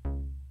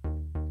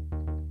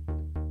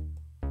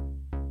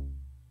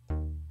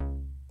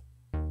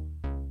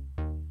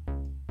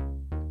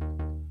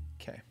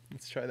 Okay,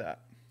 let's try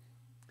that.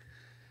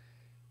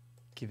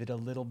 Give it a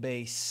little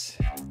bass.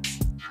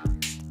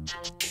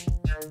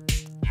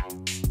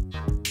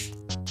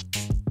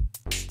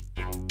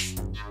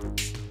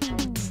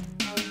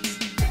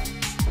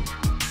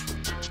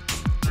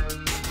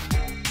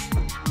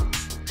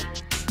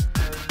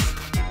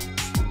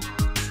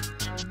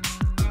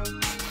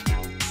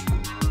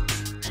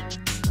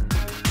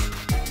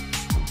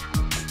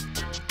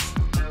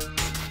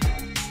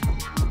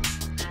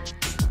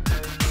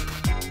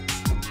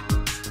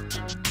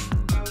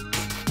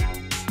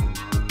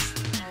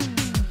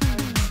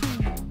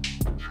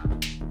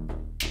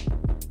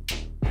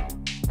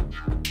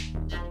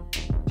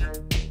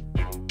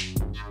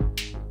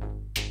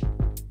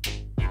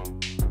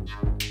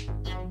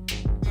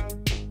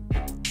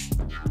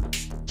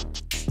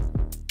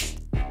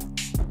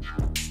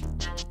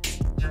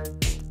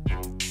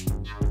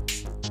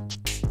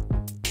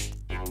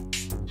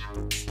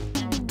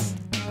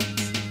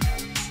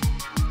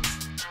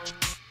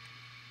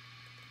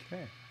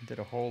 Okay, I did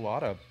a whole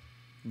lot of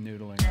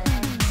noodling.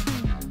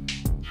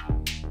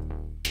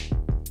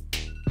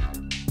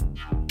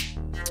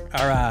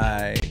 All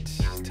right,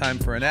 time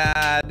for an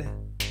ad.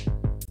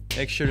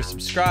 Make sure to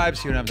subscribe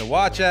so you don't have to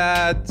watch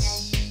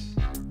ads.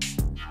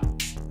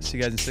 See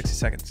you guys in 60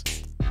 seconds.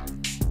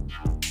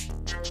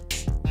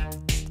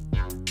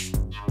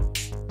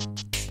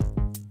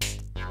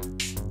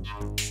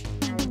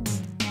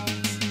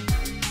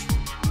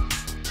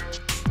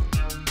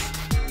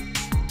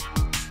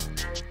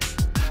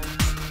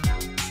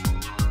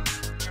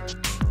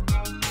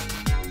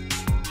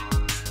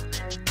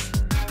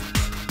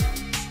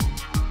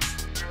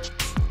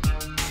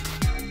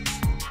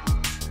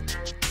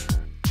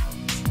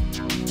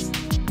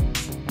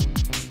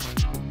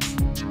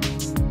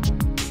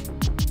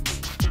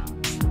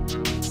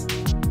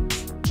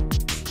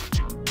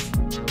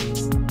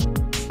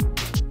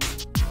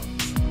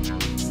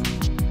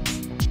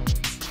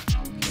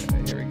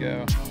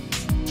 Go.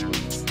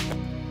 Oops.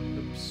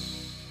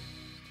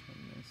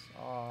 Turn this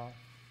off.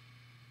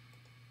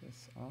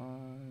 This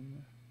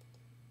on.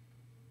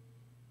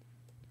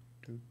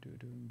 Do, do,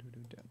 do, do, do,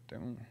 do,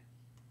 do.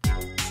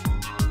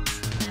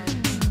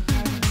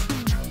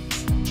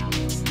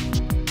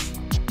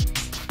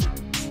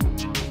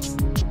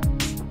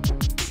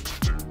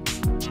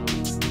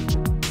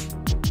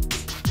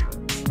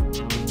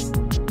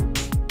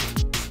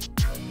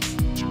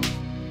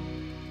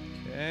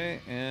 Okay,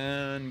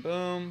 and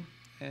boom.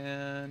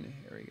 And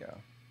here we go.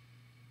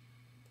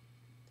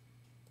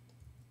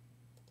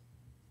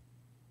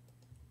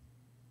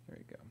 There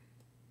we go.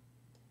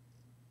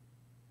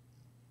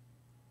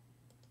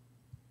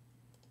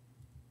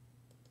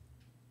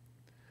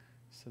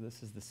 So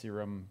this is the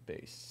serum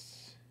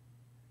base.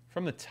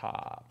 From the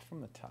top,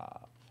 from the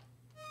top.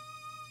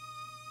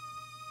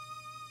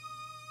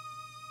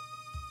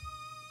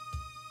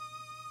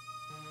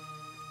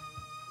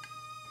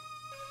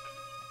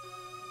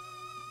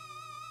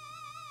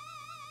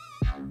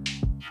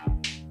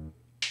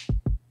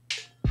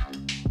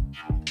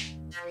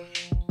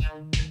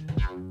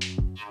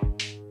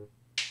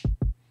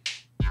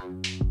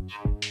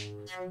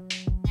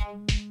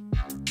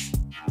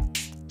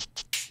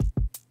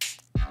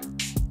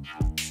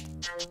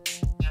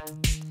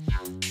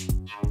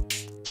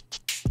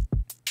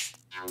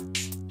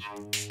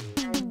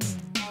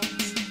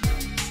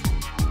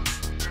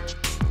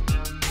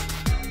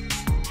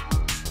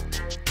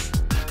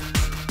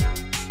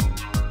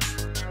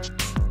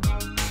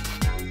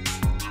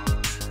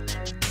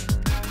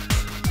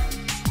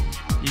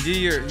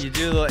 You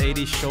do a little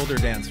 80s shoulder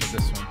dance with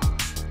this one,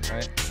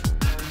 right?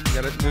 You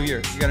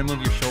gotta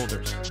move your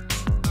shoulders.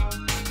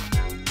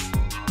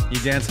 You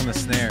dance on the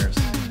snares,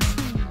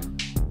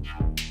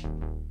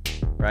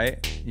 right?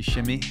 You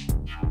shimmy.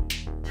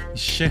 You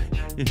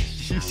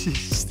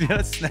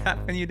snap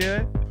when you do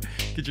it.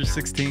 Get your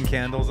 16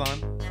 candles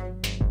on.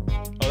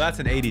 Oh, that's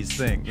an 80s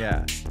thing,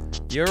 yeah.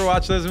 You ever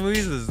watch those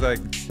movies? It's like,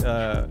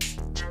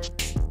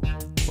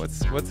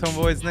 what's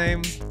homeboy's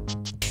name?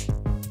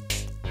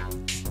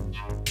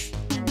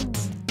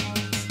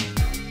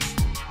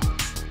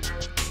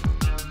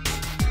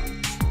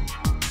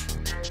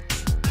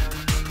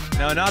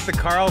 No, not the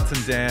Carlton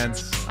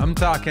dance. I'm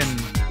talking.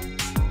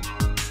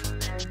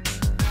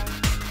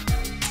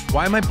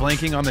 Why am I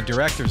blanking on the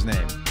director's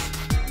name?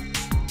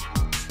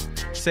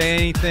 Say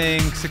Anything,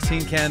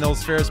 16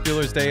 Candles, Ferris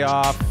Bueller's Day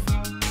Off,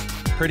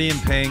 Pretty in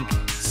Pink,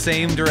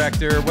 same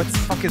director. What's the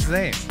fuck his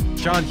name?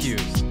 John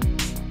Hughes.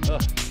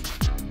 Ugh.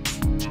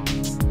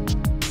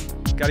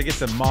 Gotta get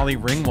the Molly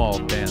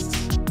Ringwald dance.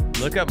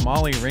 Look up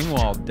Molly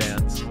Ringwald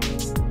dance. You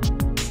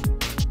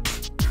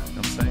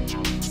know what I'm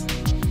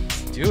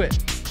saying? Do it.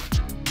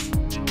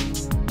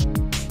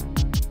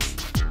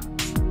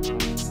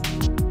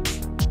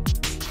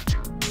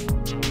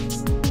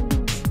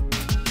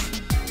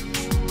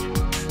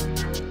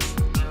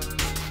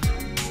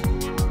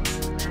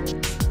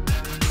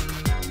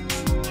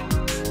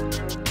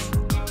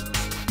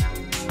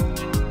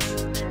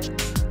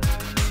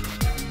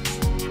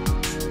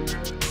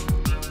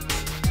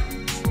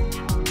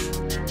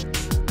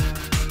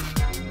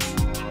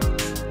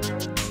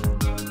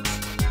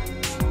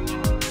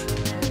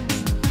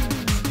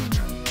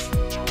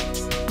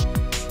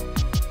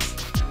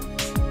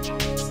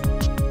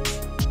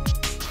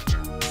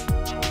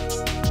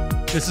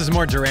 This is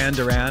more Duran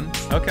Duran.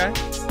 Okay.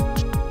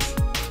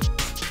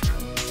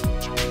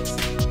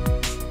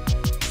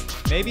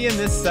 Maybe in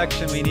this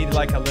section we need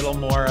like a little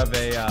more of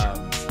a,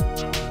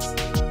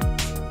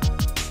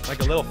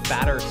 like a little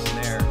fatter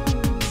snare.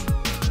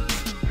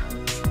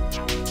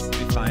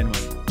 Be fine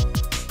with.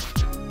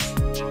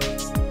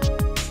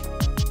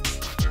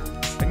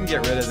 I can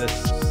get rid of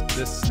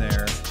this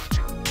snare.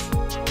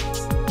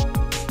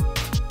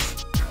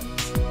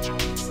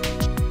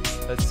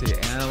 Let's see,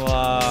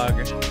 analog.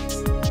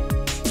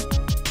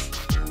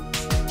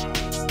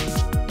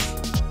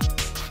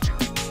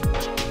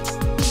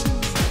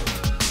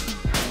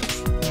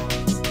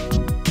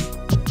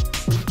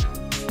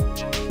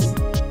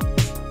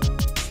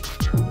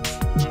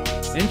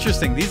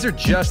 Interesting. These are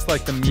just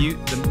like the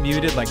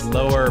muted, like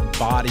lower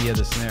body of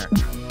the snare.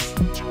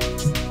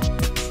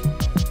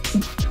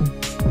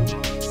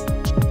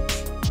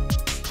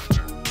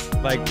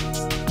 Like,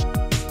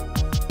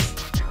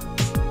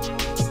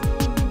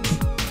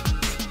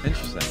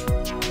 interesting.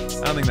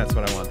 I don't think that's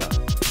what I want though.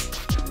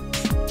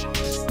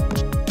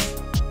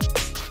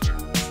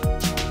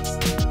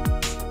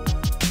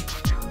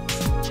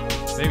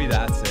 Maybe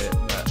that's it,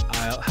 but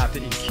I'll have to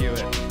EQ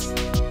it.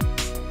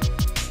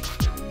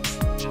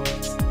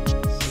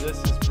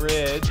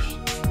 Bridge.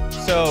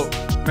 So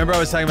remember I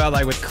was talking about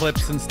like with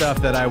clips and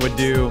stuff that I would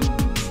do,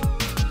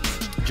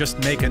 just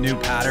make a new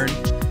pattern.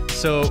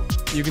 So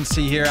you can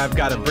see here I've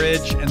got a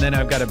bridge and then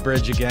I've got a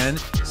bridge again.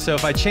 So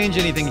if I change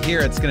anything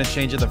here, it's going to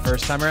change it the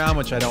first time around,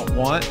 which I don't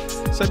want.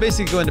 So I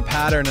basically go into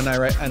pattern and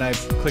I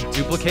click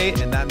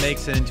duplicate, and that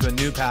makes it into a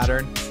new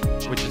pattern,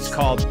 which is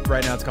called,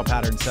 right now it's called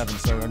pattern 7.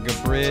 So I'm going to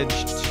go bridge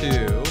 2,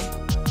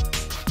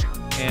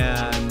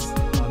 and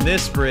on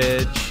this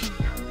bridge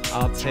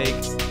I'll take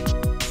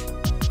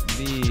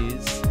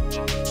these.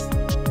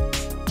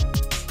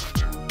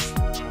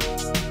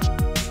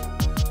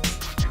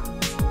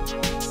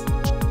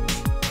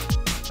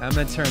 I'm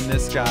gonna turn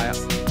this guy up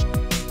to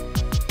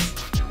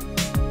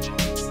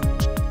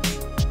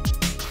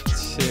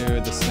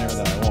the snare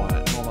that I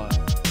want. Hold on.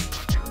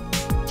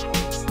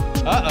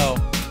 Uh-oh.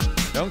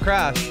 Don't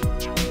crash.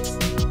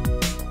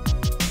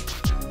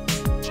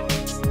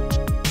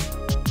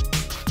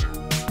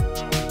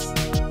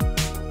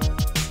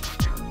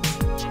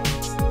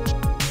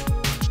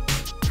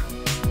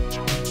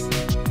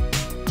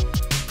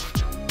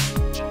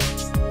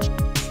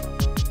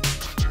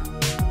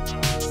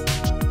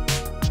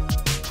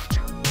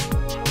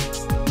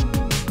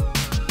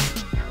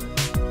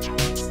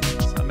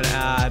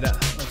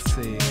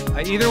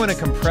 I either want to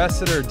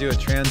compress it or do a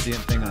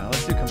transient thing on it.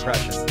 Let's do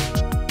compression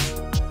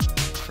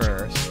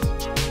first.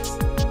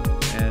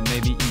 And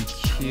maybe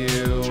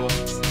EQ.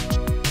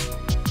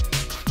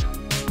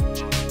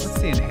 What's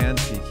the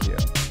enhanced EQ?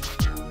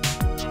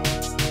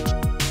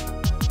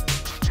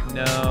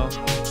 No.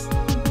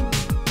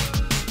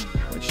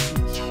 Which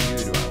EQ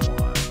do I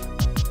want?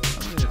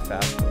 I'm going to do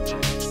fast filter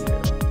EQ.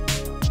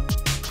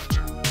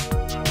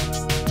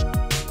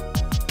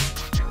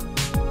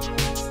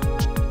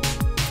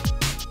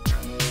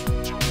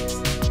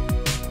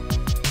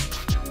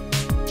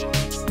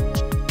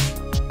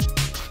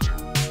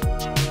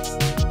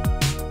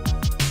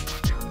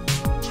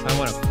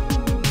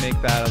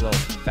 That a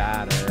little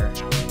fatter.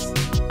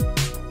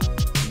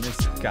 And this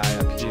guy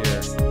up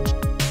here.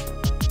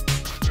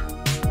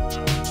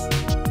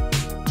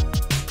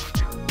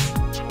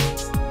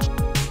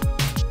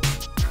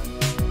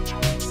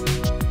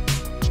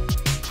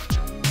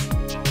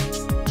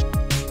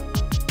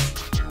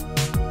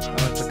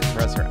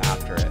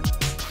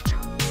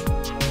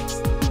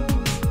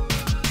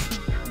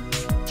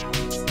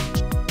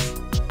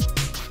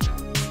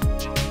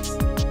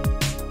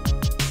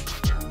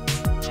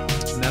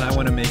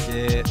 want to make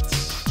it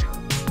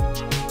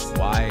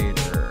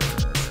wider.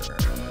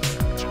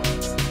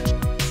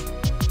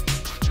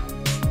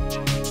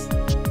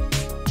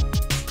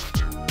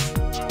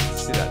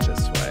 Let's do that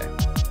this way.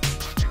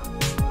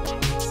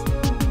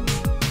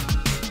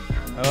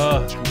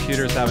 Oh,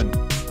 computer's having a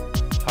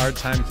hard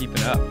time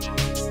keeping up. There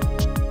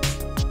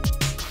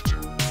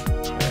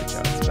we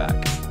go, it's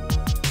back.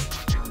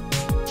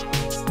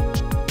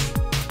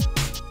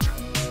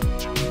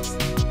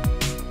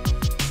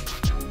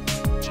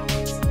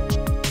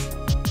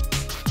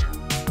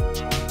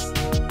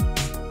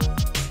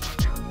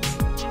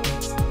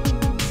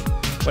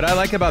 What I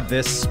like about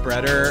this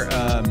spreader,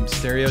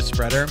 stereo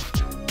spreader,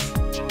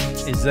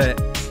 is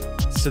that,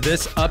 so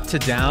this up to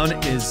down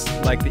is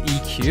like the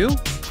EQ.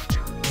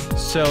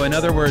 So in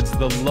other words,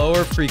 the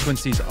lower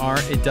frequencies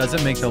it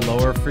doesn't make the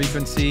lower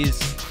frequencies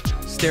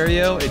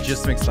stereo, it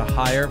just makes the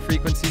higher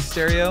frequencies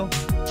stereo.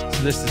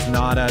 So this is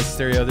not as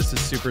stereo, this is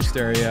super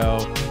stereo,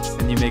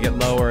 and you make it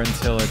lower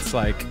until it's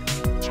like,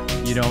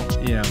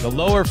 the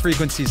lower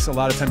frequencies, a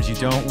lot of times you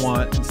don't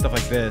want, and stuff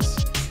like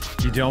this,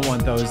 you don't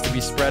want those to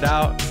be spread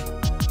out.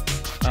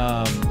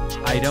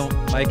 I don't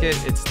like it.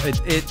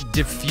 It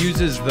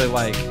diffuses the,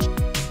 like,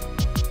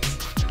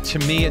 to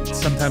me, it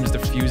sometimes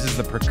diffuses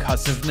the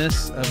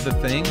percussiveness of the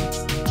thing.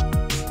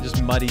 It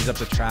just muddies up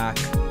the track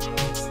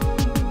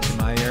to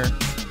my ear.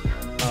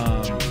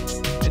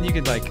 And you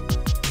could, like,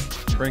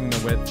 bring the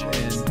width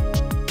in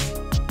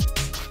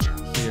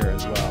here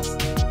as well.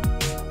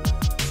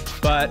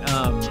 But,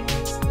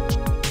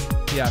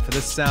 yeah, for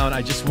this sound,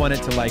 I just want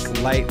it to, like,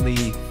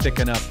 lightly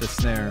thicken up the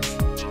snare.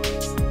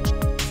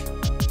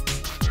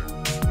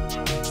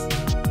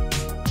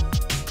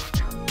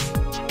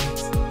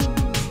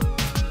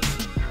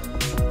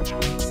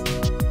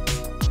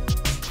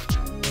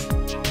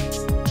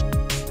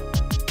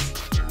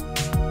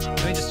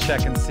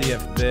 Check and see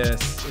if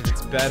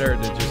it's better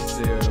to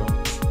just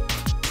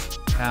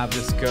have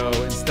this go,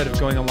 instead of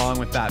going along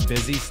with that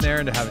busy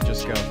snare, to have it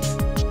just go.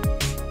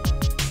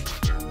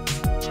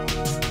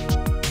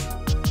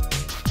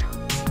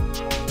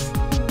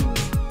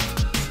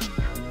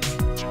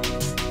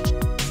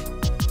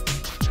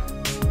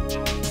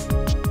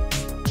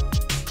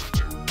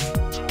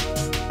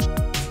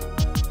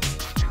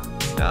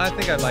 No, I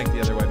think I like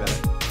the other way better.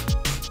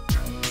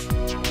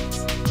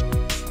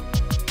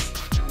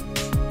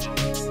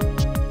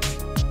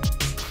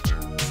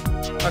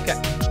 Okay.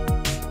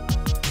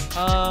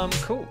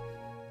 Cool.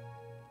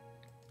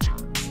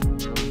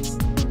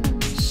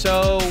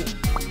 So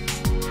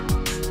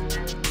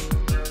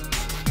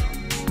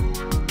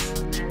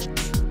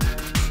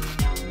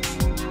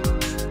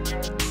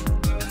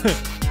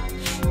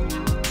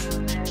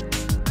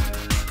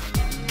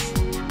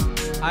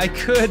I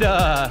could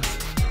I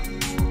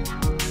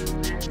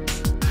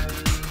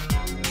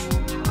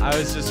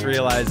was just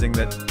realizing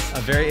that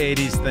a very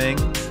 80s thing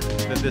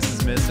that this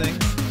is missing.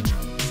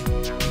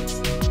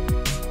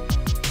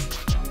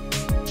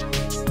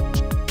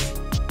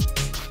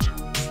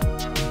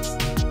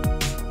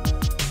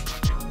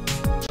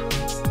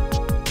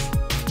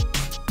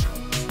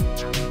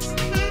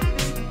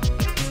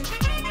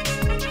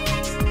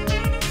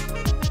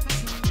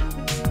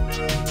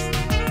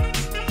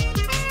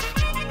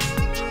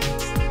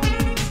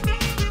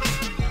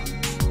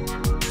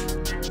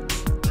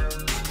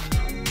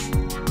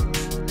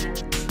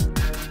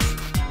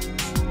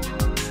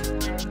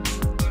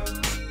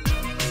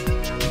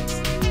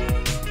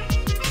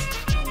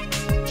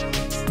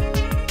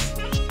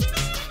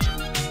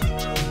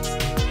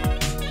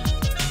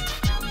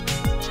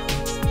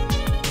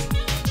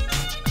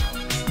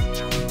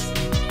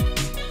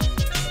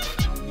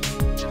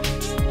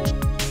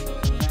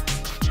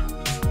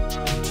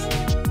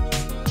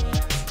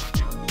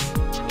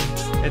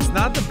 It's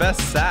not the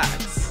best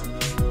sax.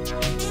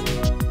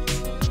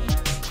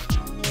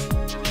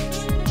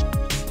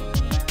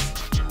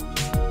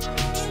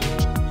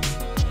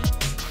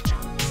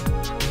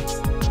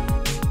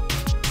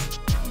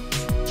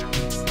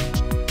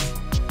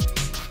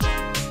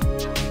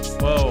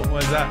 Whoa,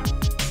 what is that?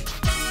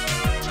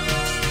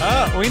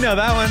 Oh, we know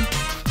that one.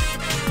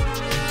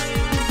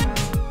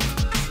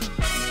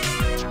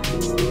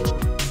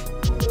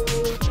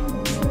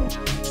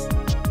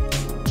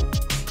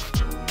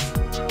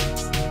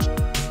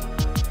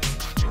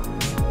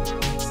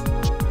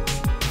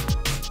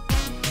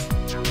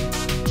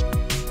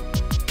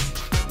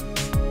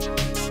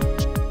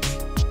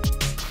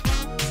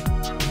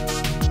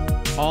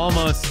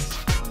 Almost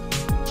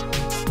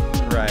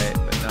right,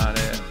 but not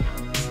it.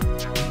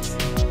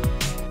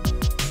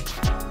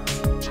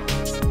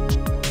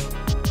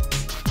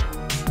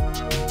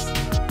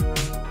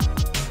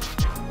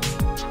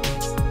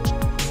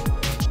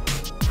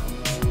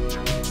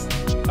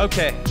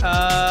 Okay,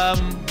 I'm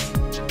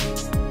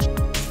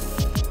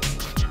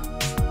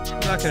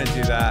not gonna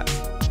do that.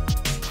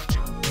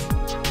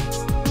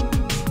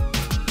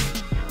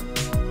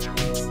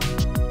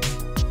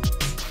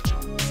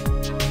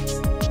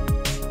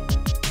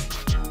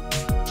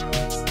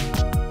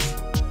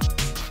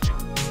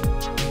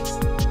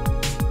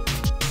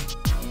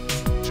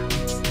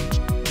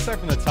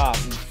 start from the top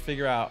and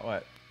figure out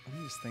what. Let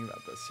me just think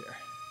about this here.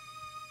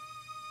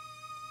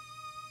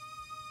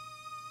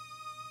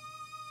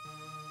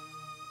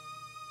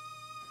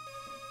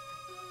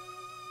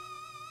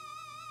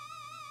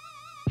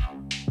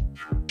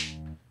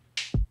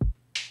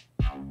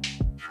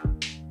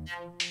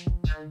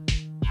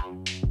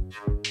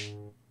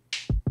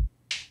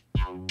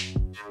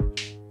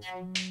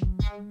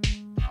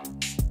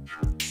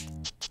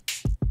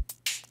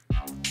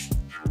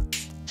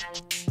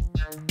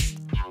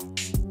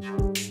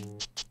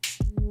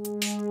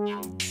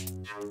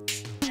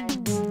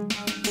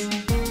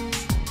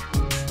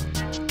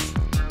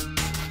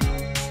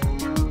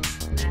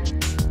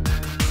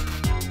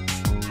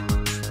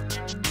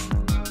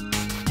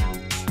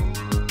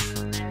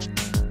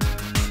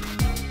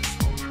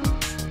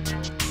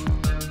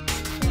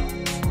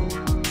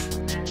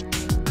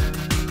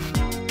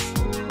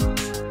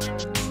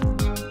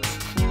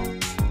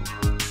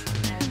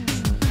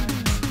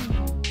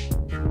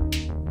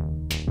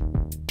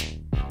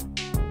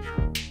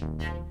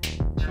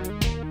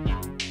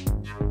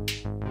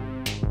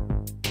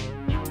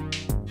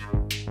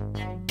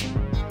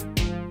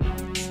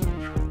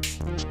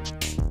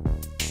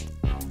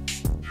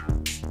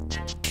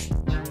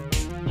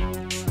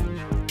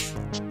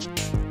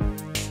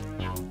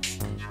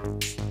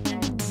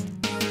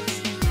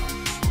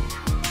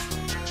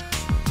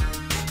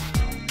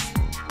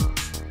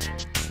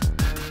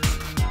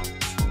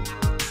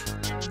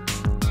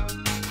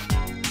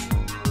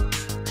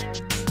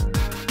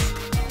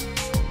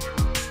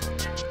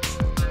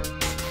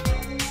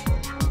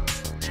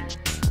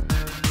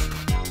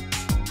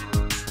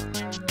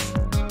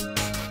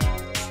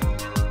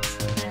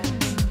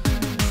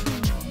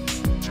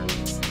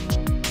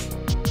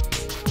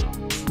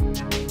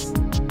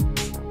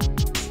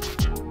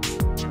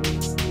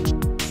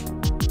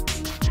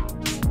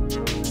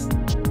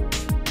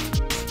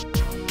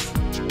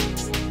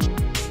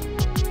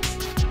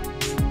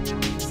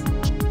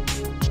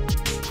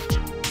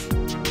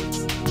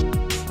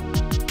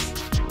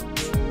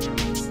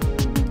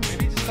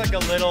 A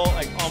little,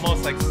 like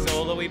almost like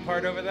solo-y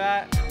part over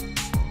that.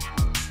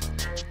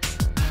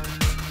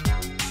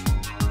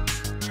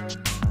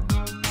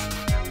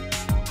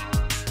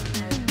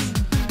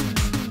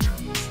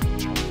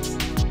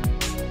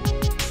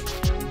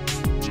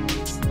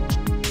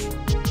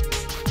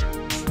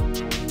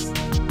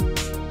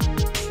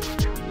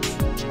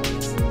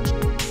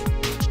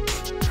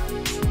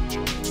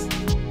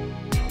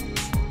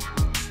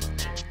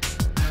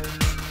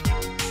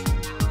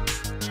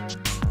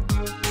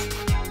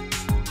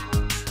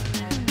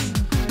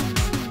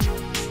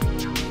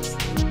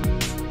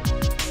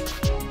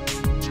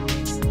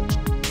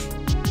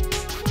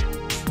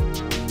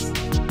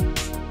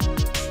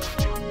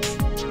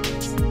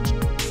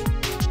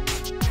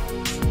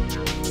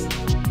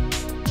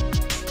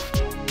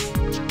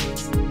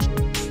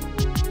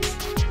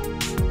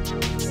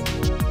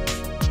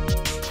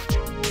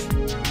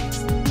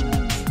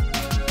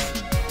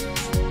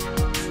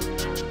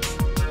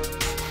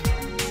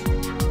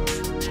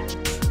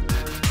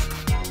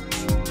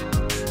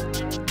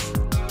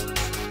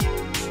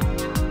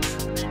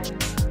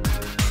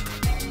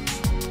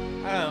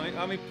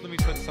 Let me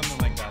put something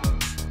like that in.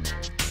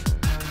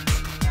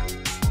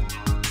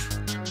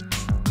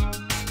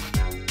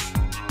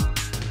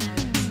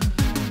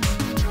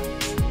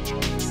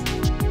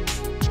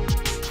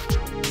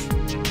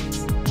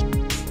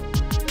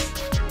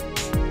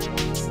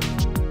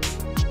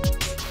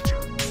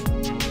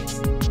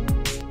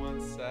 One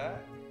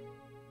sec. Is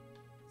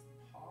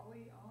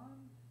Poly on?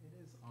 It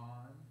is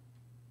on.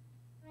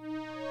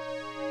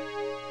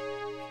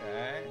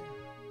 Okay.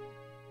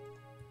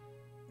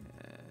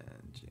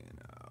 And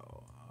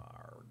Juno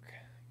arg.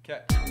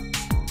 Okay.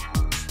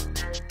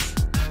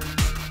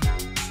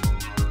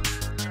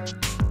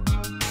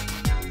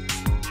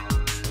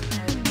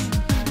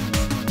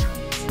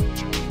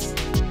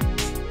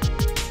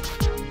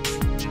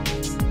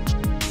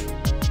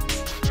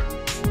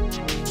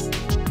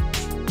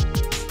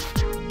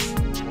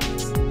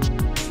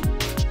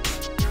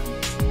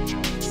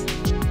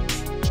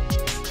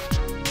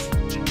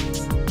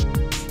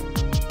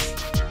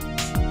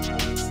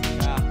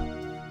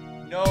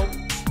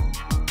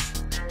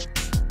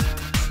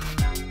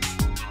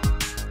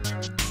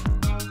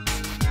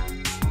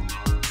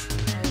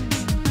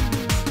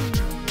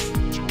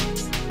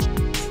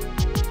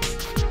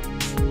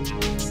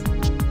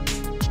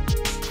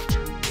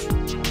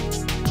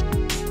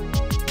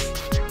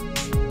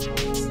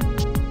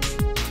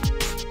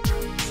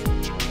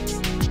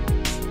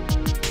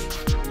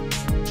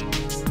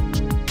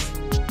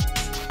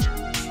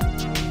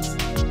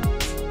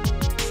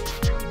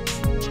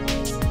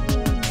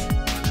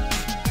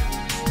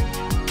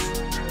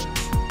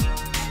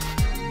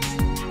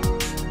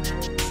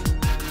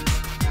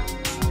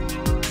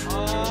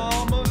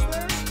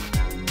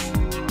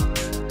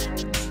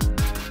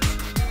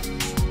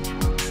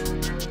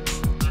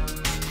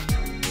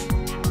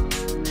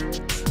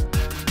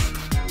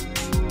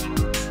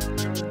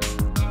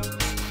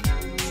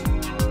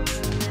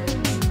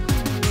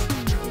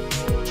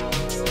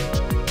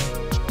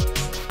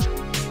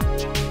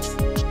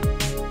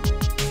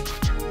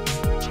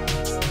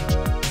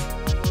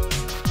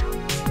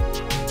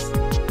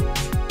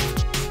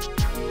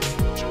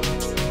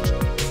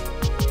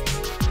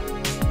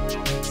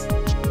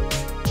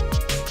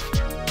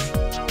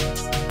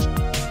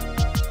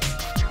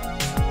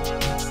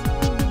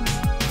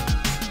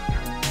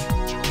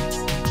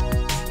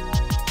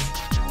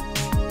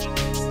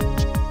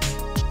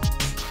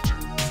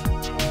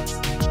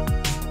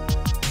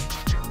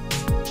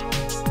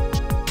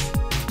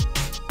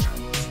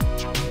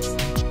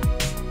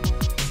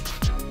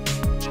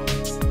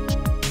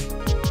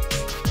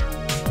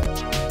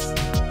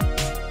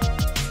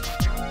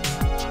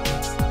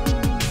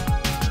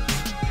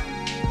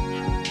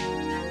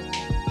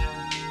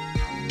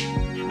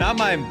 Not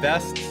my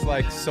best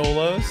like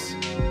solos,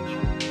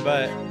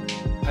 but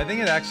I think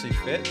it actually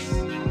fits.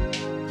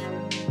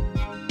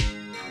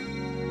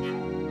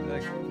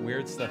 Like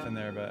weird stuff in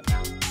there, but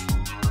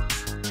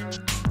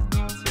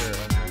let's hear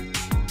it.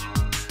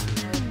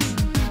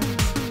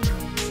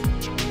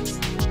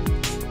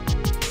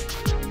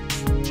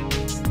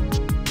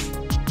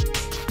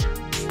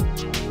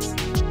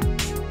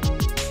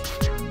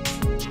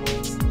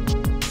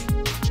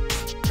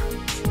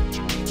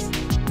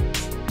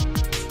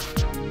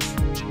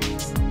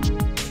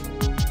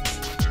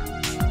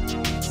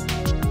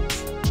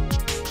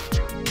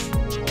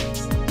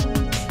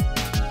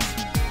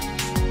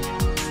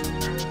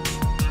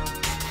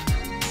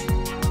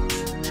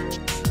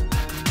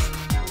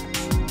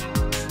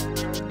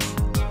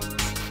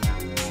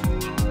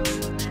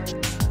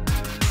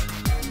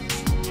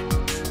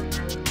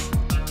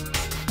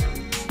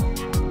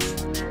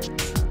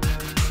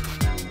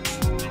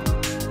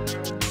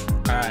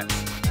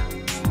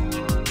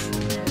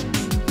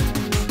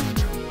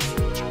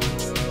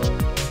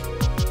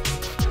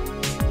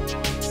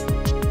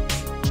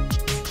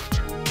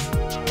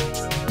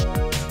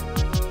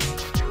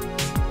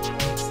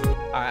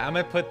 I'm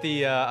gonna put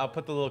the I'll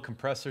put the little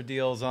compressor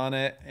deals on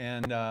it,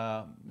 and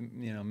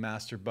you know,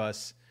 master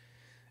bus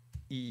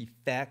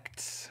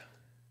effects,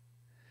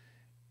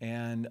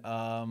 and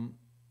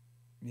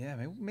yeah,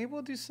 maybe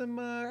we'll do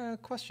some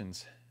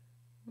questions.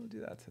 We'll do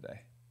that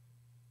today.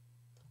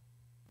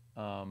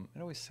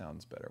 It always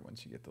sounds better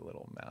once you get the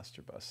little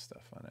master bus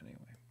stuff on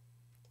anyway.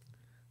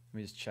 Let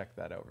me just check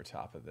that over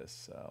top of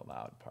this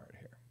loud part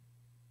here.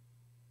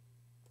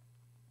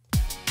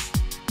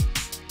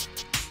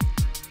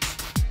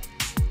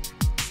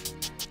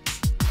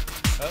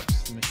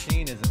 Oops, the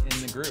machine isn't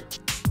in the group.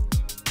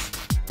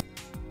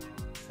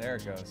 There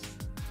it goes.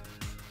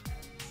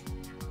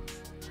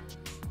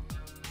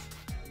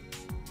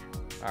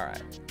 All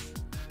right.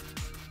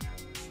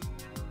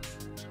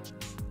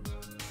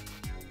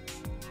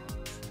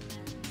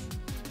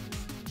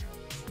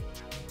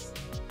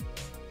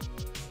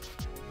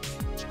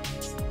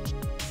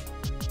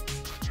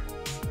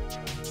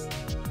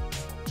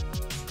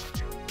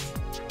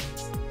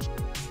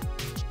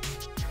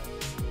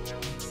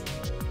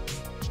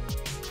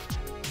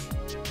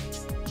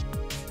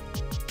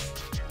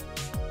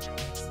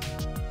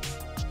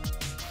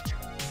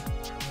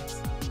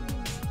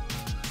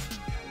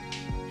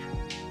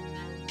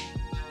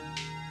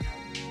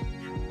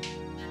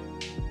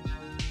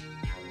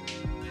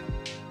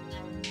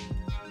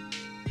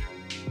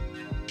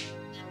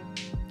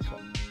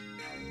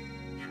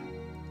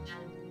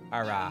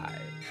 All right,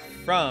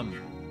 from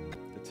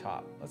the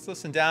top. Let's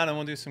listen down and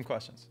we'll do some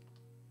questions.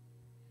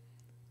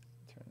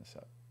 Turn this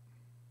up.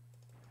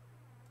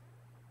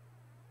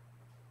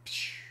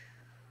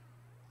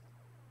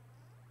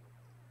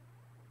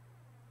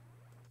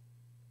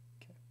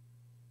 Okay.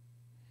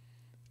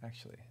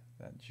 Actually,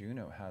 that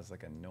Juno has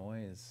like a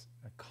noise,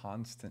 a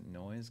constant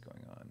noise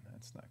going on.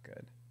 That's not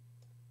good.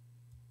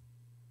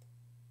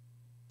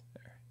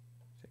 There,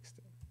 fixed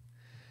it.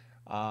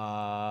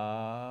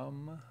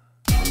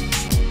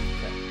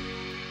 Okay.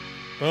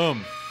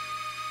 Boom.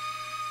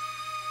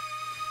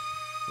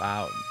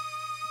 Loud.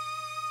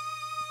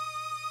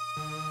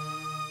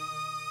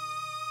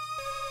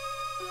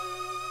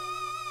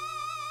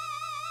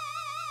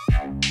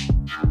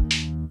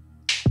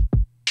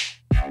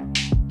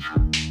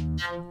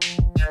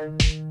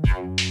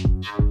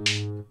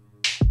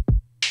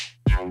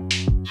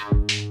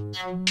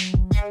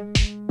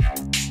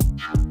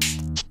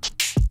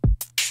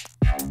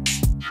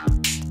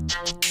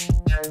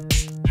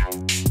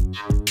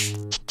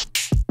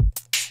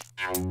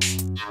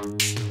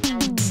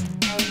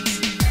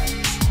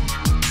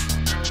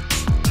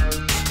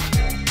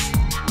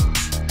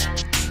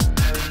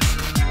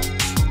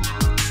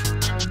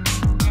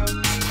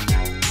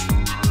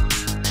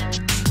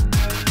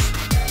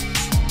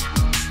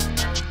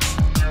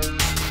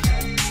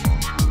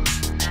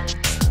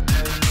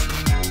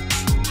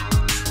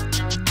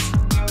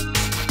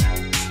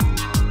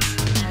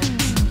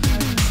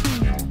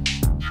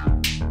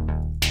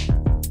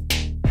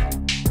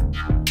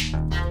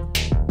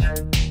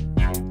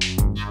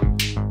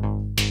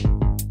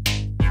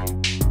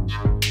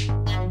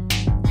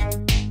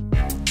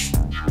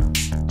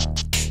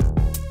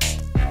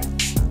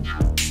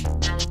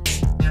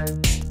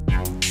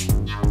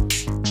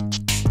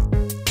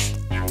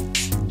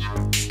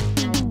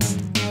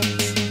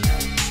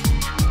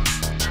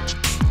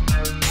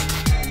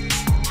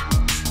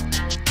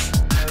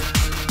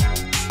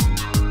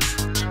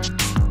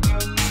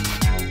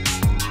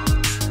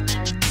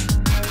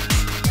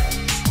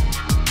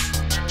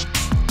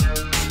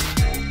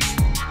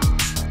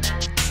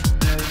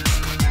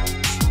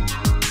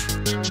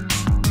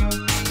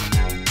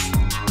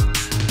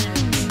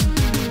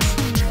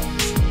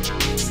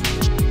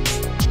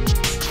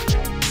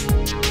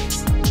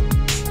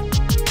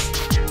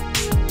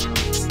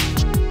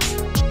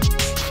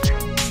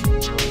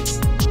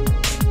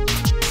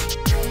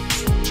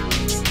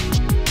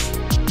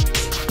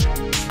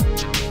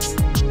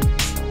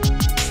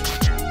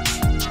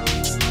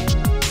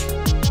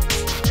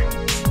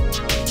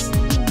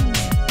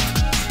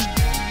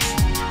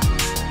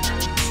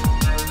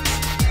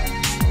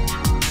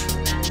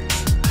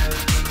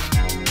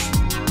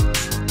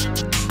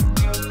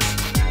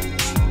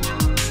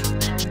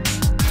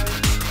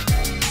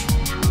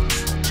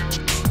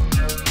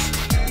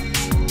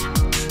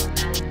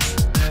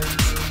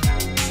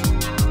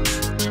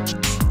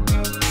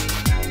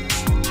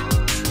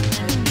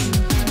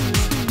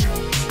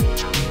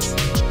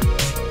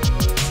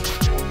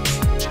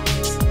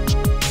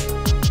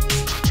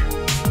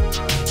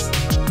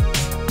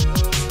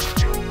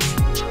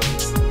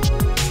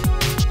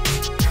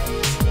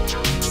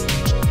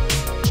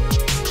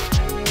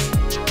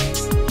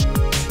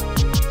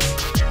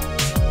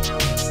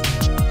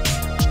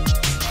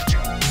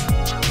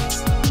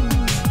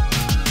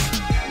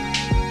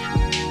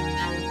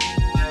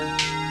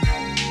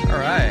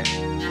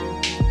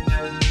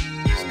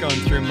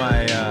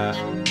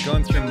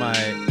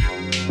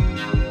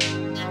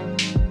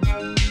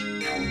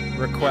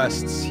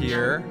 requests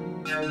here.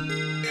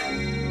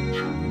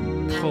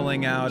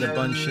 Pulling out a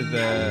bunch of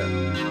the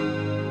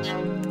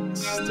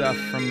stuff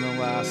from the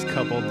last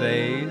couple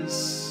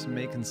days,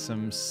 making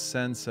some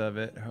sense of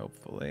it,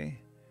 hopefully,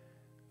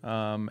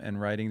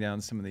 and writing down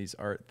some of these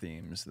art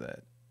themes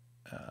that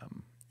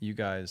you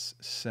guys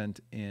sent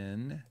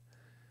in.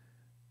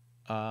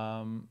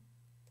 Let's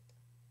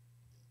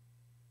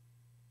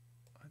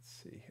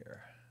see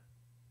here.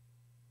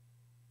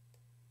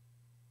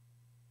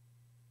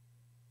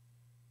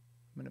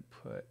 I'm gonna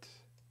put.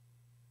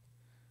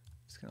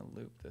 Just gonna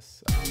loop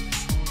this up.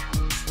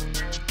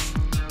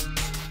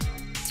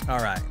 All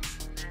right.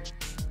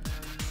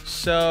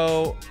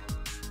 So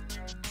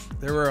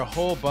there were a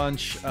whole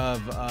bunch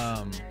of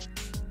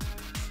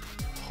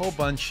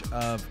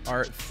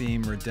art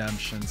theme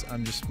redemptions.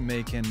 I'm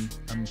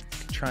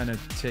trying to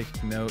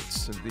take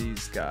notes of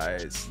these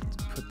guys and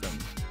put them.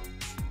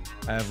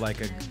 I have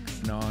like an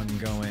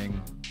ongoing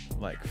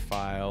like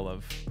file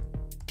of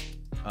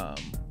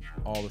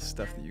all the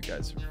stuff that you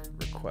guys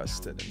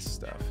requested and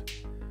stuff.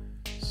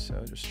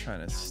 So just trying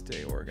to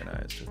stay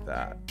organized with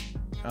that.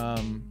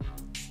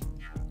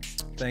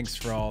 Thanks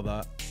for all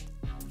the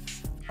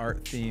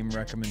art theme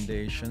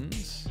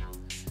recommendations.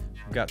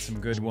 We've got some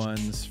good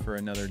ones for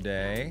another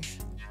day.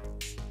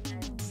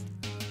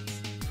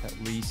 At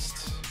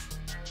least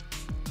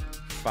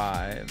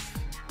 5.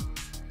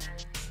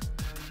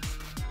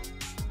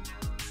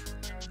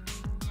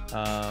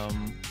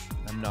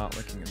 I'm not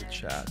looking at the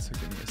chat, so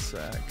give me a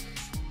sec.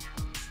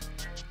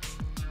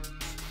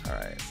 All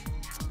right.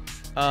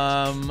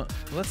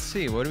 Let's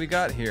see, what do we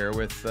got here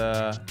with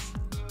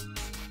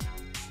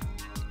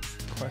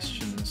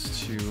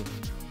questions to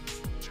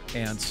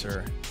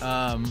answer?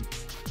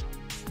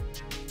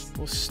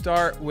 We'll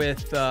start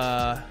with,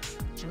 what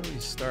do we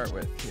start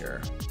with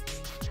here?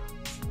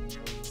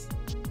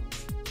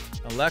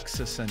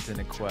 Alexa sent in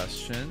a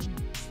question.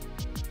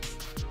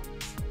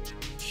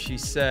 She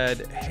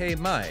said, hey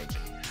Mike,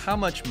 how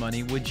much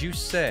money would you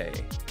say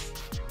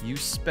you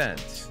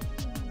spent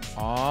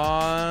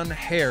on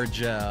hair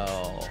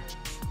gel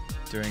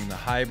during the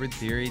hybrid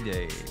theory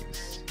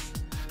days?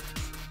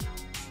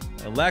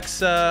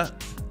 Alexa,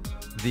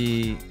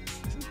 the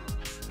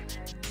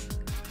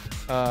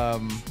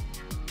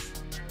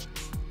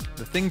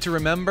thing to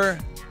remember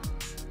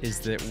is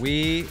that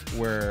we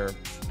were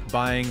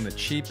buying the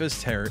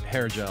cheapest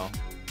hair gel.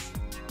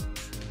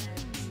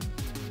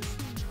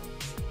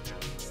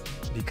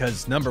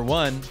 Because number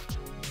one,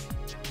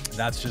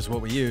 that's just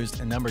what we used.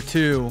 And number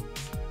two,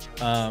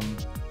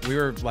 we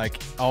were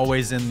like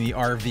always in the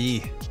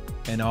RV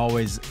and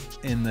always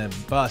in the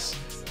bus.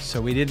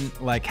 So we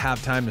didn't like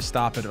have time to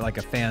stop at like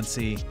a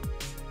fancy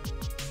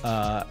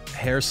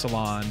hair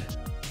salon.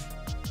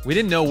 We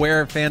didn't know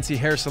where fancy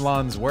hair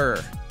salons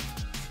were.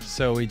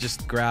 So we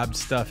just grabbed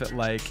stuff at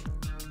like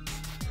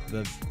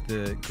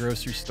the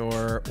grocery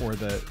store or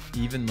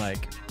even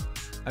like,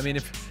 I mean,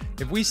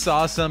 if we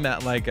saw some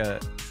at like a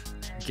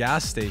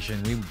gas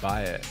station, we would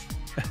buy it.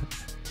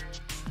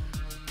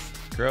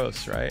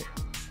 Gross, right?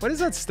 What is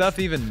that stuff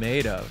even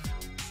made of?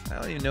 I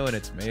don't even know what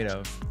it's made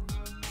of.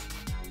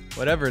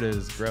 Whatever it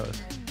is,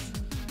 gross.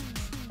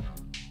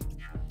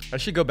 I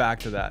should go back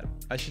to that.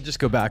 I should just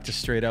go back to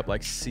straight up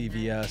like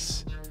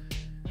CVS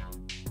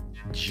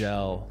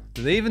gel.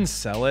 Do they even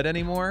sell it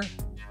anymore?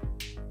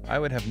 I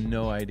would have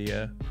no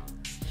idea.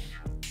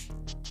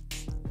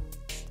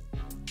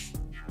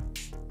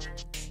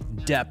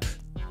 Dep.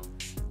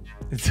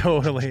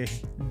 Totally.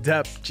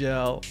 Dep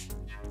gel.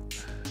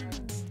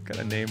 What kind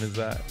of name is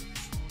that?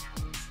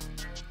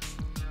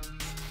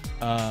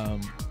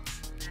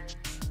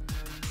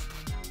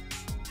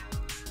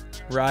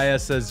 Raya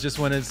says, just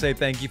wanted to say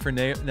thank you for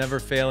never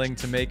failing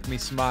to make me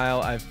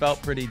smile. I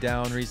felt pretty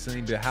down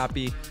recently, but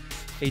happy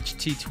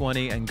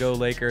HT20 and go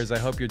Lakers. I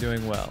hope you're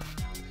doing well.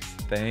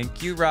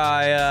 Thank you,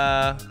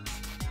 Raya.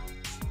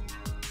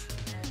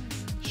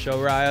 Show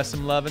Raya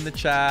some love in the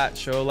chat.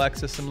 Show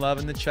Alexa some love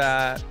in the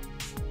chat.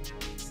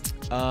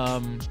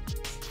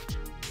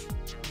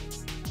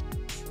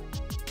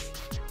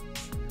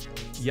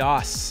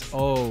 Yas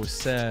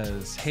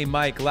says, hey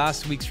Mike,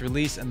 last week's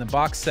release and the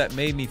box set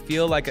made me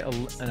feel like an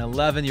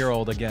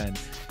 11-year-old again.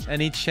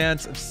 Any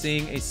chance of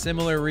seeing a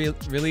similar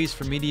release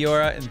from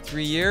Meteora in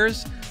 3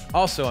 years?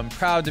 Also, I'm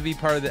proud to be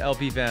part of the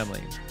LP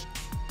family.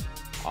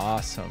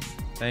 Awesome.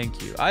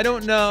 Thank you. I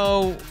don't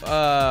know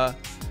about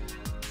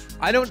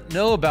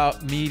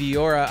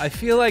Meteora. I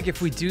feel like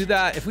if we do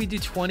that, if we do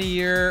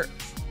 20-year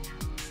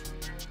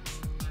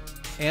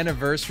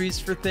anniversaries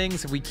for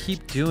things, if we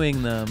keep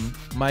doing them,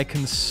 my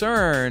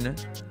concern,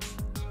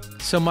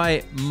 so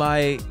the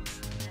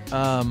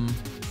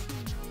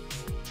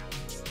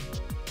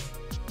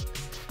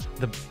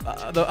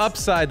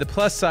upside, the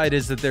plus side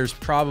is that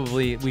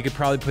we could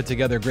probably put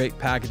together great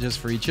packages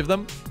for each of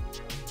them.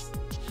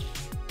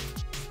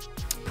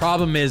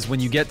 Problem is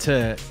when you get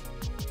to,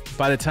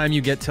 by the time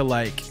you get to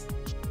like,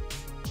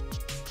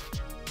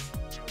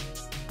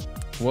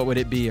 what would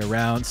it be,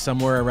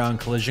 somewhere around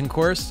collision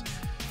course,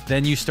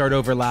 then you start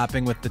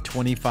overlapping with the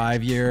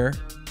 25-year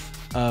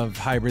of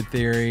hybrid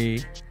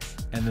theory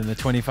and then the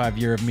 25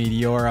 year of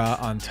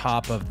Meteora on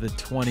top of the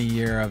 20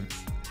 year of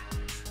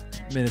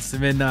Minutes to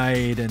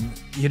Midnight, and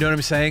you know what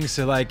I'm saying?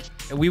 So like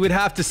we would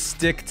have to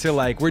stick to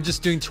like, we're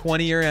just doing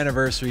 20-year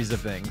anniversaries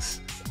of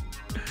things.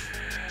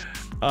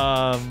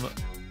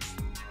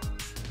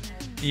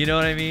 You know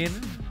what I mean?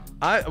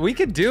 We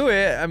could do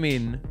it. I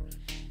mean,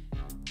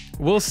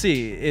 we'll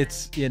see.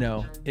 It's, you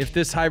know, if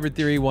this Hybrid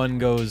Theory one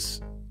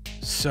goes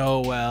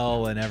so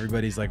well and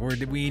everybody's like,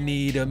 we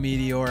need a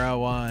Meteora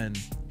one,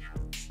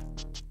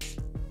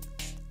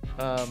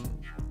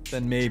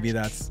 then maybe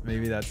that's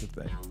the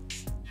thing.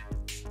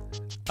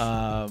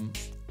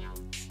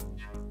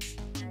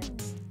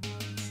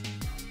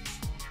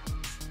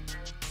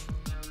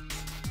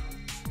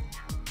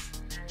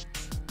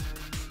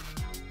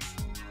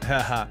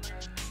 Haha.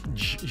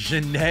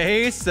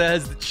 Janae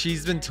says that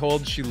she's been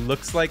told she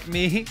looks like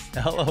me.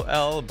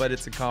 LOL, but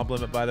it's a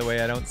compliment, by the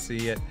way. I don't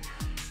see it.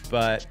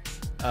 But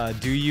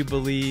do you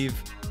believe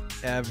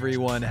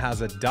everyone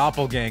has a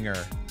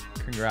doppelganger?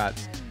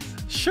 Congrats.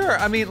 Sure.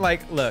 I mean,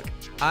 like, look,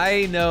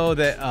 I know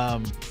that,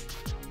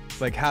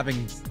 like,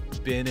 having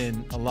been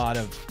in a lot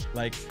of,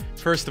 like,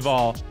 first of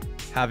all,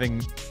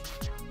 having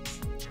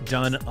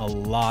done a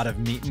lot of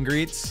meet and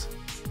greets,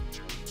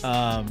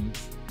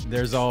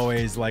 there's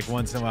always, like,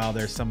 once in a while,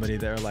 there's somebody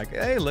there like,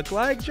 hey, look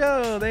like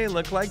Joe. They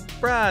look like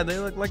Brad. They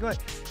look like,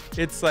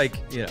 it's like,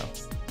 you know,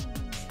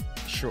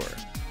 sure.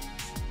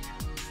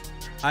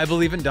 I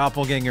believe in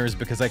doppelgangers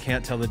because I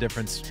can't tell the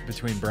difference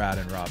between Brad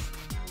and Rob.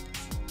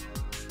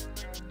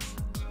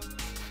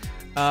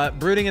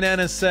 Brooding and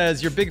Anna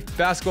says, you're a big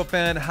basketball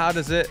fan. How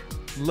does it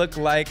look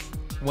like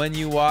when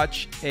you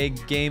watch a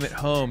game at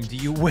home? Do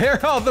you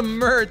wear all the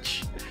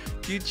merch?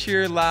 Do you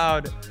cheer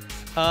loud?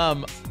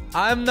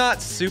 I'm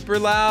not super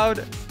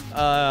loud.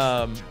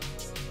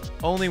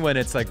 Only when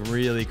it's like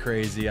really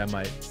crazy, I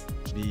might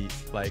be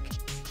like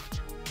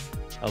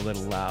a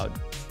little loud.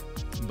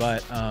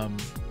 But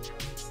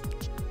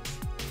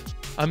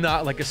I'm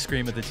not like a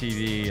scream at the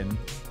TV and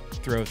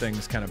throw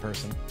things kind of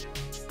person.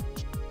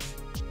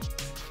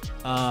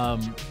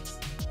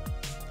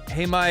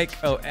 Hey Mike,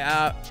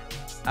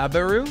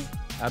 Abaru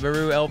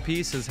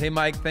LP says, hey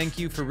Mike, thank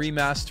you for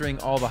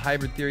remastering all the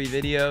Hybrid Theory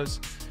videos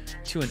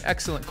to an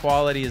excellent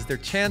quality. Is there a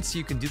chance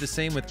you can do the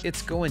same with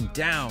It's Going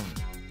Down?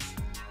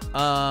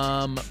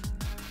 I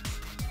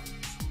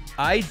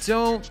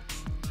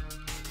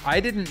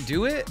didn't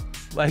do it.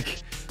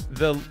 Like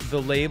the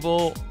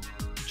label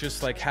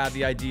just like had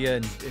the idea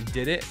and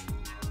did it.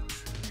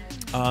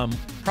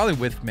 Probably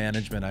with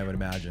management, I would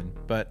imagine,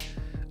 but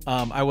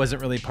I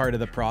wasn't really part of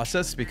the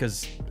process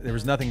because there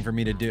was nothing for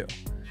me to do.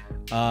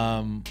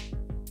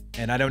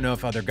 And I don't know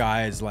if other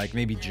guys, like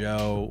maybe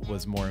Joe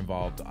was more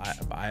involved.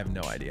 I have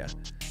no idea.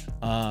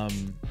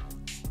 And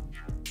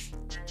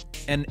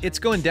It's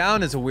Going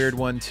Down is a weird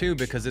one too,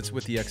 because it's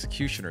with the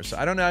Executioner. So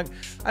I don't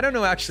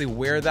know actually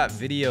where that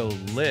video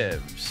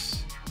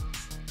lives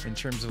in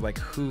terms of like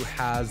who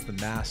has the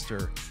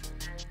master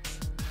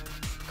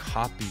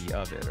copy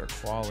of it or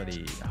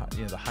quality,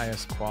 you know, the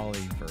highest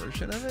quality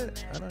version of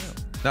it. I don't know.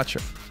 Not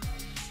sure.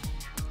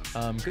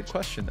 Good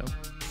question though.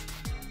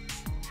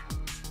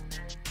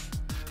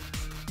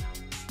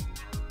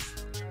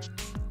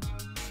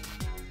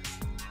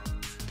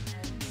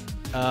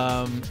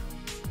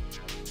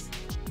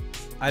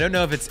 I don't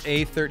know if it's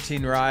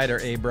A13 Ride or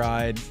A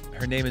Bride.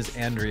 Her name is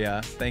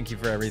Andrea. Thank you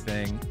for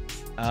everything.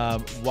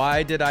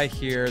 Why did I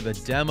hear the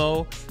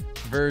demo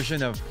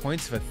version of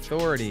Points of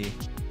Authority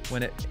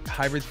when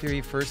Hybrid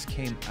Theory first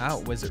came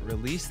out? Was it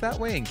released that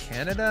way in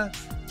Canada?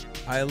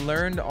 I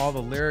learned all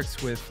the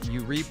lyrics with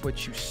You Reap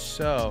What You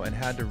Sow and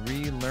had to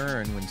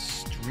relearn when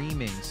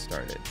streaming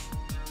started.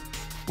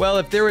 Well,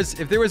 if there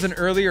was an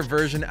earlier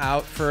version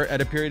out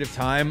at a period of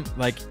time,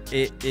 like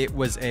it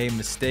was a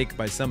mistake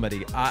by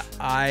somebody.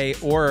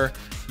 Or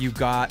you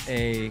got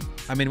I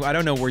mean, I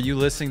don't know, were you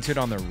listening to it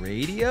on the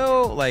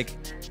radio? Like,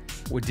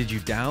 did you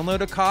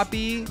download a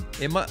copy?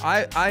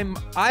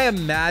 I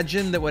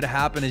imagine that what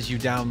happened is you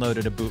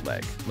downloaded a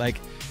bootleg. Like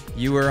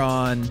you were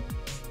on,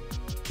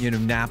 you know,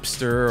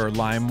 Napster or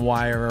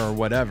LimeWire or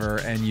whatever,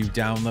 and you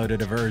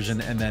downloaded a version,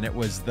 and then it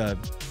was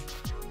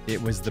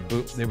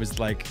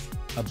like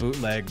a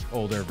bootleg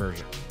older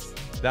version.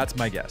 That's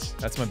my guess.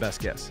 That's my best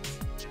guess.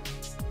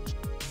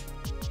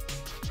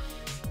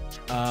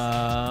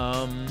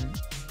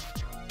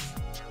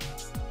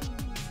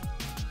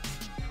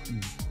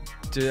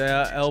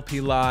 LP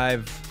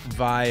Live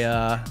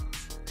via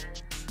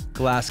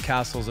Glass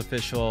Castle's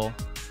official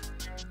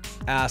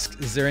asks,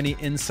 is there any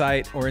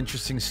insight or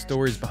interesting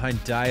stories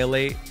behind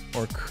Dilate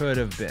or could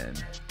have been?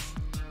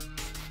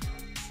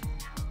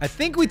 I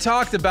think we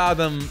talked about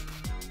them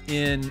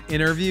in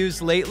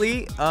interviews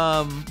lately.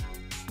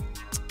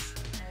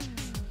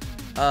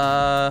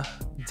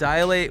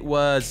 Dilate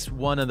was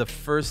one of the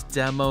first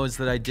demos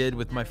that I did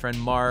with my friend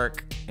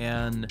Mark,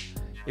 and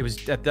it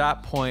was at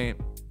that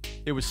point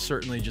it was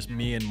certainly just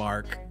me and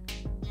Mark.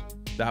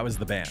 That was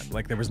the band.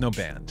 Like there was no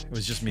band. It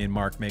was just me and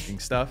Mark making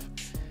stuff.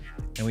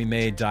 And we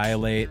made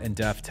Dilate and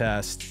Death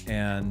Test,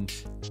 and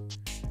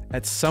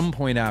at some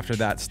point after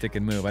that, Stick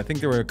and Move. I think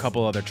there were a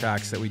couple other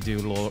tracks that we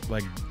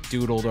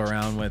doodled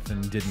around with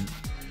and didn't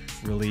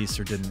release,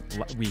 or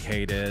we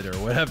hated, or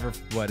whatever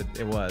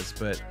it was.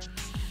 But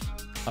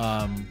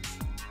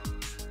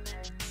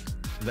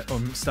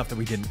stuff that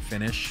we didn't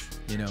finish,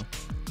 you know.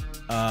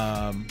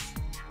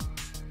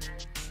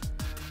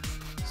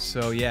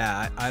 So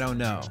yeah, I don't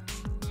know.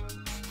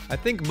 I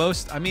think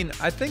most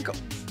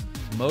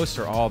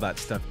or all that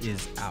stuff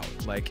is out.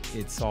 Like,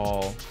 it's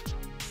all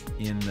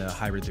in the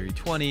Hybrid Theory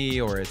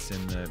 20, or it's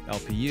in the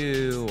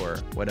LPU, or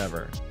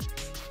whatever.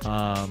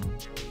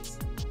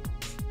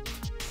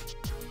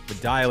 The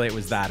Dilate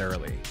was that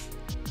early.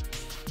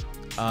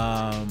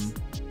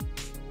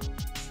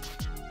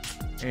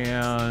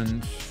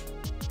 And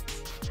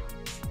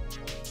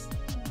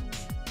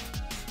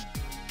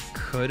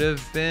could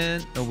have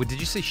been. Oh, did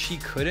you say She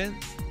Couldn't?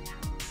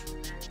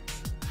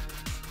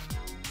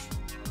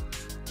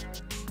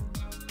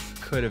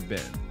 Could have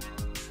been.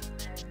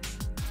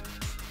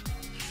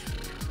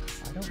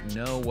 I don't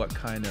know what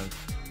kind of.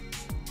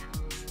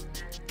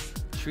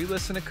 Should we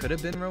listen to Could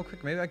Have Been real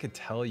quick? Maybe I could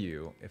tell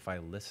you if I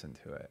listen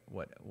to it.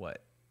 What?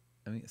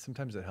 I mean,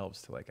 sometimes it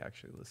helps to like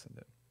actually listen to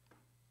it.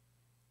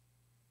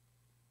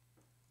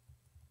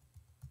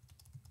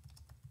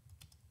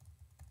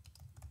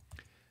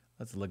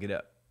 Let's look it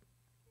up.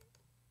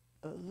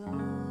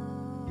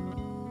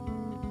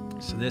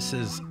 So this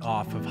is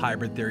off of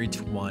Hybrid Theory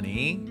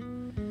 20.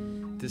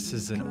 This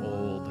is an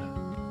old.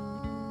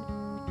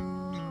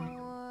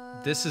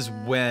 This is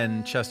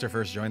when Chester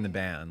first joined the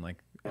band, like,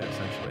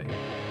 essentially.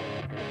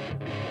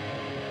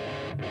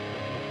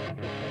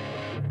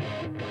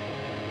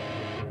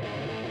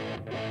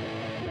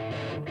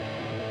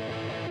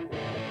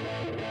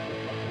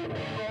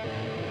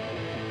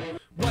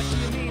 What do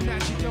you mean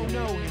that you don't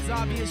know? It's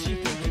obvious you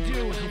think you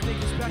do. You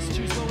think it's best to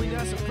choose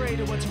loneliness, afraid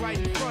of what's right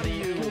in front of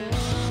you.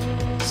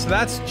 So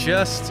that's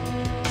just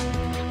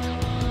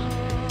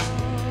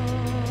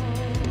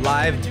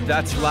live.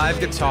 That's live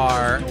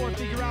guitar,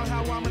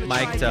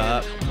 mic'd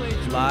up,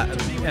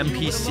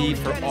 MPC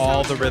for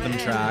all the rhythm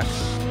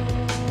tracks,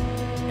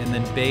 and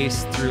then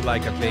bass through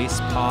like a bass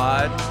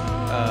pod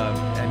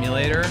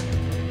emulator,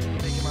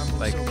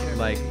 like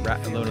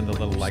loading the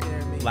little like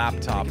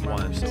laptop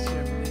ones.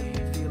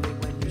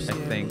 I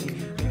think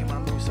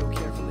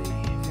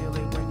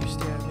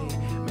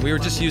we were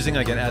just using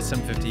like an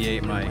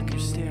SM58 mic.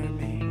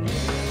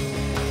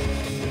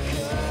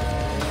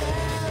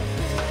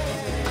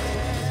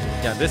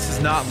 Yeah, this is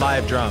not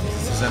live drums.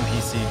 This is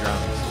MPC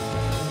drums.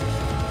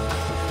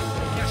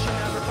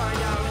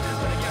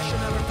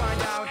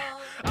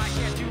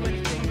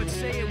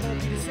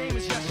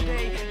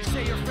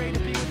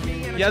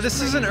 Yeah,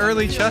 this is an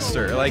early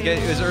Chester. Like,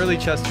 it was early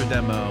Chester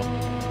demo.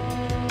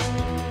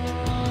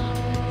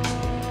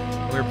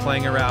 We were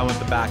playing around with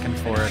the back and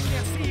forth.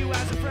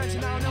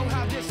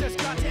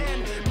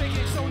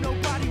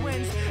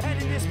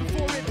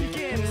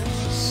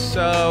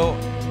 So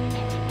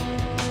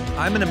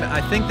I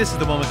think this is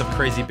the one with the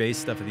crazy bass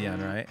stuff at the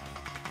end, right?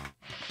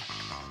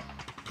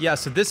 Yeah,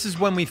 so this is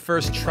when we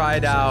first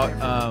tried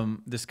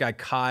out this guy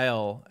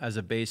Kyle as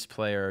a bass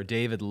player.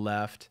 David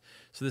left.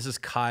 So this is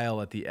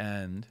Kyle at the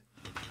end.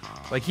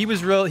 Like, he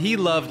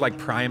loved like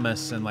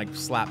Primus and like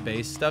slap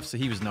bass stuff, so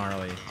he was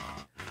gnarly.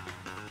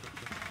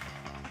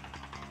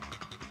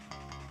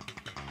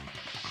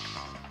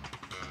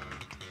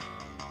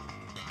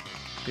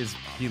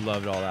 He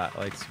loved all that,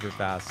 like, super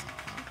fast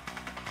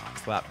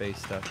slap bass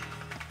stuff.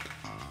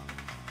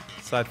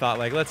 So I thought,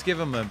 like, let's give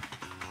him a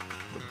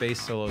bass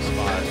solo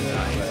spot.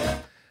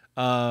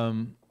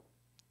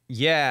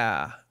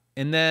 Yeah.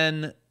 And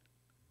then,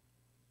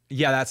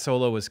 yeah, that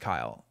solo was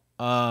Kyle.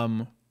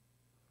 And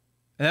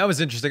that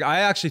was interesting. I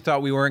actually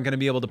thought we weren't going to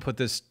be able to put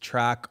this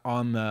track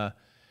on the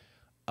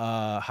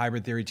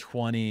Hybrid Theory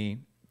 20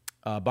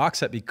 box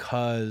set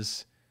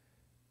because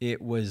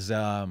it was,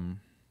 yeah,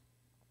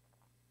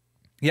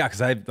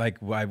 because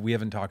we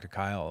haven't talked to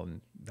Kyle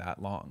in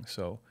that long.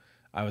 So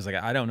I was like,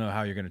 I don't know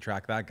how you're going to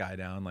track that guy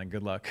down. Like,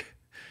 good luck.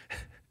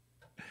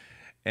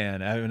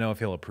 And I don't know if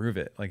he'll approve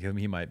it. Like,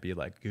 he might be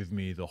like, give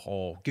me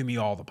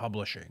all the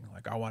publishing.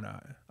 Like, I want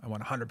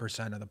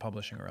 100% of the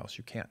publishing, or else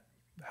you can't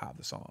have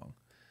the song.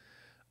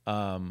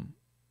 And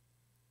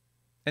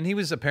he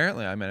was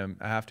apparently, I mean,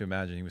 I have to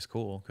imagine he was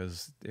cool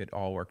because it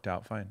all worked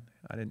out fine.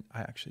 I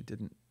actually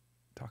didn't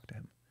talk to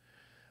him.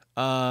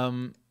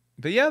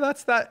 But yeah,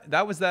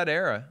 that was that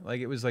era.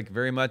 Like, it was like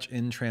very much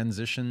in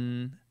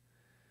transition,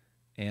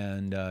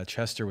 and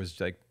Chester was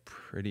like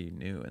pretty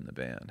new in the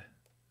band.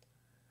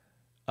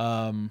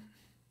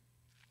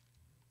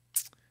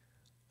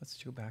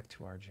 Let's go back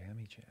to our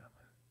jammy jam.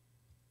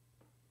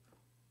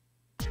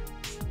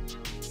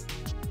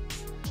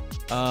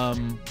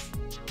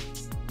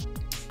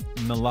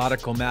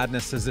 Melodical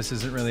Madness says, this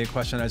isn't really a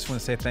question. I just want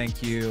to say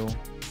thank you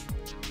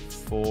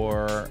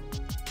for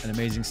an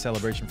amazing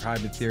celebration for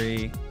Hybrid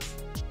Theory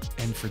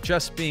and for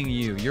just being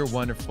you. You're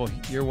wonderful.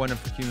 You're a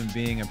wonderful human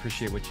being. I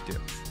appreciate what you do.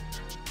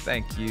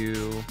 Thank you,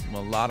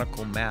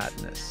 Melodical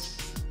Madness.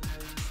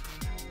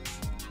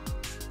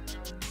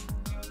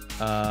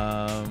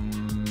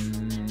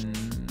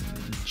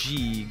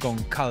 G.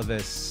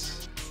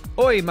 Goncalves.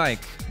 Oi,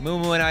 Mike.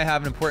 Mumu and I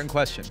have an important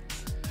question.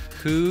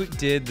 Who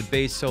did the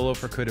bass solo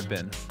for Could Have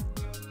Been?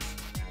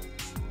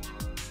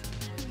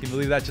 Can you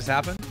believe that just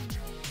happened?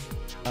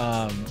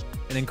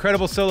 An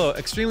incredible solo,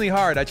 extremely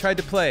hard. I tried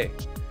to play,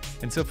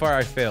 and so far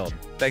I failed.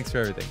 Thanks for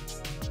everything.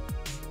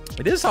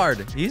 It is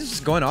hard. He's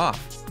just going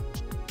off.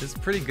 It's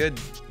pretty good,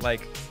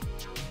 like,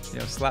 you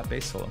know, slap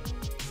bass solo.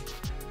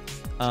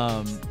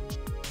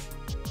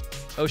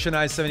 Ocean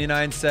Eyes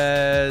 79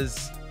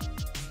 says,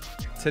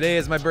 today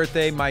is my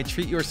birthday. My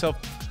treat yourself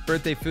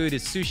birthday food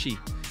is sushi.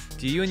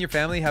 Do you and your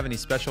family have any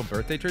special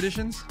birthday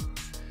traditions?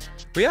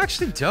 We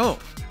actually don't.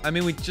 I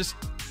mean, we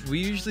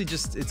usually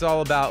just, it's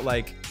all about,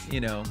 like, you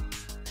know,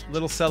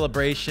 little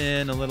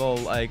celebration, a little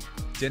like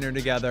dinner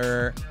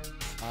together.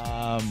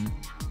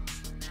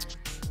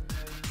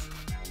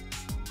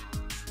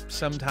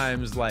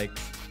 Sometimes like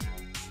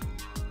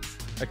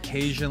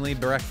occasionally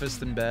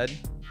breakfast in bed.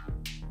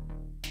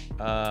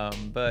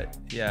 But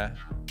yeah,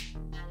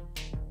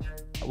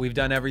 we've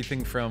done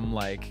everything from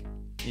like,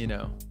 you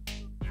know,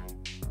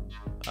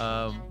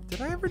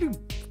 did I ever do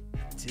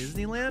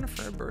Disneyland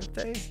for a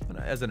birthday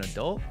as an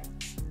adult?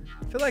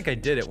 I feel like I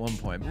did at one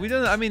point, but we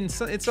don't. I mean,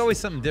 it's always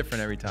something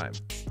different every time.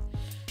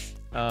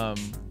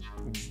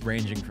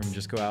 Ranging from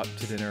just go out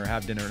to dinner or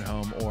have dinner at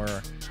home, or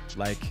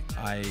like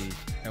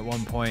at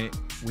one point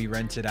we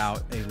rented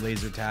out a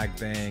laser tag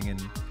thing and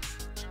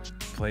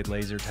played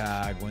laser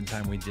tag. One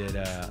time we did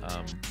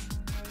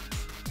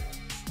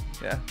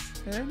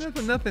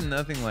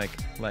nothing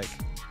like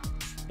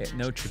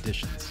no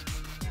traditions.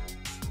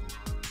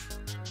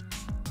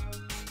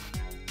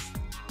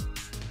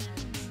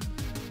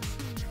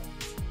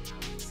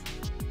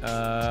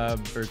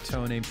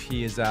 Bertone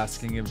P is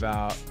asking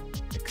about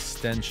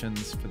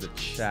extensions for the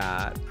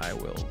chat. I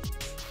will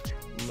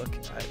look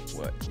at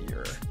what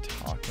you're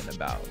talking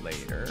about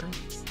later.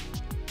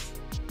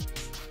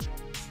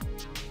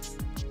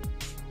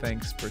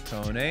 Thanks,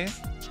 Bertone.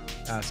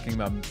 Asking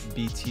about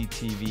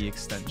BTTV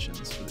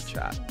extensions for the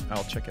chat.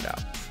 I'll check it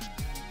out.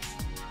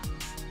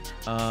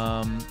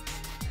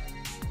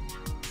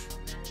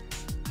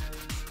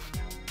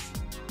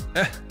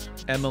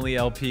 Emily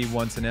LP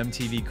wants an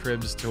MTV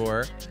Cribs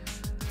tour.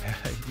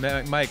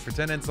 Mike,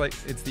 pretend it's like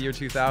it's the year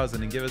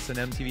 2000 and give us an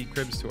MTV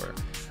Cribs tour.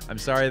 I'm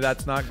sorry,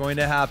 that's not going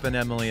to happen,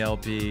 Emily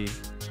LP.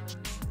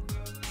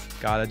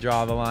 Gotta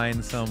draw the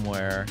line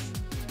somewhere.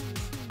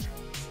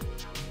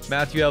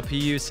 Matthew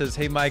LPU says,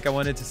 hey Mike, I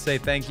wanted to say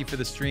thank you for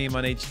the stream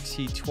on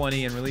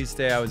HT20 and release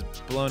day. I was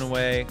blown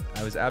away.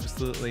 I was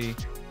absolutely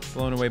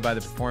blown away by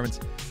the performance.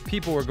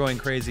 People were going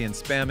crazy and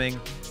spamming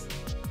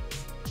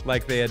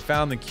like they had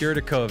found the cure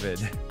to COVID.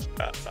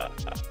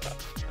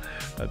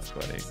 That's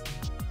funny.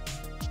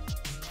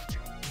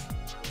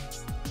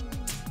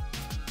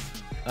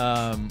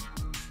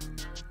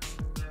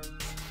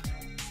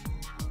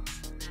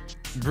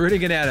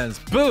 Brooding Bananas.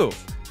 Boo!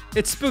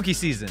 It's spooky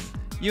season.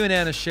 You and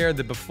Anna shared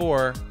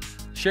before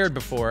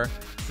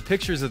the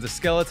pictures of the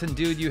skeleton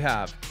dude you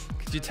have.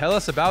 Could you tell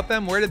us about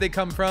them? Where did they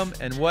come from?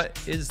 And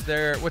what's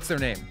their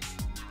name?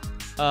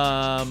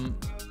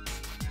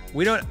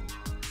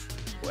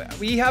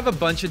 We have a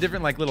bunch of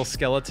different like little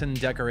skeleton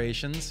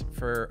decorations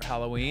for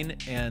Halloween,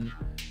 and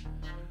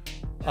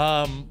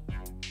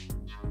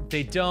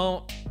they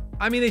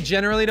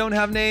generally don't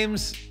have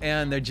names,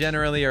 and they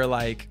generally are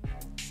like,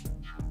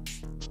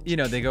 you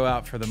know, they go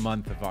out for the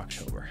month of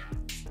October.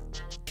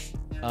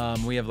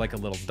 We have like a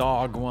little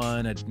dog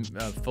one, a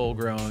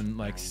full-grown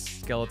like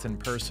skeleton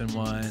person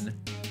one,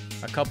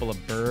 a couple of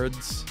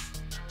birds.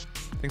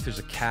 I think there's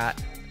a cat.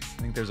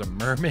 I think there's a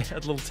mermaid, a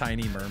little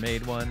tiny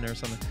mermaid one or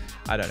something.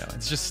 I don't know.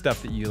 It's just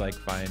stuff that you like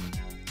find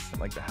at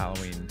like the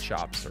Halloween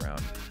shops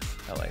around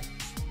LA.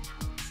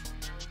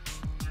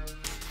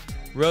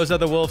 Rosa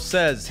the Wolf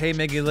says, hey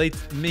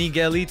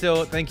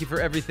Miguelito, thank you for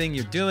everything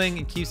you're doing.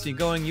 It keeps me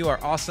going. You are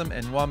awesome,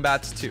 and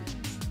wombats too.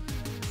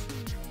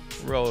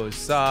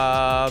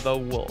 Rosa the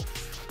Wolf.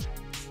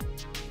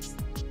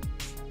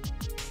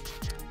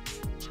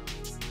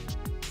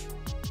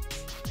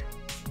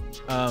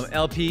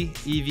 LP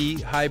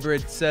EV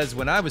Hybrid says,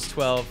 when I was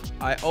 12,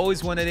 I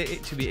always wanted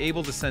it to be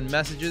able to send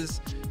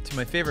messages to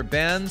my favorite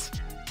bands,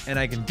 and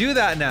I can do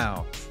that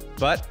now,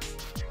 but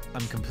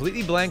I'm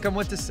completely blank on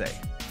what to say.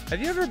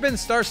 Have you ever been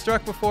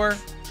starstruck before?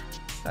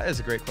 That is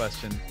a great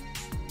question.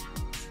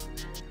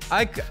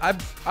 I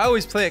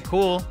always play it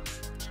cool,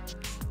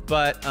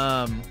 but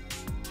I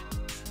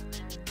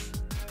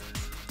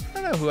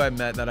don't know who I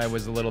met that I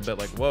was a little bit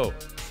like, whoa.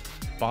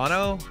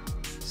 Bono?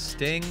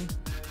 Sting?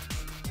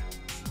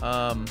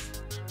 Paul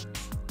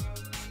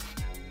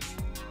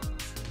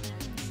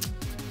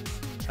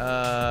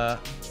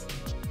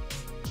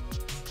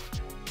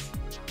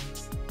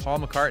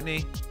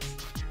McCartney?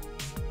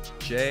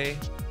 Jay?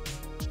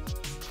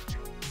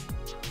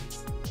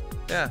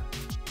 Yeah.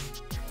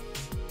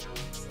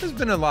 There's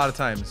been a lot of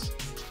times.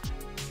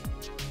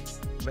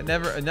 But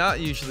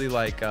not usually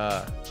like,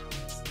 oh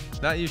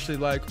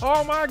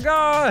my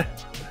God.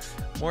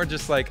 More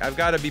just like, I've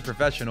got to be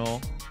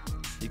professional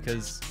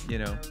because, you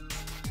know,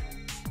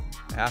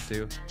 I have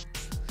to.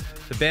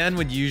 The band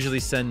would usually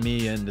send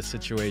me into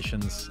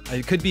situations.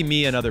 It could be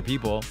me and other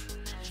people.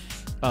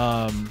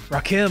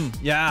 Rakim,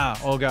 yeah,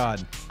 oh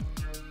God.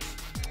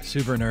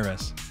 Super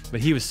nervous.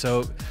 But he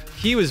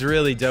was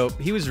really dope.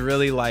 He was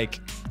really like,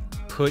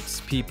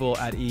 puts people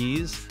at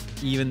ease,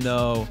 even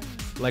though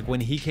like when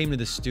he came to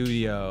the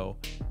studio,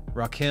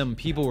 Rakim,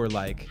 people were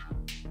like,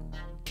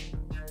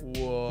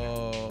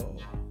 whoa.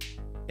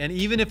 And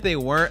even if they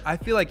weren't, I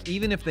feel like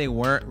even if they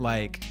weren't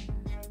like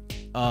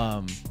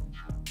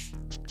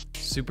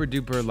super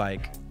duper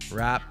like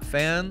rap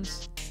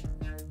fans,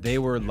 they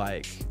were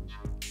like,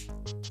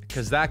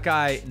 because that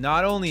guy,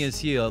 not only is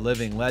he a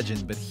living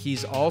legend, but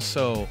he's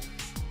also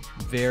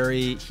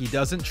he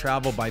doesn't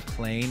travel by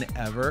plane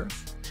ever.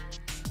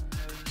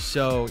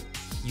 So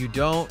you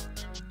don't,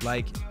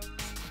 like,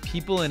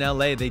 people in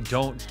LA, they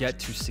don't get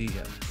to see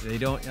him. They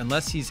don't,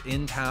 unless he's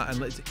in town,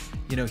 unless,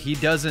 you know, he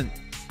doesn't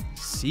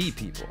see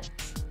people.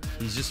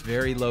 He's just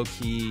very low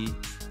key,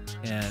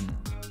 and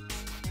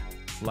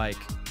like,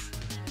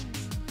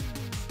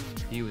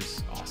 he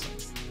was awesome.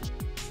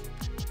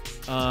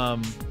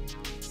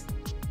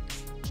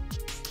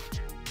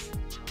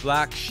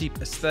 Black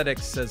Sheep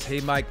Aesthetics says, hey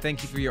Mike,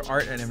 thank you for your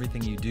art and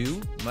everything you do.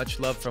 Much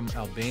love from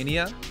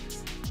Albania.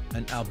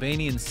 An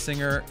Albanian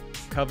singer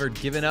covered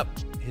Given Up.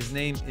 His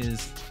name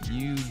is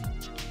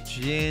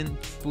Eugene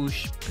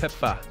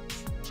Pushpepa.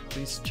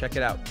 Please check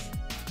it out.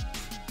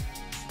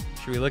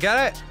 Should we look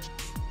at it?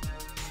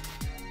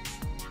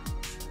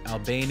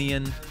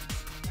 Albanian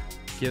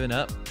Given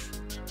Up.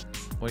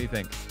 What do you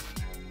think?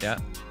 Yeah.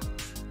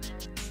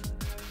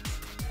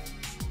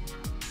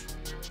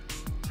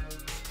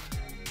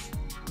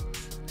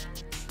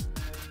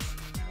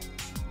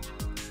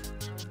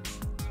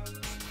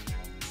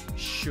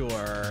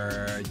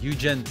 Sure.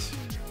 Eugent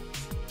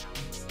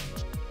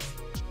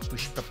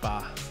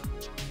Pushpepa.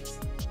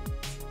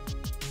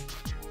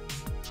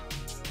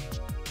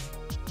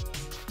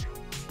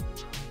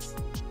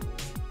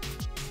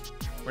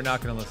 We're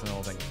not going to listen to the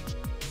whole thing.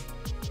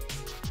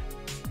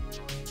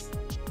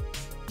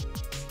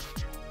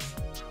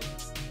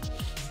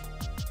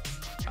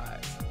 All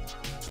right.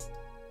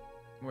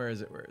 Where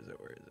is it? Where is it?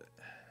 Where is it?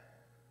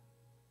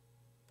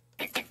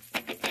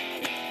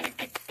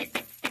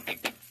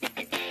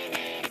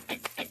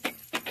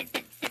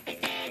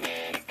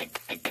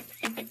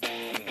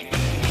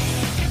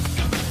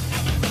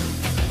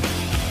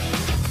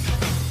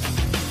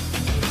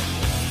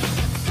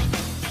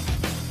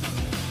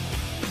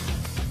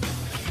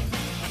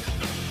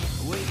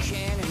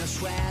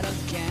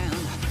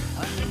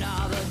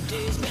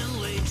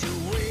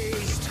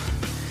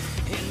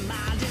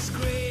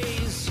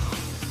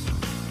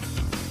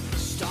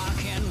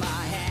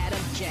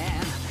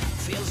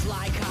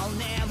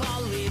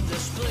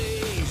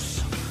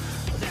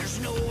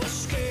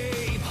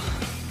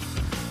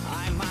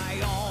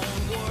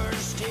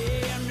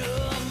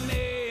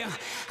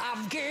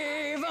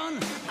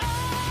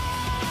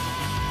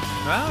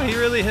 Wow, he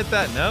really hit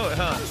that note,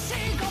 huh?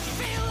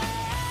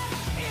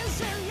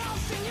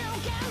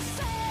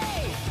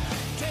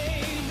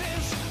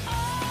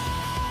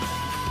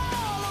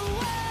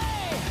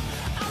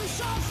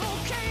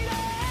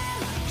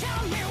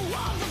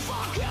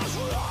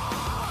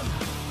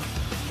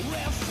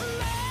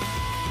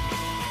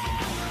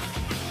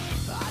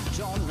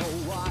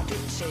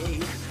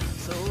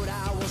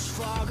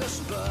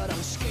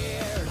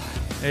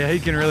 Yeah,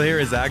 you can really hear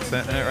his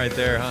accent right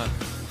there, huh?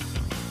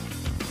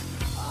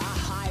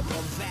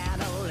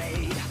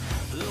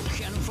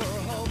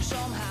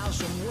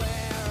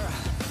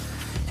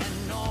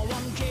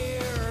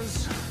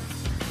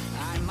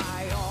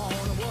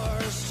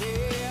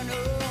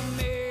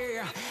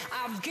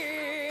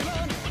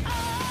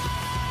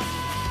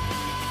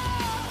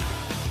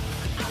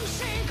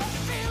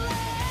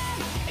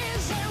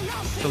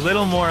 It's a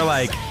little more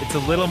like, it's a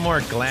little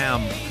more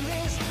glam.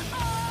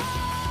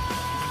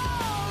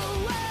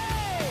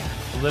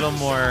 A little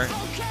more.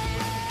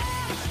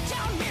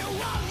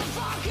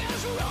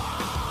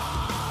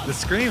 The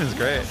scream is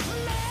great.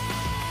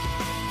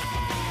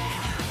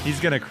 He's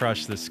gonna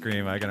crush this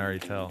scream, I can already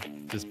tell,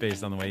 just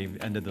based on the way he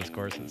ended those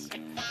courses.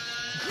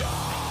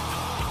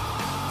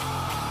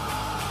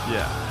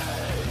 Yeah.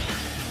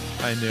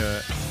 I knew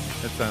it.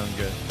 That sounds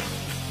good.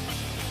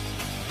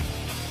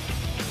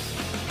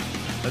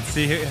 Let's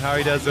see how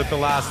he does with the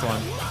last one.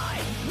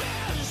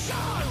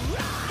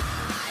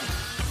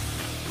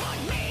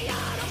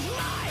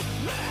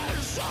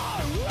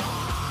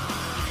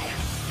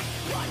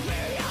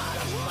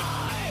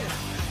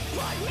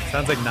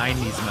 Sounds like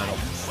 90s metal.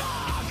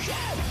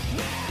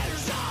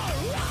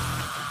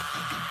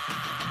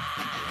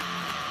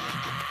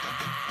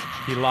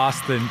 He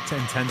lost the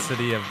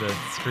intensity of the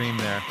scream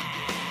there.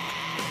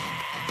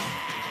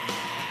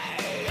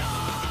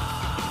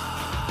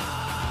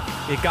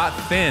 It got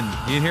thin.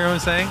 You hear what I'm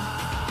saying?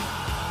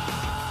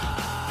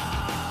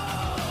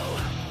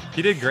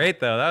 He did great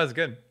though. That was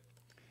good.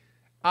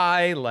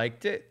 I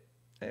liked it.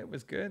 It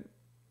was good.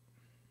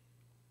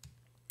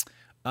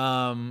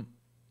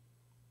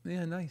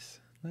 Yeah, nice.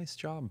 Nice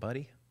job,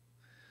 buddy.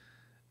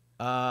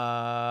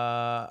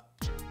 I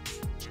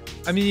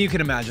mean, you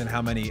can imagine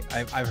how many.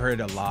 I've heard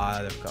a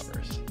lot of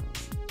covers.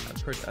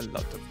 I've heard a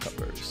lot of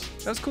covers.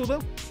 That's cool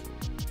though.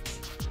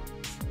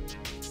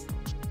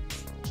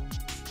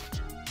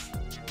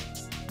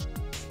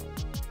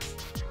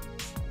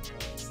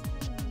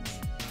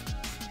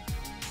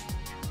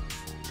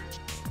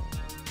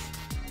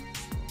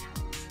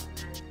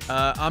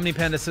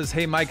 OmniPanda says,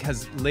 hey, Mike,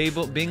 has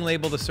being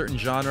labeled a certain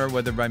genre,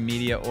 whether by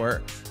media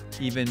or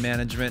even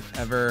management,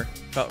 ever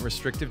felt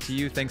restrictive to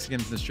you? Thanks again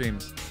for the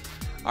streams.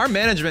 Our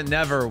management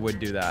never would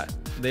do that.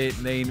 They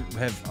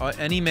have,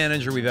 any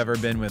manager we've ever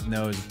been with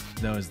knows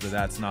that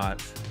that's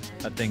not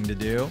a thing to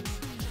do.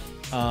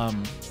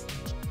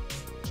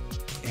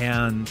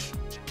 And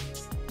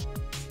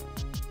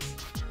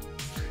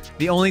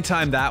the only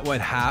time that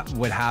would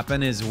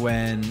happen is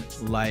when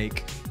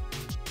like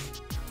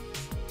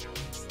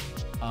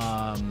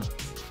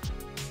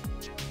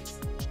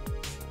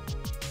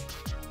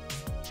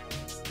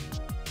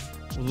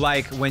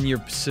when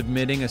you're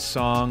submitting a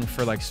song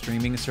for like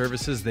streaming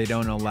services, they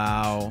don't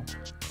allow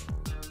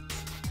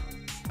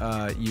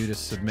you to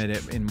submit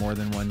it in more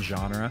than one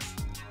genre.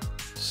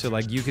 So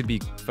like you could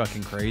be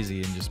fucking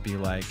crazy and just be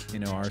like, you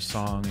know, our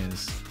song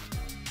is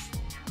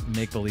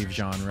make-believe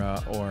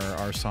genre, or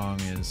our song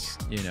is,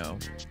 you know,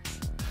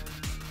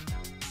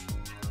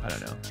 I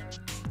don't know,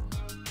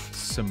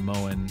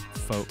 Samoan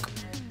folk.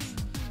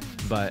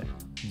 But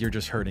you're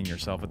just hurting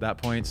yourself at that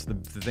point. So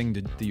the thing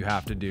that you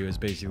have to do is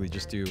basically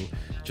just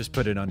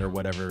put it under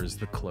whatever is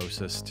the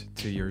closest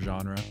to your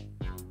genre.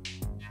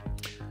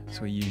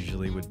 So we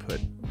usually would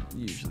put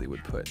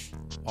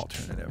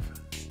alternative.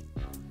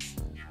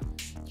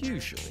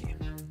 Usually.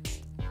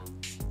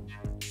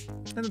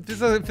 And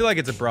I feel like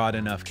it's a broad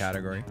enough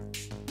category.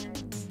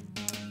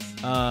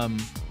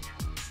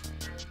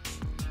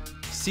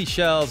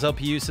 Seashells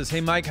LPU says,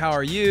 hey Mike, how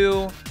are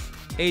you?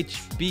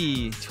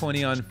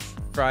 HB20 on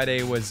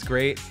Friday was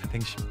great. I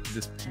think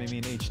this may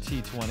mean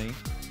HT20.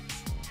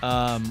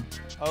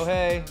 Oh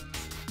hey,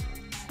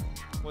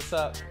 what's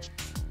up?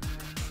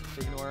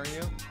 Ignoring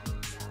you?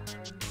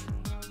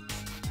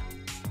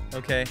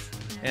 Okay,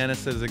 Anna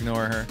says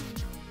ignore her.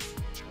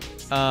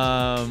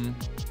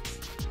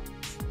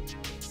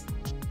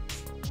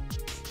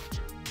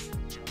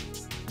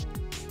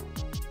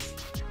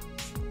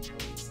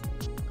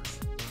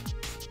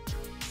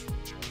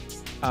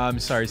 I'm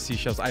sorry,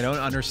 Seashells. I don't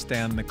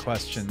understand the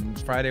question.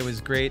 Friday was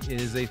great. It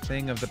is a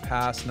thing of the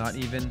past, not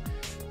even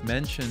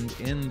mentioned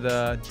in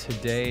the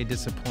today.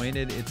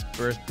 Disappointed. It's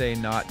birthday,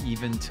 not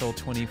even till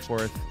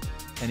 24th.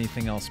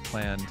 Anything else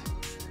planned?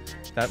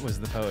 That was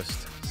the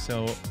post.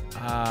 So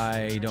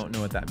I don't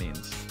know what that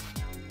means.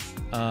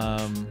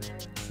 I'm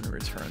gonna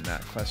return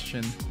that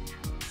question.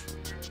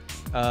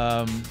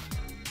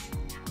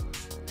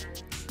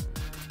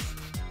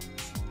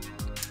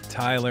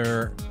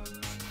 Tyler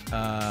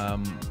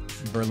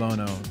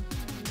Berlono,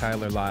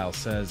 Tyler Lyle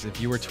says, if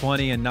you were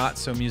 20 and not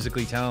so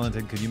musically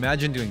talented, could you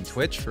imagine doing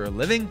Twitch for a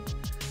living?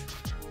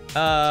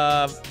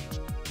 I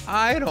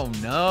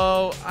don't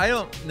know. I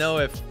don't know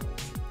if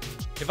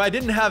I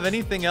didn't have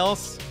anything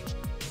else,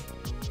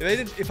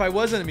 if I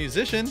wasn't a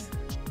musician,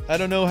 I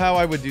don't know how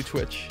I would do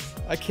Twitch.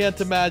 I can't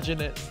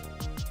imagine it.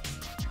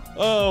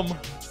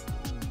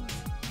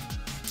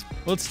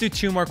 Let's do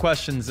 2 more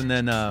questions and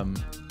then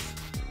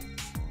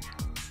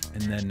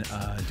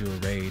do a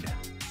raid.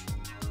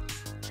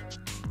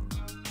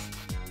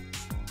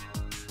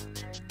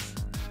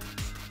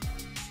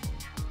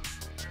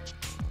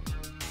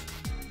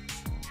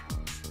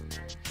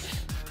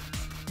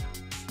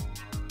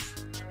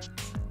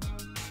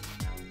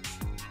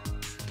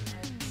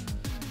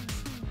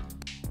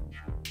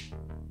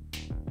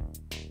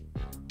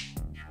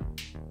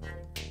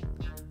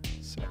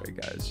 Sorry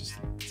guys,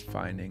 just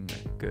finding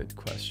a good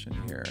question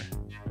here.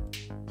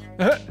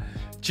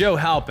 Joe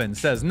Halpin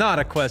says, not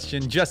a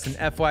question, just an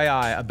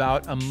FYI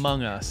about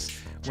Among Us.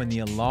 When the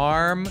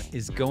alarm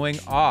is going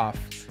off,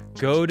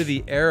 go to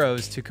the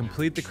arrows to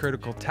complete the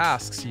critical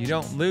tasks. You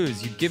don't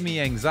lose. You give me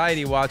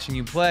anxiety watching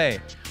you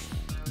play.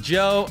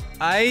 Joe,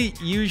 I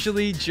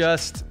usually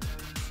just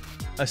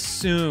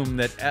assume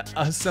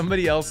that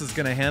somebody else is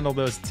going to handle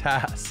those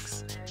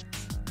tasks.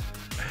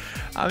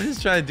 I'm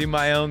just trying to do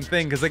my own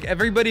thing because like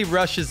everybody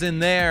rushes in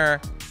there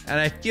and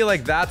I feel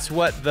like that's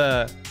what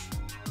the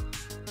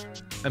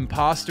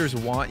imposters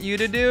want you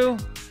to do.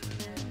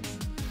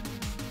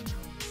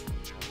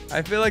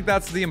 I feel like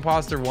that's what the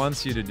imposter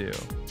wants you to do.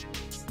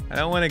 I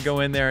don't want to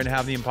go in there and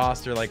have the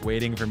imposter like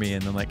waiting for me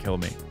and then like kill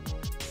me.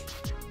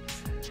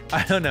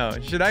 I don't know.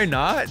 Should I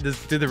not?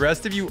 Do the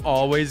rest of you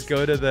always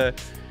go to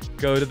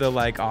the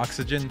like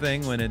oxygen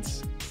thing when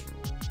it's...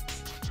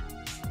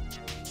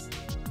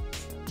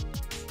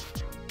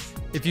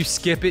 If you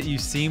skip it, you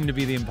seem to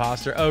be the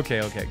imposter.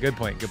 Okay, okay. Good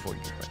point. Good point.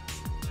 Good point.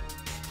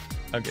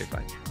 Okay,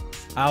 fine.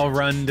 I'll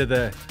run to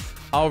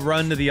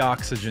the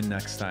oxygen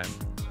next time.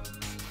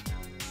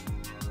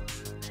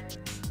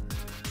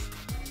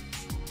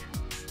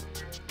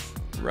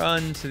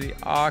 Run to the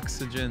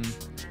oxygen.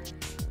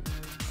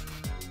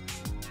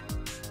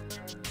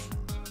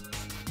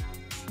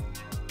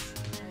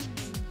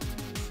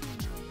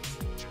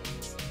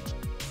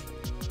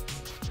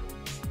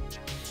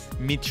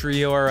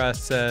 Mitriora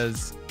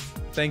says,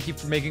 thank you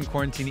for making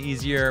quarantine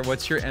easier.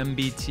 What's your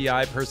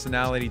MBTI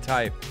personality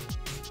type?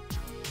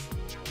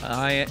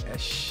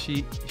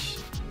 She's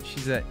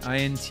at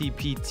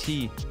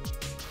INTPT.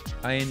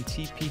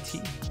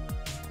 INTPT.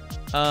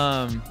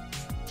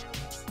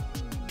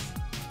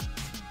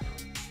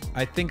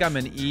 I think I'm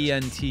an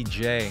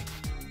ENTJ,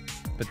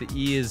 but the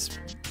E is,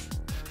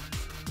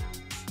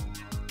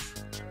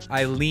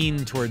 I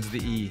lean towards the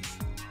E.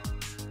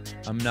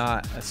 I'm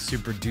not a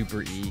super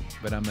duper E,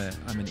 but I'm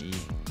an E.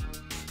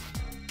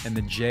 And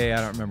the J, I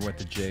don't remember what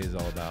the J is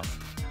all about.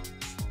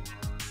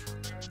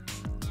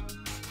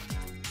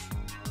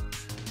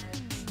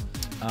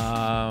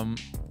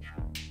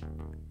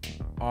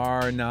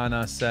 R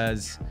Nana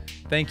says,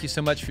 thank you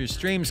so much for your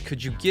streams.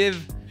 Could you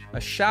give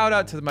a shout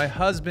out to my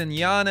husband,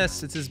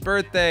 Giannis? It's his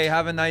birthday.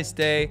 Have a nice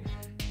day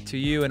to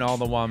you and all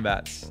the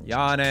wombats.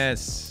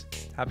 Giannis,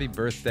 happy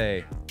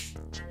birthday.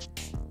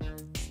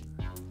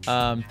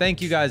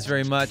 Thank you guys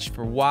very much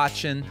for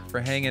watching, for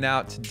hanging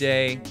out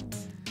today.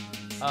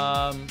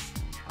 I'm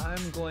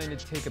going to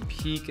take a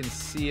peek and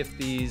see if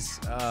these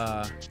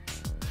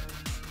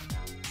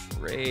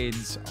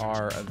raids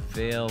are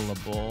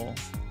available.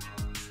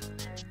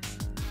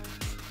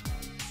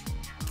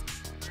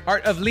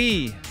 Art of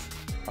Lee.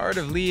 Art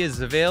of Lee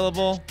is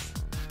available.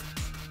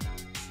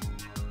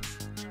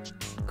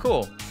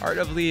 Cool. Art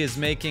of Lee is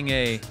making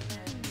a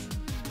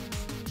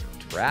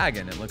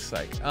dragon, it looks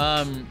like.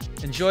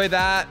 Enjoy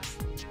that.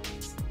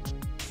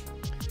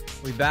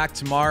 We'll be back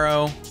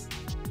tomorrow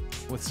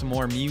with some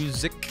more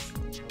music,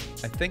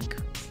 I think.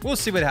 We'll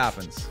see what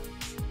happens.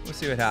 We'll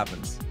see what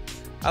happens.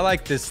 I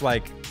like this,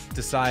 like,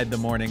 decide the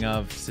morning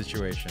of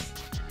situation.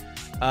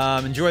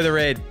 Enjoy the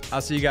raid.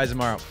 I'll see you guys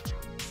tomorrow.